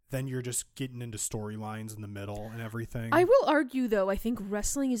then you're just getting into storylines in the middle and everything. I will argue, though, I think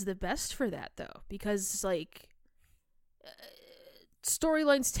wrestling is the best for that, though, because like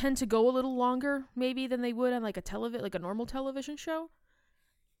storylines tend to go a little longer, maybe than they would on like a normal television show.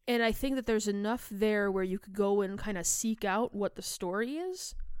 And I think that there's enough there where you could go and kind of seek out what the story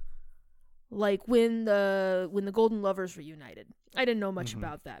is. Like when the Golden Lovers reunited, I didn't know much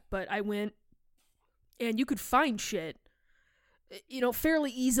about that, but I went and you could find shit, you know,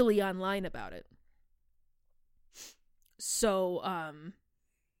 fairly easily online about it. So,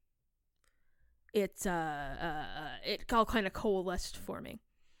 it all kind of coalesced for me.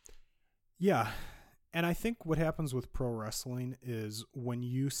 Yeah. And I think what happens with pro wrestling is when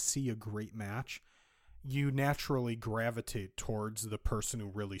you see a great match, you naturally gravitate towards the person who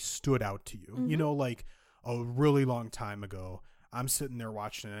really stood out to you. Mm-hmm. You know, like a really long time ago, I'm sitting there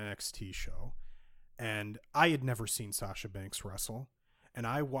watching an NXT show, and I had never seen Sasha Banks wrestle. And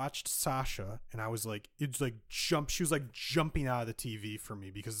I watched Sasha, and I was like, she was like jumping out of the TV for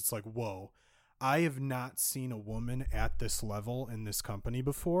me because it's like, whoa, I have not seen a woman at this level in this company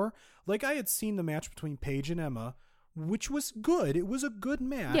before. Like, I had seen the match between Paige and Emma, which was good. It was a good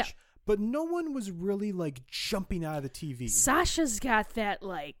match. Yeah. But no one was really, like, jumping out of the TV. Sasha's got that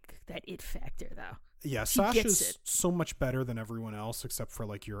it factor, though. Yeah, She gets Sasha's it. so much better than everyone else, except for,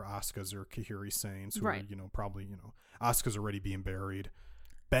 like, your Asukas or Kahiri Sanes, who Right. are, probably, Asuka's already being buried.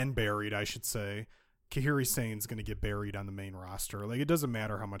 Been buried, I should say. Kahiri Sane's going to get buried on the main roster. Like, it doesn't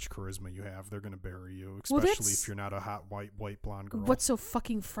matter how much charisma you have. They're going to bury you, especially that's- if you're not a hot, white blonde girl. What's so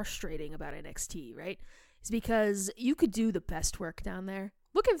fucking frustrating about NXT, right? Is because you could do the best work down there.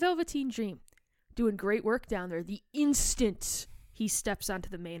 Look at Velveteen Dream. Doing great work down there. The instant he steps onto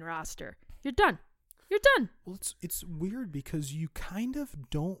the main roster, you're done. You're done. Well, it's weird because you kind of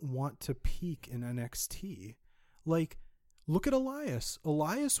don't want to peak in NXT. Like, look at Elias.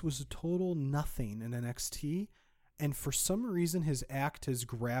 Elias was a total nothing in NXT, and for some reason his act has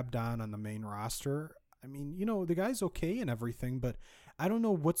grabbed on the main roster. I mean, the guy's okay and everything, but I don't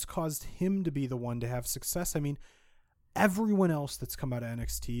know what's caused him to be the one to have success. I mean, everyone else that's come out of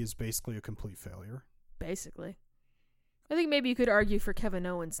NXT is basically a complete failure. Basically. I think maybe you could argue for Kevin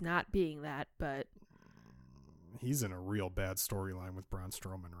Owens not being that, but He's in a real bad storyline with Braun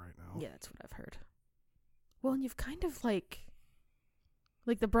Strowman right now. yeah, that's what I've heard. Well, and you've kind of like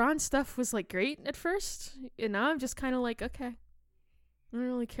the Braun stuff was like great at first, and now I'm just kind of like, okay, I don't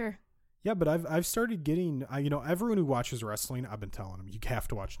really care. Yeah, but I've started getting, everyone who watches wrestling, I've been telling them, you have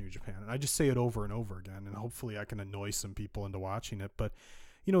to watch New Japan. And I just say it over and over again, and hopefully I can annoy some people into watching it. But,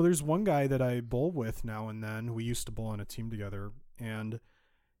 there's one guy that I bowl with now and then. We used to bowl on a team together, and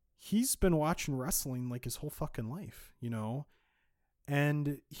he's been watching wrestling like his whole fucking life,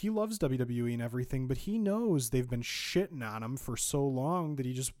 And he loves WWE and everything, but he knows they've been shitting on him for so long that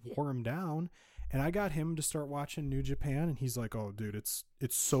he just wore him down. And I got him to start watching New Japan, and he's like, "Oh, dude, it's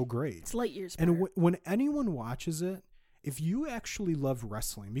so great." It's light years. And when anyone watches it, if you actually love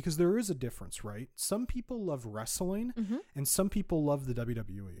wrestling, because there is a difference, right? Some people love wrestling, and some people love the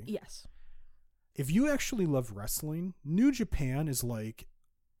WWE. Yes. If you actually love wrestling, New Japan is like,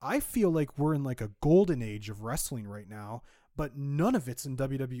 I feel like we're in like a golden age of wrestling right now, but none of it's in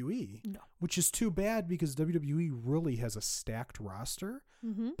WWE, No. which is too bad because WWE really has a stacked roster,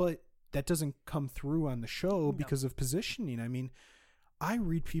 but that doesn't come through on the show because of positioning. I mean, I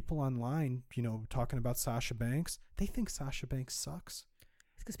read people online, talking about Sasha Banks. They think Sasha Banks sucks.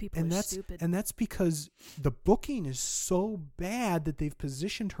 It's because people are stupid. And that's because the booking is so bad that they've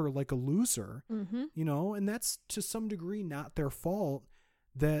positioned her like a loser, and that's to some degree not their fault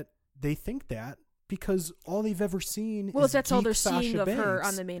that they think that, because all they've ever seen Well, is if that's all geek they're Sasha seeing of her Banks.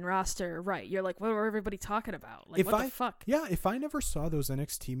 on the main roster, right? You're like, what are everybody talking about? Like, what the fuck? Yeah, if I never saw those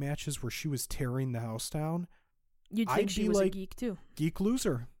NXT matches where she was tearing the house down, You'd I'd think she be was a like, geek too. geek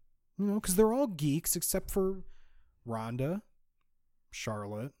loser. Because they're all geeks except for Rhonda,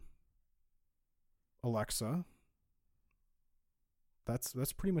 Charlotte, Alexa.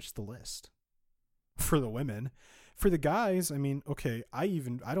 That's pretty much the list for the women. For the guys, I mean, okay, I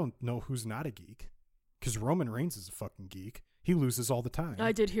don't know who's not a geek, because Roman Reigns is a fucking geek. He loses all the time.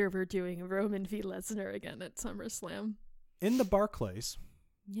 I did hear we're doing Roman v. Lesnar again at SummerSlam. In the Barclays.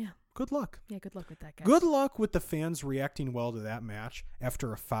 Yeah. Good luck. Yeah, good luck with that, guys. Good luck with the fans reacting well to that match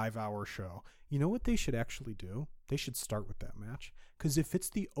after a 5-hour show. You know what they should actually do? They should start with that match. Because if it's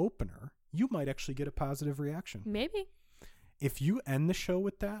the opener, you might actually get a positive reaction. Maybe. If you end the show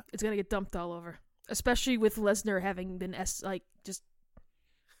with that, It's going to get dumped all over. Especially with Lesnar having been just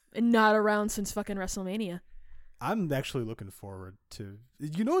not around since fucking WrestleMania. I'm actually looking forward to...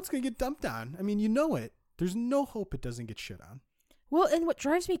 You know it's going to get dumped on. I mean, you know it. There's no hope it doesn't get shit on. Well, and what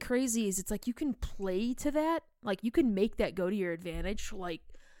drives me crazy is it's like you can play to that. Like, you can make that go to your advantage. Like,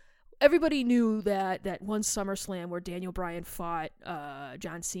 everybody knew that one SummerSlam where Daniel Bryan fought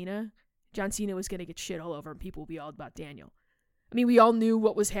John Cena. John Cena was going to get shit all over and people would be all about Daniel. I mean, we all knew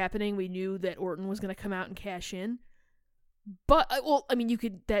what was happening. We knew that Orton was going to come out and cash in. But,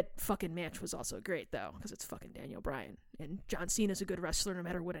 that fucking match was also great, though, because it's fucking Daniel Bryan. And John Cena's a good wrestler no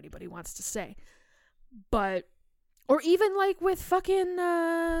matter what anybody wants to say. But, or even like with fucking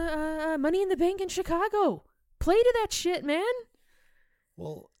Money in the Bank in Chicago. Play to that shit, man.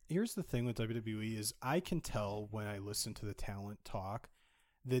 Well, here's the thing with WWE is I can tell when I listen to the talent talk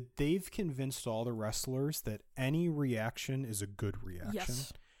that they've convinced all the wrestlers that any reaction is a good reaction.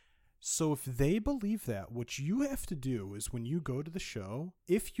 Yes. So if they believe that, what you have to do is when you go to the show,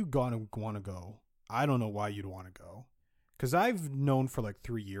 if you want to go, I don't know why you'd want to go. Because I've known for like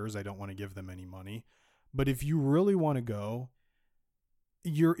 3 years I don't want to give them any money. But if you really want to go,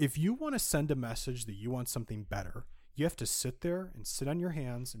 if you want to send a message that you want something better, You have to sit there and sit on your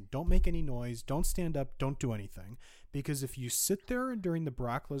hands and don't make any noise. Don't stand up. Don't do anything. Because if you sit there during the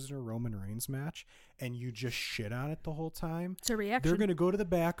Brock Lesnar-Roman Reigns match and you just shit on it the whole time, It's a reaction. they're going to go to the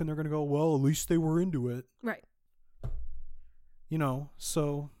back and they're going to go, well, at least they were into it. Right. You know,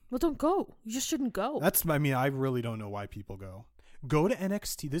 so Well, don't go. You just shouldn't go. I really don't know why people go. Go to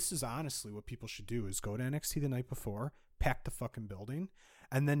NXT. This is honestly what people should do is go to NXT the night before, pack the fucking building,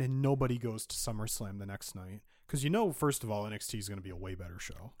 and then nobody goes to SummerSlam the next night. Because first of all, NXT is going to be a way better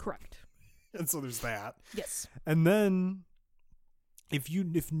show. Correct. And so there's that. Yes. And then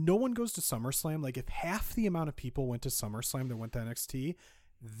if no one goes to SummerSlam, like if half the amount of people went to SummerSlam that went to NXT,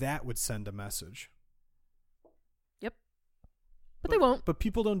 that would send a message. Yep. But they won't. But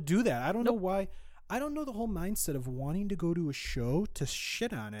people don't do that. I don't know Nope. why. I don't know the whole mindset of wanting to go to a show to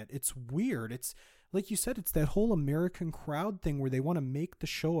shit on it. It's weird. It's like you said, it's that whole American crowd thing where they want to make the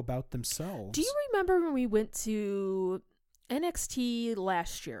show about themselves. Do you remember when we went to NXT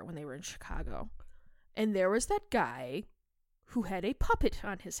last year when they were in Chicago? And there was that guy who had a puppet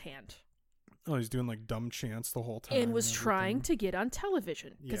on his hand Oh, he's doing like dumb chants the whole time. and was trying to get on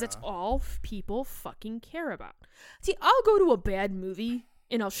television because that's Yeah. all people fucking care about. See, I'll go to a bad movie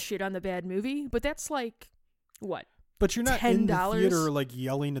and I'll shit on the bad movie, but that's like, what? But you're not in the $10? theater like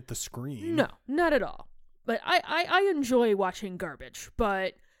yelling at the screen. No, not at all. But I enjoy watching garbage,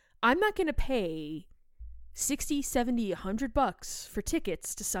 but I'm not going to pay $60, $70, $100 for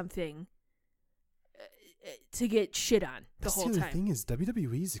tickets to something to get shit on the That's whole the other time. thing is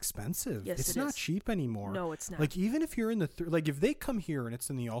WWE is expensive. Yes, it's it not is. cheap anymore. No, it's not. Like even if you're in the like if they come here and it's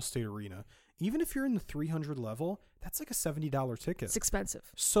in the Allstate Arena, even if you're in the 300 level, that's like a $70 ticket. It's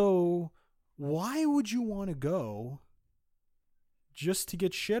expensive. So why would you want to go just to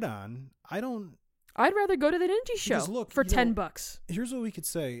get shit on? I'd rather go to the Ninja show Because look, for you know, $10. Here's what we could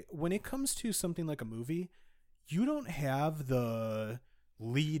say. When it comes to something like a movie, you don't have the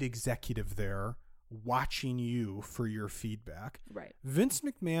lead executive there watching you for your feedback. Right. Vince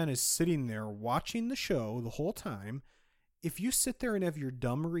McMahon is sitting there watching the show the whole time. If you sit there and have your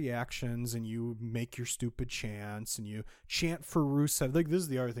dumb reactions and you make your stupid chants and you chant for Rusev, like this is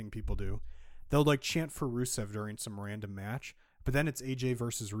the other thing people do. They'll like chant for Rusev during some random match, but then it's AJ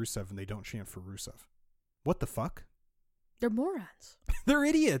versus Rusev and they don't chant for Rusev. What the fuck? They're morons. They're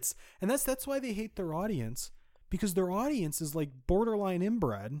idiots. And that's why they hate their audience, because their audience is like borderline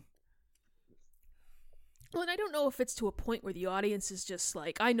inbred. Well, and I don't know if it's to a point where the audience is just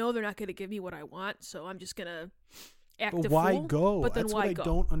like, I know they're not going to give me what I want, so I'm just going to act But a why fool. go? But then That's why what I go?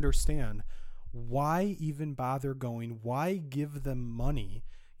 don't understand. Why even bother going? Why give them money?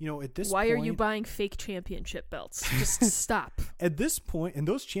 You know, at this Why point, are you buying fake championship belts? Just stop. at this point, and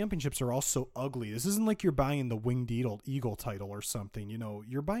those championships are all so ugly. This isn't like you're buying the Winged Eagle title or something. You know,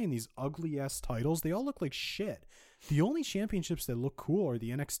 you're buying these ugly ass titles. They all look like shit. The only championships that look cool are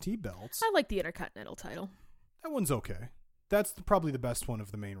the NXT belts. I like the Intercontinental title. That one's okay. That's probably the best one of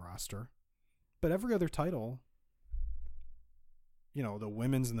the main roster. But every other title, you know, the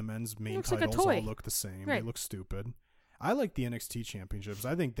women's and the men's main looks like a titles toy. all look the same. Right. They look stupid. I like the NXT championships.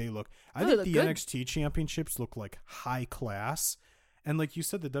 I think they look. I They think look the good. NXT championships look like high class, and like you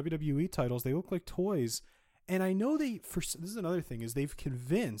said, the WWE titles they look like toys. And I know this is another thing is they've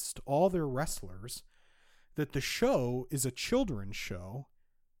convinced all their wrestlers that the show is a children's show.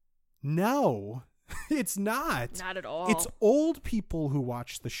 No, it's not. Not at all. It's old people who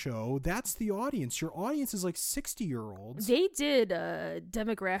watch the show. That's the audience. Your audience is like 60-year-olds. They did a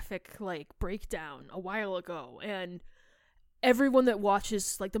demographic like breakdown a while ago, and everyone that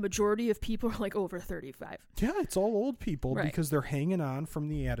watches, like the majority of people, are like over 35. Yeah, it's all old people Right. because they're hanging on from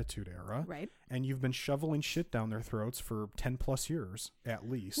the Attitude Era. Right. And you've been shoveling shit down their throats for 10 plus years, at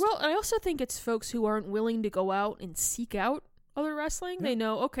least. Well, I also think it's folks who aren't willing to go out and seek out other wrestling. Yeah. They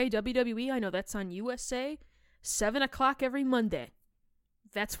know, okay, WWE, I know that's on USA, 7 o'clock every Monday.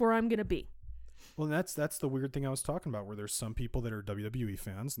 That's where I'm going to be. Well, that's the weird thing I was talking about, where there's some people that are WWE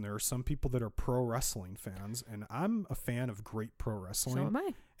fans, and there are some people that are pro wrestling fans, and I'm a fan of great pro wrestling. So am I.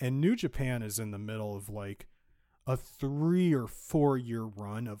 And New Japan is in the middle of like a 3 or 4 year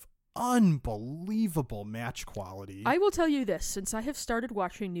run of unbelievable match quality. I will tell you this, since I have started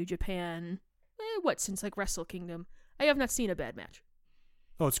watching New Japan, since like Wrestle Kingdom, I have not seen a bad match.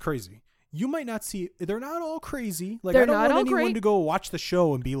 Oh, it's crazy. You might not see. They're not all crazy. Like They're I don't not want all anyone great. to go watch the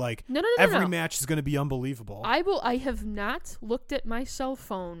show and be like, No. every match is going to be unbelievable. I have not looked at my cell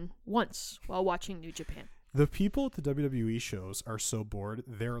phone once while watching New Japan. The people at the WWE shows are so bored,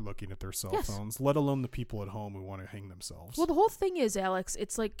 they're looking at their cell Yes. phones, let alone the people at home who want to hang themselves. Well, the whole thing is, Alex,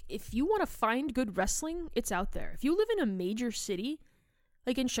 it's like if you want to find good wrestling, it's out there. If you live in a major city,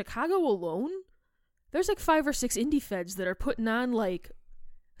 like in Chicago alone, There's like 5 or 6 indie feds that are putting on like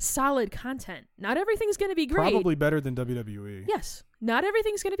solid content. Not everything's going to be great. Probably better than WWE. Yes. Not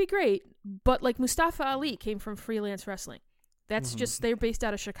everything's going to be great, but like Mustafa Ali came from Freelance Wrestling. That's just, they're based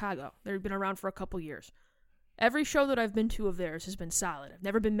out of Chicago. They've been around for a couple years. Every show that I've been to of theirs has been solid. I've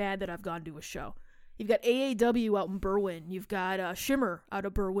never been mad that I've gone to a show. You've got AAW out in Berwyn. You've got Shimmer out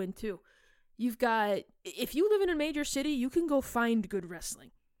of Berwyn too. You've got, if you live in a major city, you can go find good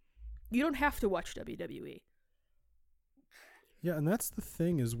wrestling. You don't have to watch WWE. Yeah, and that's the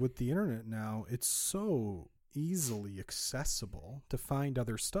thing is with the internet now, it's so easily accessible to find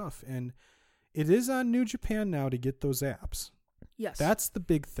other stuff. And it is on New Japan now to get those apps. Yes. That's the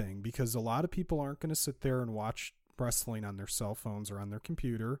big thing, because a lot of people aren't going to sit there and watch wrestling on their cell phones or on their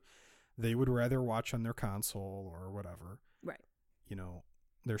computer. They would rather watch on their console or whatever. Right. You know,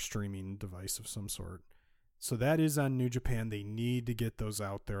 their streaming device of some sort. So that is on New Japan. They need to get those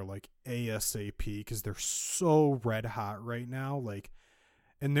out there like ASAP because they're so red hot right now. Like,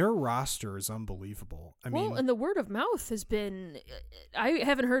 and their roster is unbelievable. I mean, and the word of mouth has been, I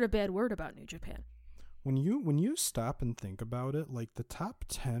haven't heard a bad word about New Japan. When you stop and think about it, like the top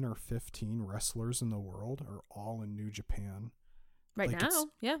 10 or 15 wrestlers in the world are all in New Japan. Right like, now, it's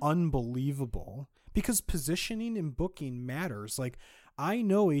yeah. Unbelievable. Because positioning and booking matters. Like, I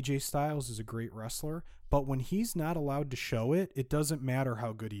know AJ Styles is a great wrestler, but when he's not allowed to show it, it doesn't matter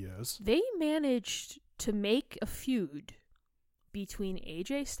how good he is. They managed to make a feud between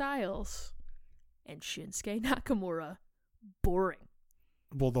AJ Styles and Shinsuke Nakamura boring.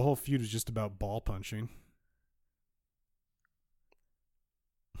 Well, the whole feud is just about ball punching.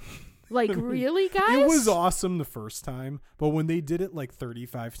 Like, I mean, really, guys? It was awesome the first time, but when they did it like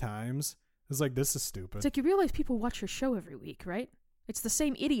 35 times, it was like, this is stupid. It's like you realize people watch your show every week, right? It's the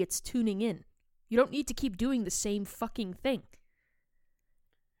same idiots tuning in. You don't need to keep doing the same fucking thing.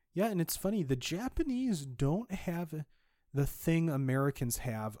 Yeah, and it's funny. The Japanese don't have the thing Americans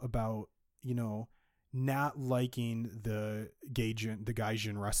have about, you know, not liking the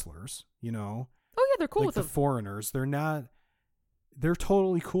Gaijin wrestlers, you know? Oh, yeah, they're cool like with the them. foreigners. They're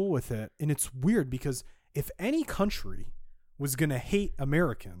totally cool with it. And it's weird because if any country was going to hate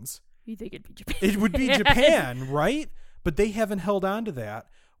Americans, You think it'd be Japan? it would be Japan, right? But they haven't held on to that.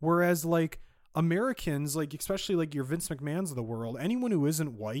 Whereas, like, Americans, like, especially, like, your Vince McMahons of the world, anyone who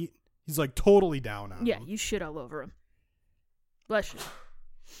isn't white, he's, like, totally down on Yeah, them. you shit all over him. Bless you.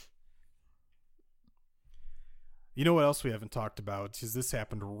 You know what else we haven't talked about? Because this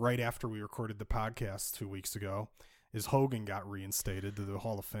happened right after we recorded the podcast 2 weeks ago, is Hogan got reinstated to the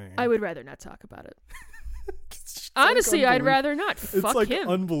Hall of Fame. I would rather not talk about it. It's Honestly, like I'd rather not. It's Fuck like him.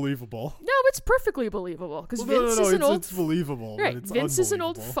 unbelievable. No, it's perfectly believable because Well, Vince is an old. It's believable. Right, But it's Vince is an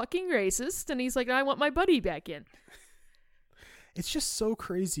old unbelievable. fucking racist, and he's like, I want my buddy back in. It's just so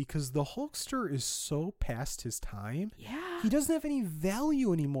crazy because the Hulkster is so past his time. Yeah. He doesn't have any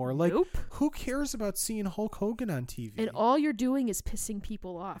value anymore. Like, Nope. who cares about seeing Hulk Hogan on TV? And all you're doing is pissing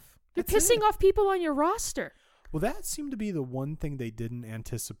people off. You're That's pissing it. off people on your roster. Well, that seemed to be the one thing they didn't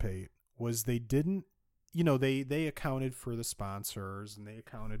anticipate was they didn't, you know, they accounted for the sponsors and they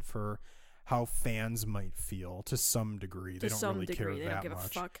accounted for how fans might feel to some degree. They To don't some really degree, care they that don't give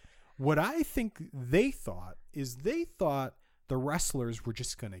much. a fuck. What I think they thought is they thought the wrestlers were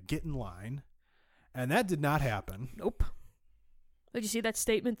just going to get in line, and that did not happen. Nope. Did you see that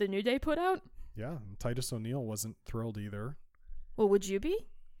statement the New Day put out? Yeah, and Titus O'Neil wasn't thrilled either. Well, would you be?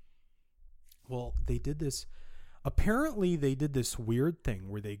 Well, they did this. Apparently, they did this weird thing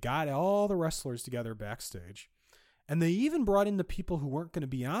where they got all the wrestlers together backstage, and they even brought in the people who weren't going to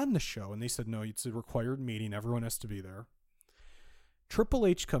be on the show, and they said, no, it's a required meeting. Everyone has to be there. Triple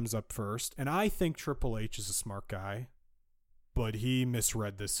H comes up first, and I think Triple H is a smart guy, but he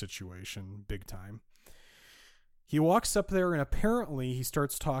misread this situation big time. He walks up there, and apparently he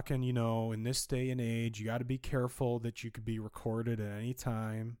starts talking, you know, in this day and age, you got to be careful that you could be recorded at any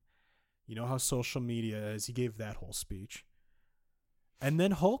time. You know how social media is. He gave that whole speech. And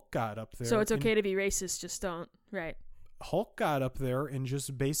then Hulk got up there. So it's okay to be racist, just don't. Right. Hulk got up there and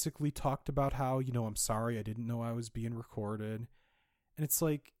just basically talked about how, you know, I'm sorry, I didn't know I was being recorded. And it's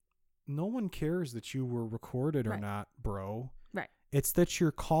like, no one cares that you were recorded or Right. not, bro. Right. It's that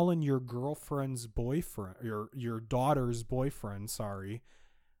you're calling your girlfriend's boyfriend, your daughter's boyfriend, sorry,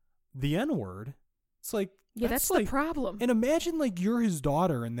 the N-word. It's like, Yeah, that's like, the problem. and imagine like you're his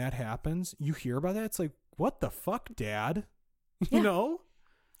daughter and that happens. You hear about that. It's like, what the fuck, Dad? Yeah. You know?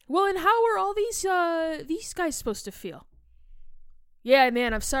 Well, and how are all these guys supposed to feel? Yeah,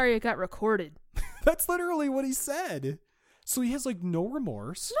 man, I'm sorry it got recorded. That's literally what he said. So he has like no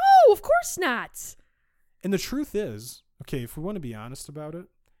remorse. No, of course not. And the truth is, okay, if we want to be honest about it,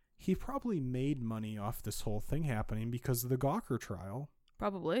 he probably made money off this whole thing happening because of the Gawker trial.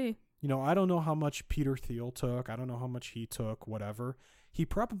 Probably. You know, I don't know how much Peter Thiel took. I don't know how much he took, whatever. He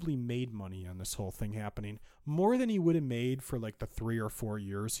probably made money on this whole thing happening. More than he would have made for like the 3 or 4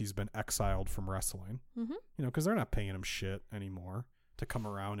 years he's been exiled from wrestling. Mm-hmm. You know, because they're not paying him shit anymore to come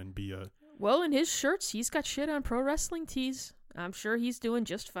around and be a... Well, in his shirts, he's got shit on Pro Wrestling Tees. I'm sure he's doing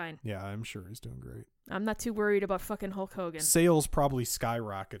just fine. Yeah, I'm sure he's doing great. I'm not too worried about fucking Hulk Hogan. Sales probably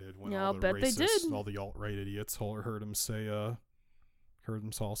skyrocketed when Yeah, all I'll the bet they racists, did. all the alt-right idiots heard him say, heard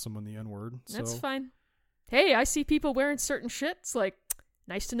him call someone the N-word. That's so. fine. Hey, I see people wearing certain shit. It's like,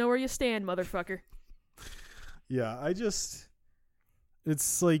 nice to know where you stand, motherfucker. Yeah,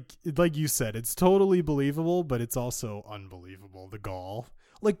 it's like you said, it's totally believable, but it's also unbelievable, the gall.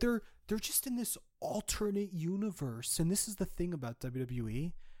 Like they're just in this alternate universe. And this is the thing about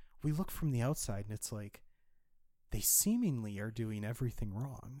WWE. We look from the outside and it's like they seemingly are doing everything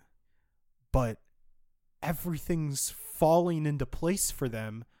wrong, but everything's falling into place for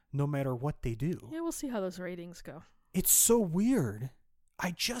them no matter what they do. Yeah, we'll see how those ratings go. It's so weird.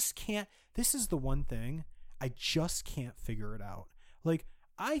 I just can't. This is the one thing. I just can't figure it out. Like,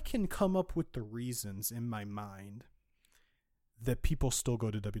 I can come up with the reasons in my mind that people still go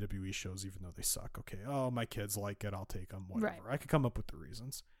to WWE shows even though they suck. Okay, oh, my kids like it. I'll take them. Whatever. Right. I could come up with the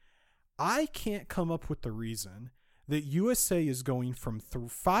reasons. I can't come up with the reason that USA is going from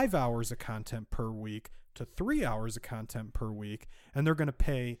 5 hours of content per week to 3 hours of content per week, and they're going to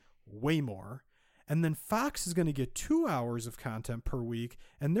pay way more. And then Fox is going to get 2 hours of content per week,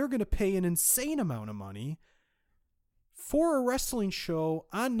 and they're going to pay an insane amount of money for a wrestling show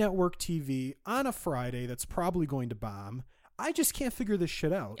on network TV on a Friday that's probably going to bomb. I just can't figure this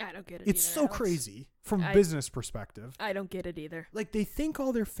shit out. I don't get it It's either, so Alex. crazy from a business perspective. I don't get it either. Like, they think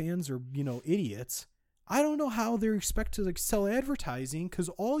all their fans are, idiots. I don't know how they expect to sell advertising because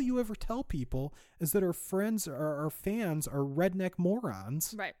all you ever tell people is that our friends or our fans are redneck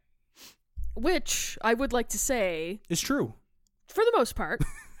morons. Right. Which I would like to say, It's true. for the most part,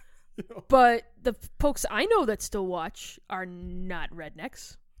 but the folks I know that still watch are not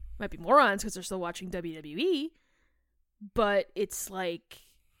rednecks. Might be morons because they're still watching WWE, but it's like,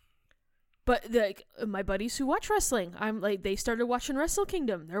 my buddies who watch wrestling, I'm like, they started watching Wrestle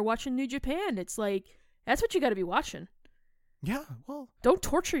Kingdom. They're watching New Japan. It's like, that's what you got to be watching. Yeah, well, Don't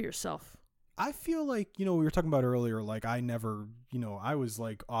torture yourself. I feel like, we were talking about earlier, like I never, I was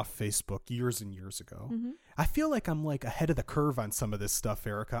like off Facebook years and years ago. Mm-hmm. I feel like I'm like ahead of the curve on some of this stuff,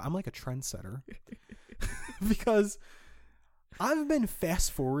 Erica. I'm like a trendsetter because I've been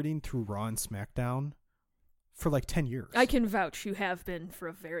fast forwarding through Raw and SmackDown for like 10 years. I can vouch you have been for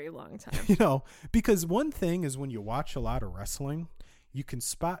a very long time. Because one thing is when you watch a lot of wrestling, you can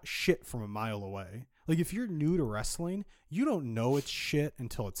spot shit from a mile away. Like if you're new to wrestling, you don't know it's shit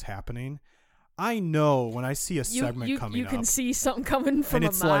until it's happening. I know when I see a segment coming you up. You can see something coming from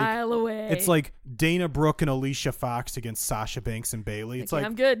and a mile away. It's like Dana Brooke and Alicia Fox against Sasha Banks and Bayley. It's like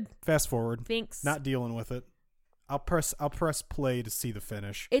I'm good. Fast forward. Thanks. Not dealing with it. I'll press play to see the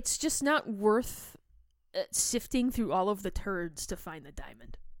finish. It's just not worth sifting through all of the turds to find the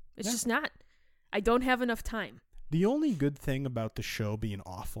diamond. It's just not. I don't have enough time. The only good thing about the show being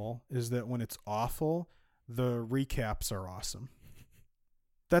awful is that when it's awful, the recaps are awesome.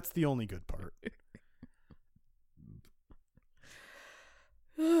 That's the only good part.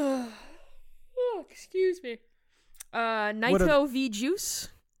 Oh, excuse me. Naito v Juice.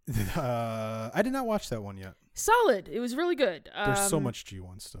 I did not watch that one yet. Solid. It was really good. There's so much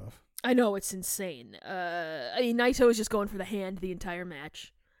G1 stuff. I know, it's insane. Naito was just going for the hand the entire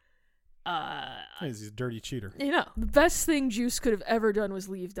match. He's a dirty cheater. The best thing Juice could have ever done was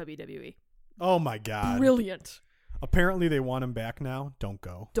leave WWE. Oh my God. Brilliant. Apparently they want him back now. Don't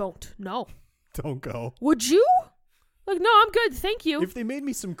go. No. Don't go. Would you? Like, no, I'm good. Thank you. If they made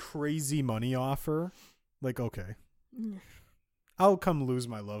me some crazy money offer, like, okay. I'll come lose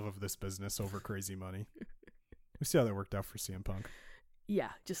my love of this business over crazy money. We see how that worked out for CM Punk. Yeah,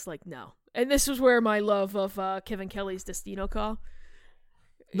 just like, no. And this was where my love of Kevin Kelly's Destino call.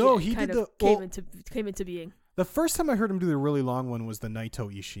 No, he did came into being. The first time I heard him do the really long one was the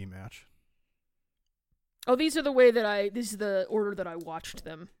Naito Ishii match. Oh, this is the order that I watched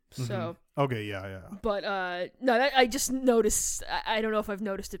them. So Okay, yeah. But no, I just noticed. I don't know if I've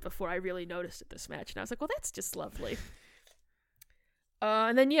noticed it before. I really noticed it this match, and I was like, well, that's just lovely.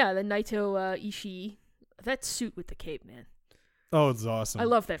 And then Naito Ishii, that suit with the cape, man. Oh, it's awesome. I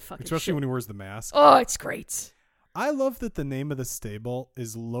love that fucking especially shit. when he wears the mask. Oh, it's great. I love that the name of the stable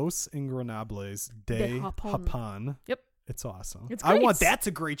is Los Ingobernables de Japón. Yep. It's awesome. It's great. That's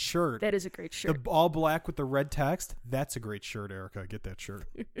a great shirt. That is a great shirt. The all black with the red text. That's a great shirt, Erica. Get that shirt.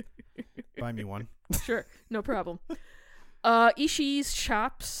 Buy me one. Sure, no problem. Ishii's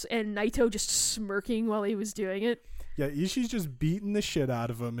chops and Naito just smirking while he was doing it. Yeah, Ishii's just beating the shit out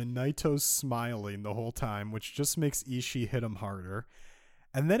of him, and Naito's smiling the whole time, which just makes Ishii hit him harder.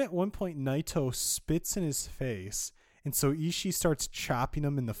 And then at one point, Naito spits in his face, and so Ishii starts chopping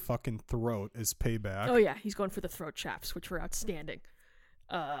him in the fucking throat as payback. Oh yeah, he's going for the throat chops, which were outstanding.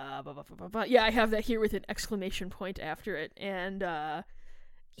 Yeah, I have that here with an exclamation point after it, and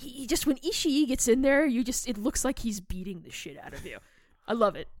he just, when Ishii gets in there, it looks like he's beating the shit out of you. I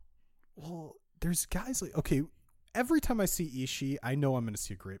love it. Well, there's guys like, okay, every time I see Ishii, I know I'm going to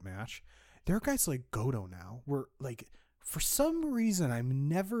see a great match. There are guys like Goto now, where like, for some reason, I'm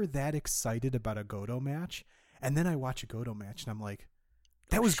never that excited about a Goto match, and then I watch a Goto match, and I'm like,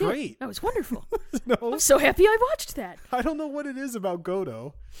 that was great. That was wonderful. No, I'm so happy I watched that. I don't know what it is about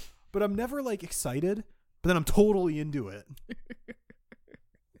Goto, but I'm never like excited, but then I'm totally into it.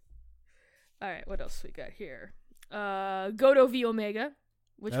 All right, what else we got here? Goto v Omega.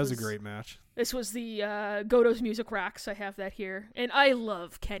 Which That was a great match. This was the Goto's Music Rocks. I have that here. And I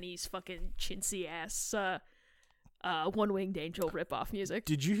love Kenny's fucking chintzy ass One Winged Angel ripoff music.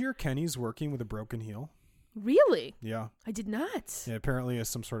 Did you hear Kenny's working with a broken heel? Really? Yeah. I did not. Yeah, apparently he has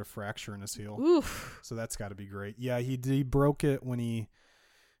some sort of fracture in his heel. Oof. So that's got to be great. Yeah, he broke it when he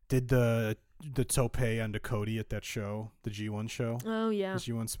did the tope onto Cody at that show, the G1 show. Oh, yeah. The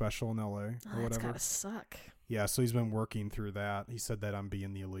G1 special in LA or That's whatever. gotta suck. Yeah, so he's been working through that. He said that on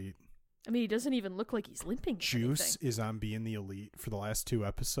Being the Elite. I mean, he doesn't even look like he's limping. Juice is on Being the Elite for the last 2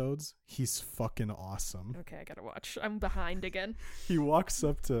 episodes. He's fucking awesome. Okay, I gotta watch. I'm behind again. He walks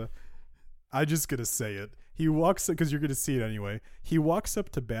up to... I'm just going to say it. He walks up, because you're going to see it anyway. He walks up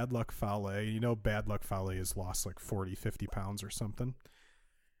to Bad Luck Fale. You know Bad Luck Fale has lost like 40, 50 pounds or something.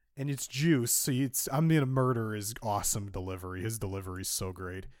 And it's Juice. So I'm Gonna Murder his awesome delivery. His delivery's so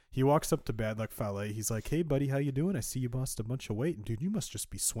great. He walks up to Bad Luck Fale. He's like, hey, buddy, how you doing? I see you lost a bunch of weight. And, dude, you must just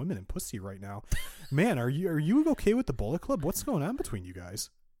be swimming in pussy right now. Man, are you okay with the Bullet Club? What's going on between you guys?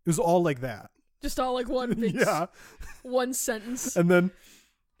 It was all like that. Just all like one big one sentence. And then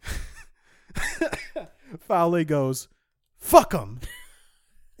Fale goes, fuck him.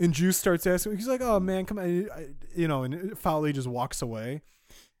 And Juice starts asking, he's like, oh man, come on. And Fale just walks away.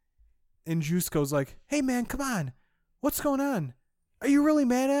 And Juice goes like, hey man, come on. What's going on? Are you really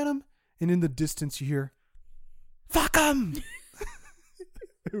mad at him? And in the distance you hear, fuck him.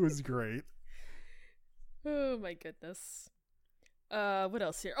 It was great. Oh my goodness. What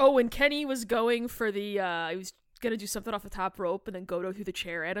else here? Oh, when Kenny was going for the, he was gonna do something off the top rope and then Goto threw the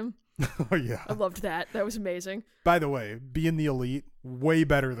chair at him. Oh yeah. I loved that. That was amazing. By the way, Being the Elite, way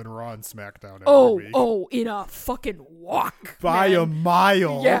better than Raw and SmackDown every week. Oh, in a fucking walk. By a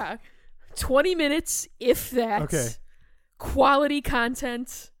mile. Yeah. 20 minutes, if that. Okay. Quality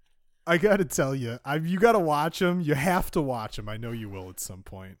content. I gotta tell you, you gotta watch them. You have to watch them. I know you will at some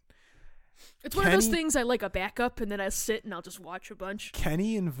point. It's one of those things I like a backup, and then I sit and I'll just watch a bunch.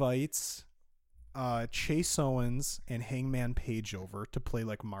 Kenny invites Chase Owens and Hangman Page over to play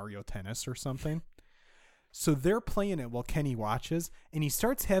like Mario Tennis or something. So they're playing it while Kenny watches, and he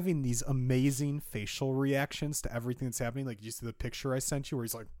starts having these amazing facial reactions to everything that's happening. Like, you see the picture I sent you where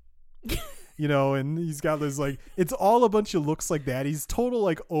he's like, and he's got this like, it's all a bunch of looks like that. He's total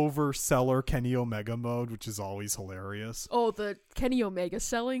like overseller Kenny Omega mode, which is always hilarious. Oh, the Kenny Omega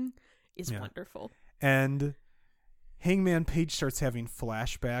selling is wonderful. And Hangman Page starts having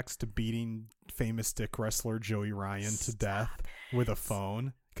flashbacks to beating famous dick wrestler Joey Ryan to death with a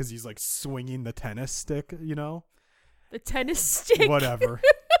phone because he's like swinging the tennis stick, The tennis stick. Whatever.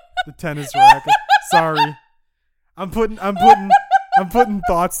 The tennis racket. Sorry. I'm putting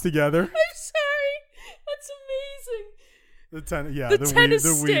thoughts together. I'm sorry. That's amazing. The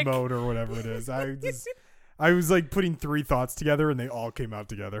tennis stick. Wiimote or whatever it is. I was like putting 3 thoughts together and they all came out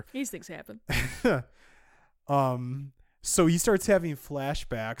together. These things happen. So he starts having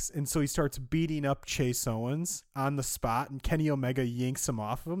flashbacks, and so he starts beating up Chase Owens on the spot, and Kenny Omega yanks him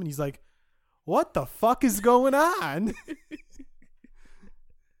off of him, and he's like, what the fuck is going on?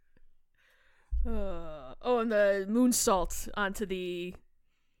 And the moonsault onto the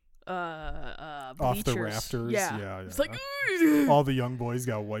off the rafters. Yeah. It's like all the young boys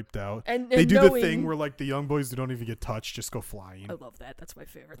got wiped out. And they do the thing where like the young boys who don't even get touched just go flying. I love that. That's my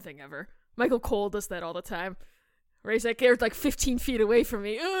favorite thing ever. Michael Cole does that all the time. Where he's like, they're like 15 feet away from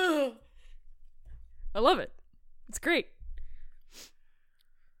me. Ugh. I love it. It's great.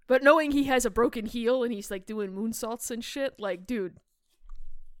 But knowing he has a broken heel and he's like doing moonsaults and shit, like, dude,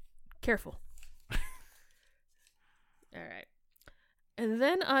 careful. All right. And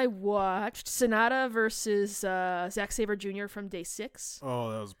then I watched Sonata versus Zack Sabre Jr. from Day 6. Oh,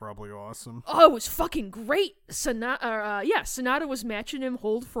 that was probably awesome. Oh, it was fucking great. Sonata was matching him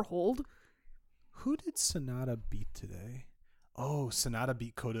hold for hold. Who did Sonata beat today? Oh, Sonata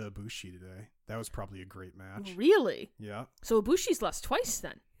beat Kota Ibushi today. That was probably a great match. Really? Yeah. So Ibushi's lost twice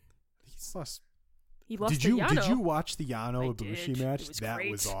then. He's lost. He lost Did to you Yano. watch the Yano Ibushi match? That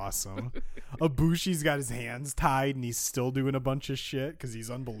great. was awesome. Ibushi's got his hands tied and he's still doing a bunch of shit because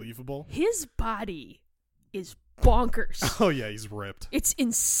he's unbelievable. His body is bonkers. Oh yeah, he's ripped. It's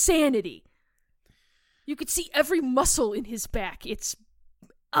insanity. You could see every muscle in his back. It's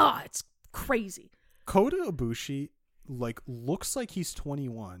crazy. Kota Ibushi looks like he's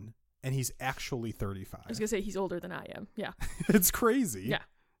 21 and he's actually 35. I was gonna say he's older than I am. Yeah. It's crazy. Yeah.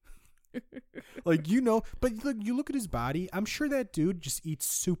 But you look at his body. I'm sure that dude just eats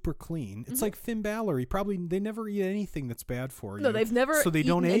super clean. It's like Finn Balor. They never eat anything that's bad for you. No, they've never so they eaten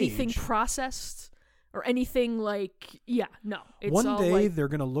don't anything age. processed or anything no. It's One all day they're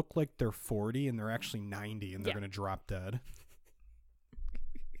gonna look like they're 40 and they're actually 90 and they're Yeah. gonna drop dead.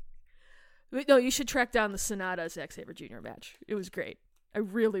 No, you should track down the Sonata Zack Sabre Jr. match. It was great. I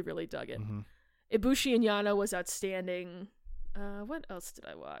really, really dug it. Mm-hmm. Ibushi and Yano was outstanding. What else did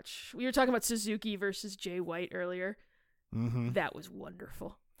I watch? We were talking about Suzuki versus Jay White earlier. Mm-hmm. That was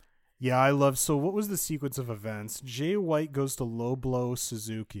wonderful. Yeah, I love. So what was the sequence of events? Jay White goes to low blow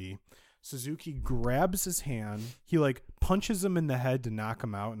Suzuki. Suzuki grabs his hand. He punches him in the head to knock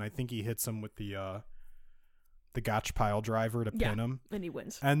him out, and I think he hits him with the Gotch pile driver to pin him. And he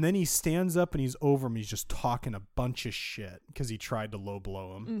wins. And then he stands up and he's over him. He's just talking a bunch of shit because he tried to low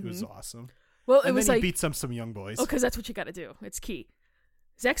blow him. It was awesome. Well, And then he beats up some young boys. Oh, because that's what you got to do. It's key.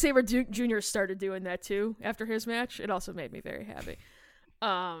 Zack Sabre Jr. started doing that too after his match. It also made me very happy.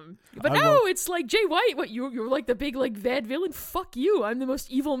 But it's like Jay White. What you're like the big bad villain? Fuck you! I'm the most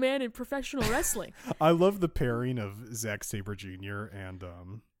evil man in professional wrestling. I love the pairing of Zack Sabre Jr. and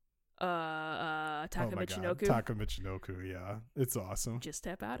Taka Michinoku. Taka Michinoku. Yeah, it's awesome. Just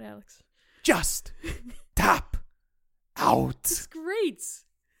tap out, Alex. Just tap out. It's great.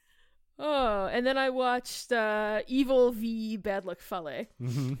 Oh, and then I watched Evil v Bad Luck Fale.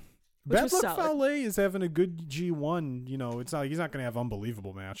 Mm-hmm. Which Bad was Luck solid. Fale is having a good G1. You know, it's not he's not going to have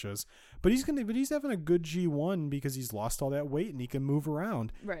unbelievable matches, but he's having a good G1 because he's lost all that weight and he can move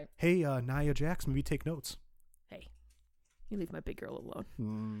around. Right. Hey, Nia Jax, maybe take notes. Hey, you leave my big girl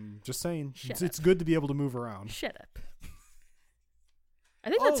alone. Just saying, Shut it's up. good to be able to move around. Shut up. I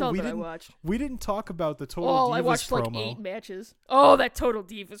think that's all that I watched. We didn't talk about the Total Divas I watched promo. 8 matches. Oh, that Total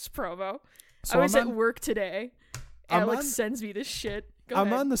Divas promo. So I was at work today. I'm Alex on- sends me this shit. Go I'm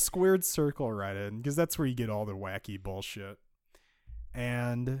ahead. on the Squared Circle Reddit because that's where you get all the wacky bullshit.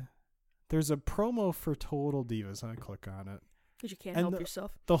 And there's a promo for Total Divas. I click on it. Because you can't and help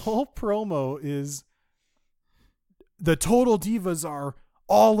yourself. The whole promo is the Total Divas are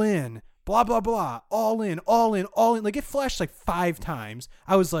all in, blah, blah, blah, all in, all in, all in. Like, it flashed 5 times.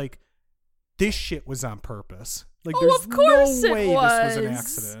 I was like, this shit was on purpose. Like, Oh, there's of course no it way this was an was.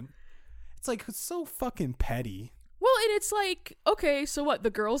 accident. It's so fucking petty. Well, and it's like, okay, so what?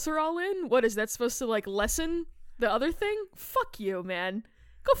 The girls are all in? What is that supposed to lessen the other thing? Fuck you, man.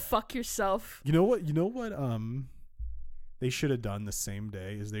 Go fuck yourself. You know what? They should have done the same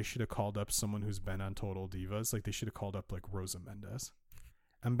day is they should have called up someone who's been on Total Divas. Like, they should have called up Rosa Mendes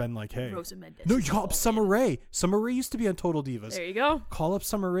and been like, hey. Rosa Mendes. No, you is call all up Summer in. Rae. Summer Rae used to be on Total Divas. There you go. Call up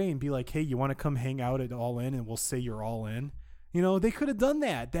Summer Rae and be like, hey, you want to come hang out at All In and we'll say you're all in? You know, they could have done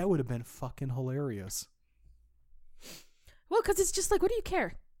that. That would have been fucking hilarious. Well, because it's just what do you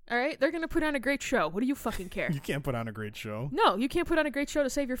care? All right? They're going to put on a great show. What do you fucking care? You can't put on a great show. No, you can't put on a great show to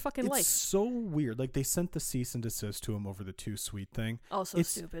save your fucking It's life. so weird. They sent the cease and desist to him over the Too Sweet thing. Also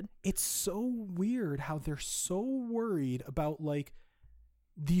stupid. It's so weird how they're so worried about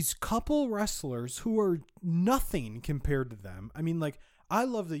these couple wrestlers who are nothing compared to them. I mean, I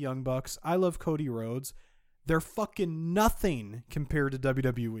love the Young Bucks. I love Cody Rhodes. They're fucking nothing compared to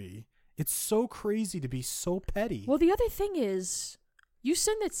WWE. It's so crazy to be so petty. Well, the other thing is, you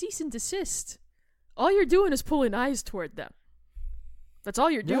send that cease and desist. All you're doing is pulling eyes toward them. That's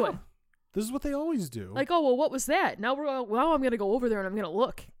all you're doing. Yeah. This is what they always do. Oh, well, what was that? Now I'm going to go over there and I'm going to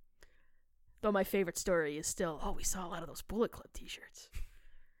look. Though my favorite story is still, we saw a lot of those Bullet Club t-shirts.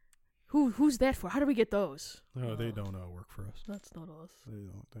 Who's that for? How do we get those? No, they don't work for us. That's not us. They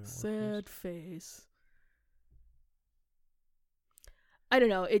don't work for us. Sad face. I don't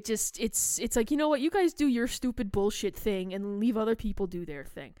know. It's you know what? You guys do your stupid bullshit thing and leave other people do their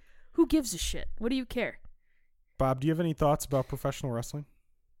thing. Who gives a shit? What do you care? Bob, do you have any thoughts about professional wrestling?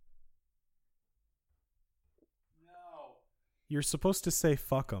 No. You're supposed to say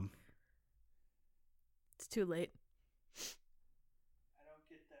fuck him. It's too late. I don't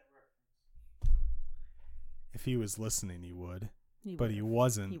get that reference. If he was listening, he would. He But he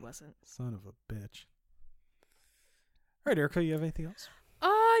wasn't. He wasn't. Son of a bitch. All right, Erica, you have anything else?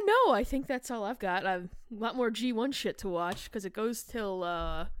 No, I think that's all I've got. I've a lot more G1 shit to watch because it goes till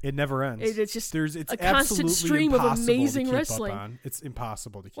It never ends. it's just it's a constant absolutely stream of impossible amazing to keep wrestling. Up on. It's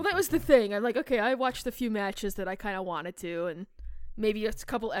impossible to keep Well, that up was the on. thing. I'm like, okay, I watched the few matches that I kind of wanted to, and maybe it's a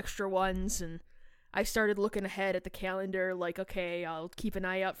couple extra ones, and I started looking ahead at the calendar, like, okay, I'll keep an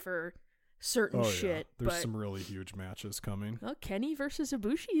eye out for certain shit. Yeah. There's but, some really huge matches coming. well, Kenny versus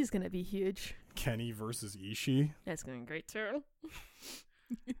Ibushi is going to be huge. Kenny versus Ishii. That's going to be great, too.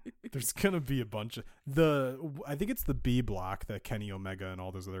 There's gonna be a bunch of I think it's the B block that Kenny Omega and all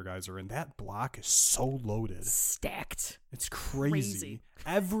those other guys are in. That block is so loaded. Stacked. It's crazy. Crazy.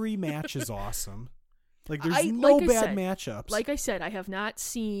 Every match is awesome. Like there's Like no I bad said- matchups. Like I said, I have not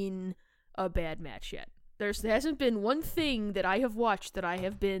seen a bad match yet. There hasn't been one thing that I have watched that I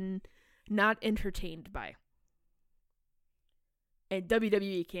have been not entertained by. And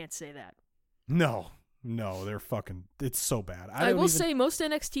WWE can't say that. No, they're fucking. It's so bad. I will say most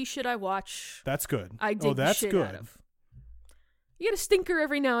NXT shit I watch, that's good. I dig that's the shit good. out of. You get a stinker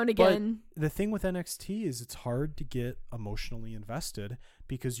every now and again. But the thing with NXT is it's hard to get emotionally invested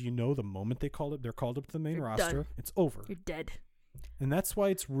because the moment they're called up to the main You're roster, done. it's over. You're dead. And that's why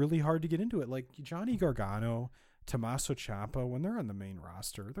it's really hard to get into it. Like Johnny Gargano, Tommaso Ciampa, when they're on the main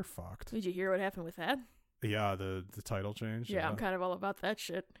roster, they're fucked. Did you hear what happened with that? Yeah, the title change. Yeah, I'm kind of all about that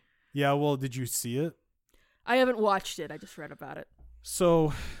shit. Yeah, well, did you see it? I haven't watched it. I just read about it.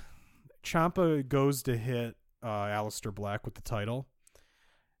 So, Ciampa goes to hit Aleister Black with the title,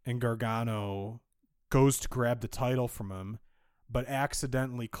 and Gargano goes to grab the title from him, but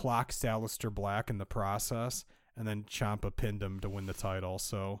accidentally clocks Aleister Black in the process, and then Ciampa pinned him to win the title.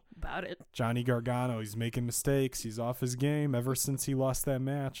 So, About it. Johnny Gargano, he's making mistakes. He's off his game ever since he lost that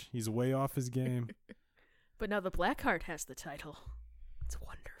match. He's way off his game. But now the Blackheart has the title. It's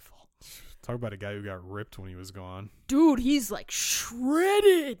wonderful. Talk about a guy who got ripped when he was gone. Dude, he's like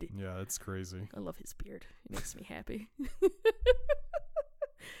shredded. Yeah, it's crazy. I love his beard. It makes me happy.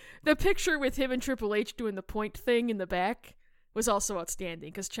 The picture with him and Triple H doing the point thing in the back was also outstanding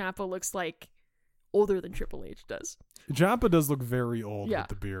because Ciampa looks like older than Triple H does. Ciampa does look very old Yeah. with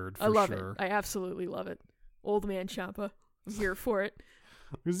the beard, for I love sure. it. I absolutely love it. Old man Ciampa. I'm here for it.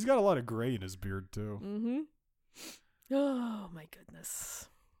 Because he's got a lot of gray in his beard, too. Mm-hmm. Oh, my goodness.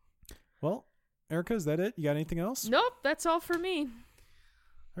 Well, Erica, is that it? You got anything else? Nope, that's all for me.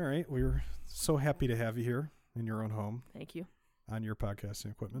 All right. We were so happy to have you here in your own home Thank you. on your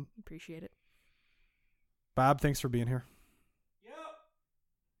podcasting equipment. Appreciate it. Bob, thanks for being here. Yep.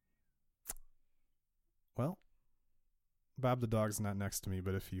 Well, Bob the dog's not next to me,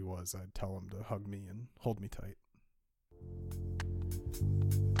 but if he was, I'd tell him to hug me and hold me tight.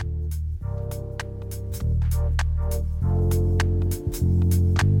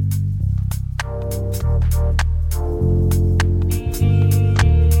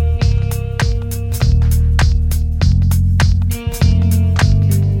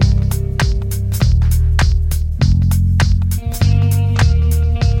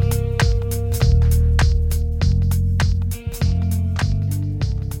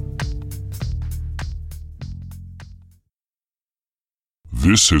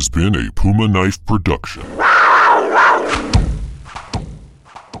 This has been a Puma Knife production.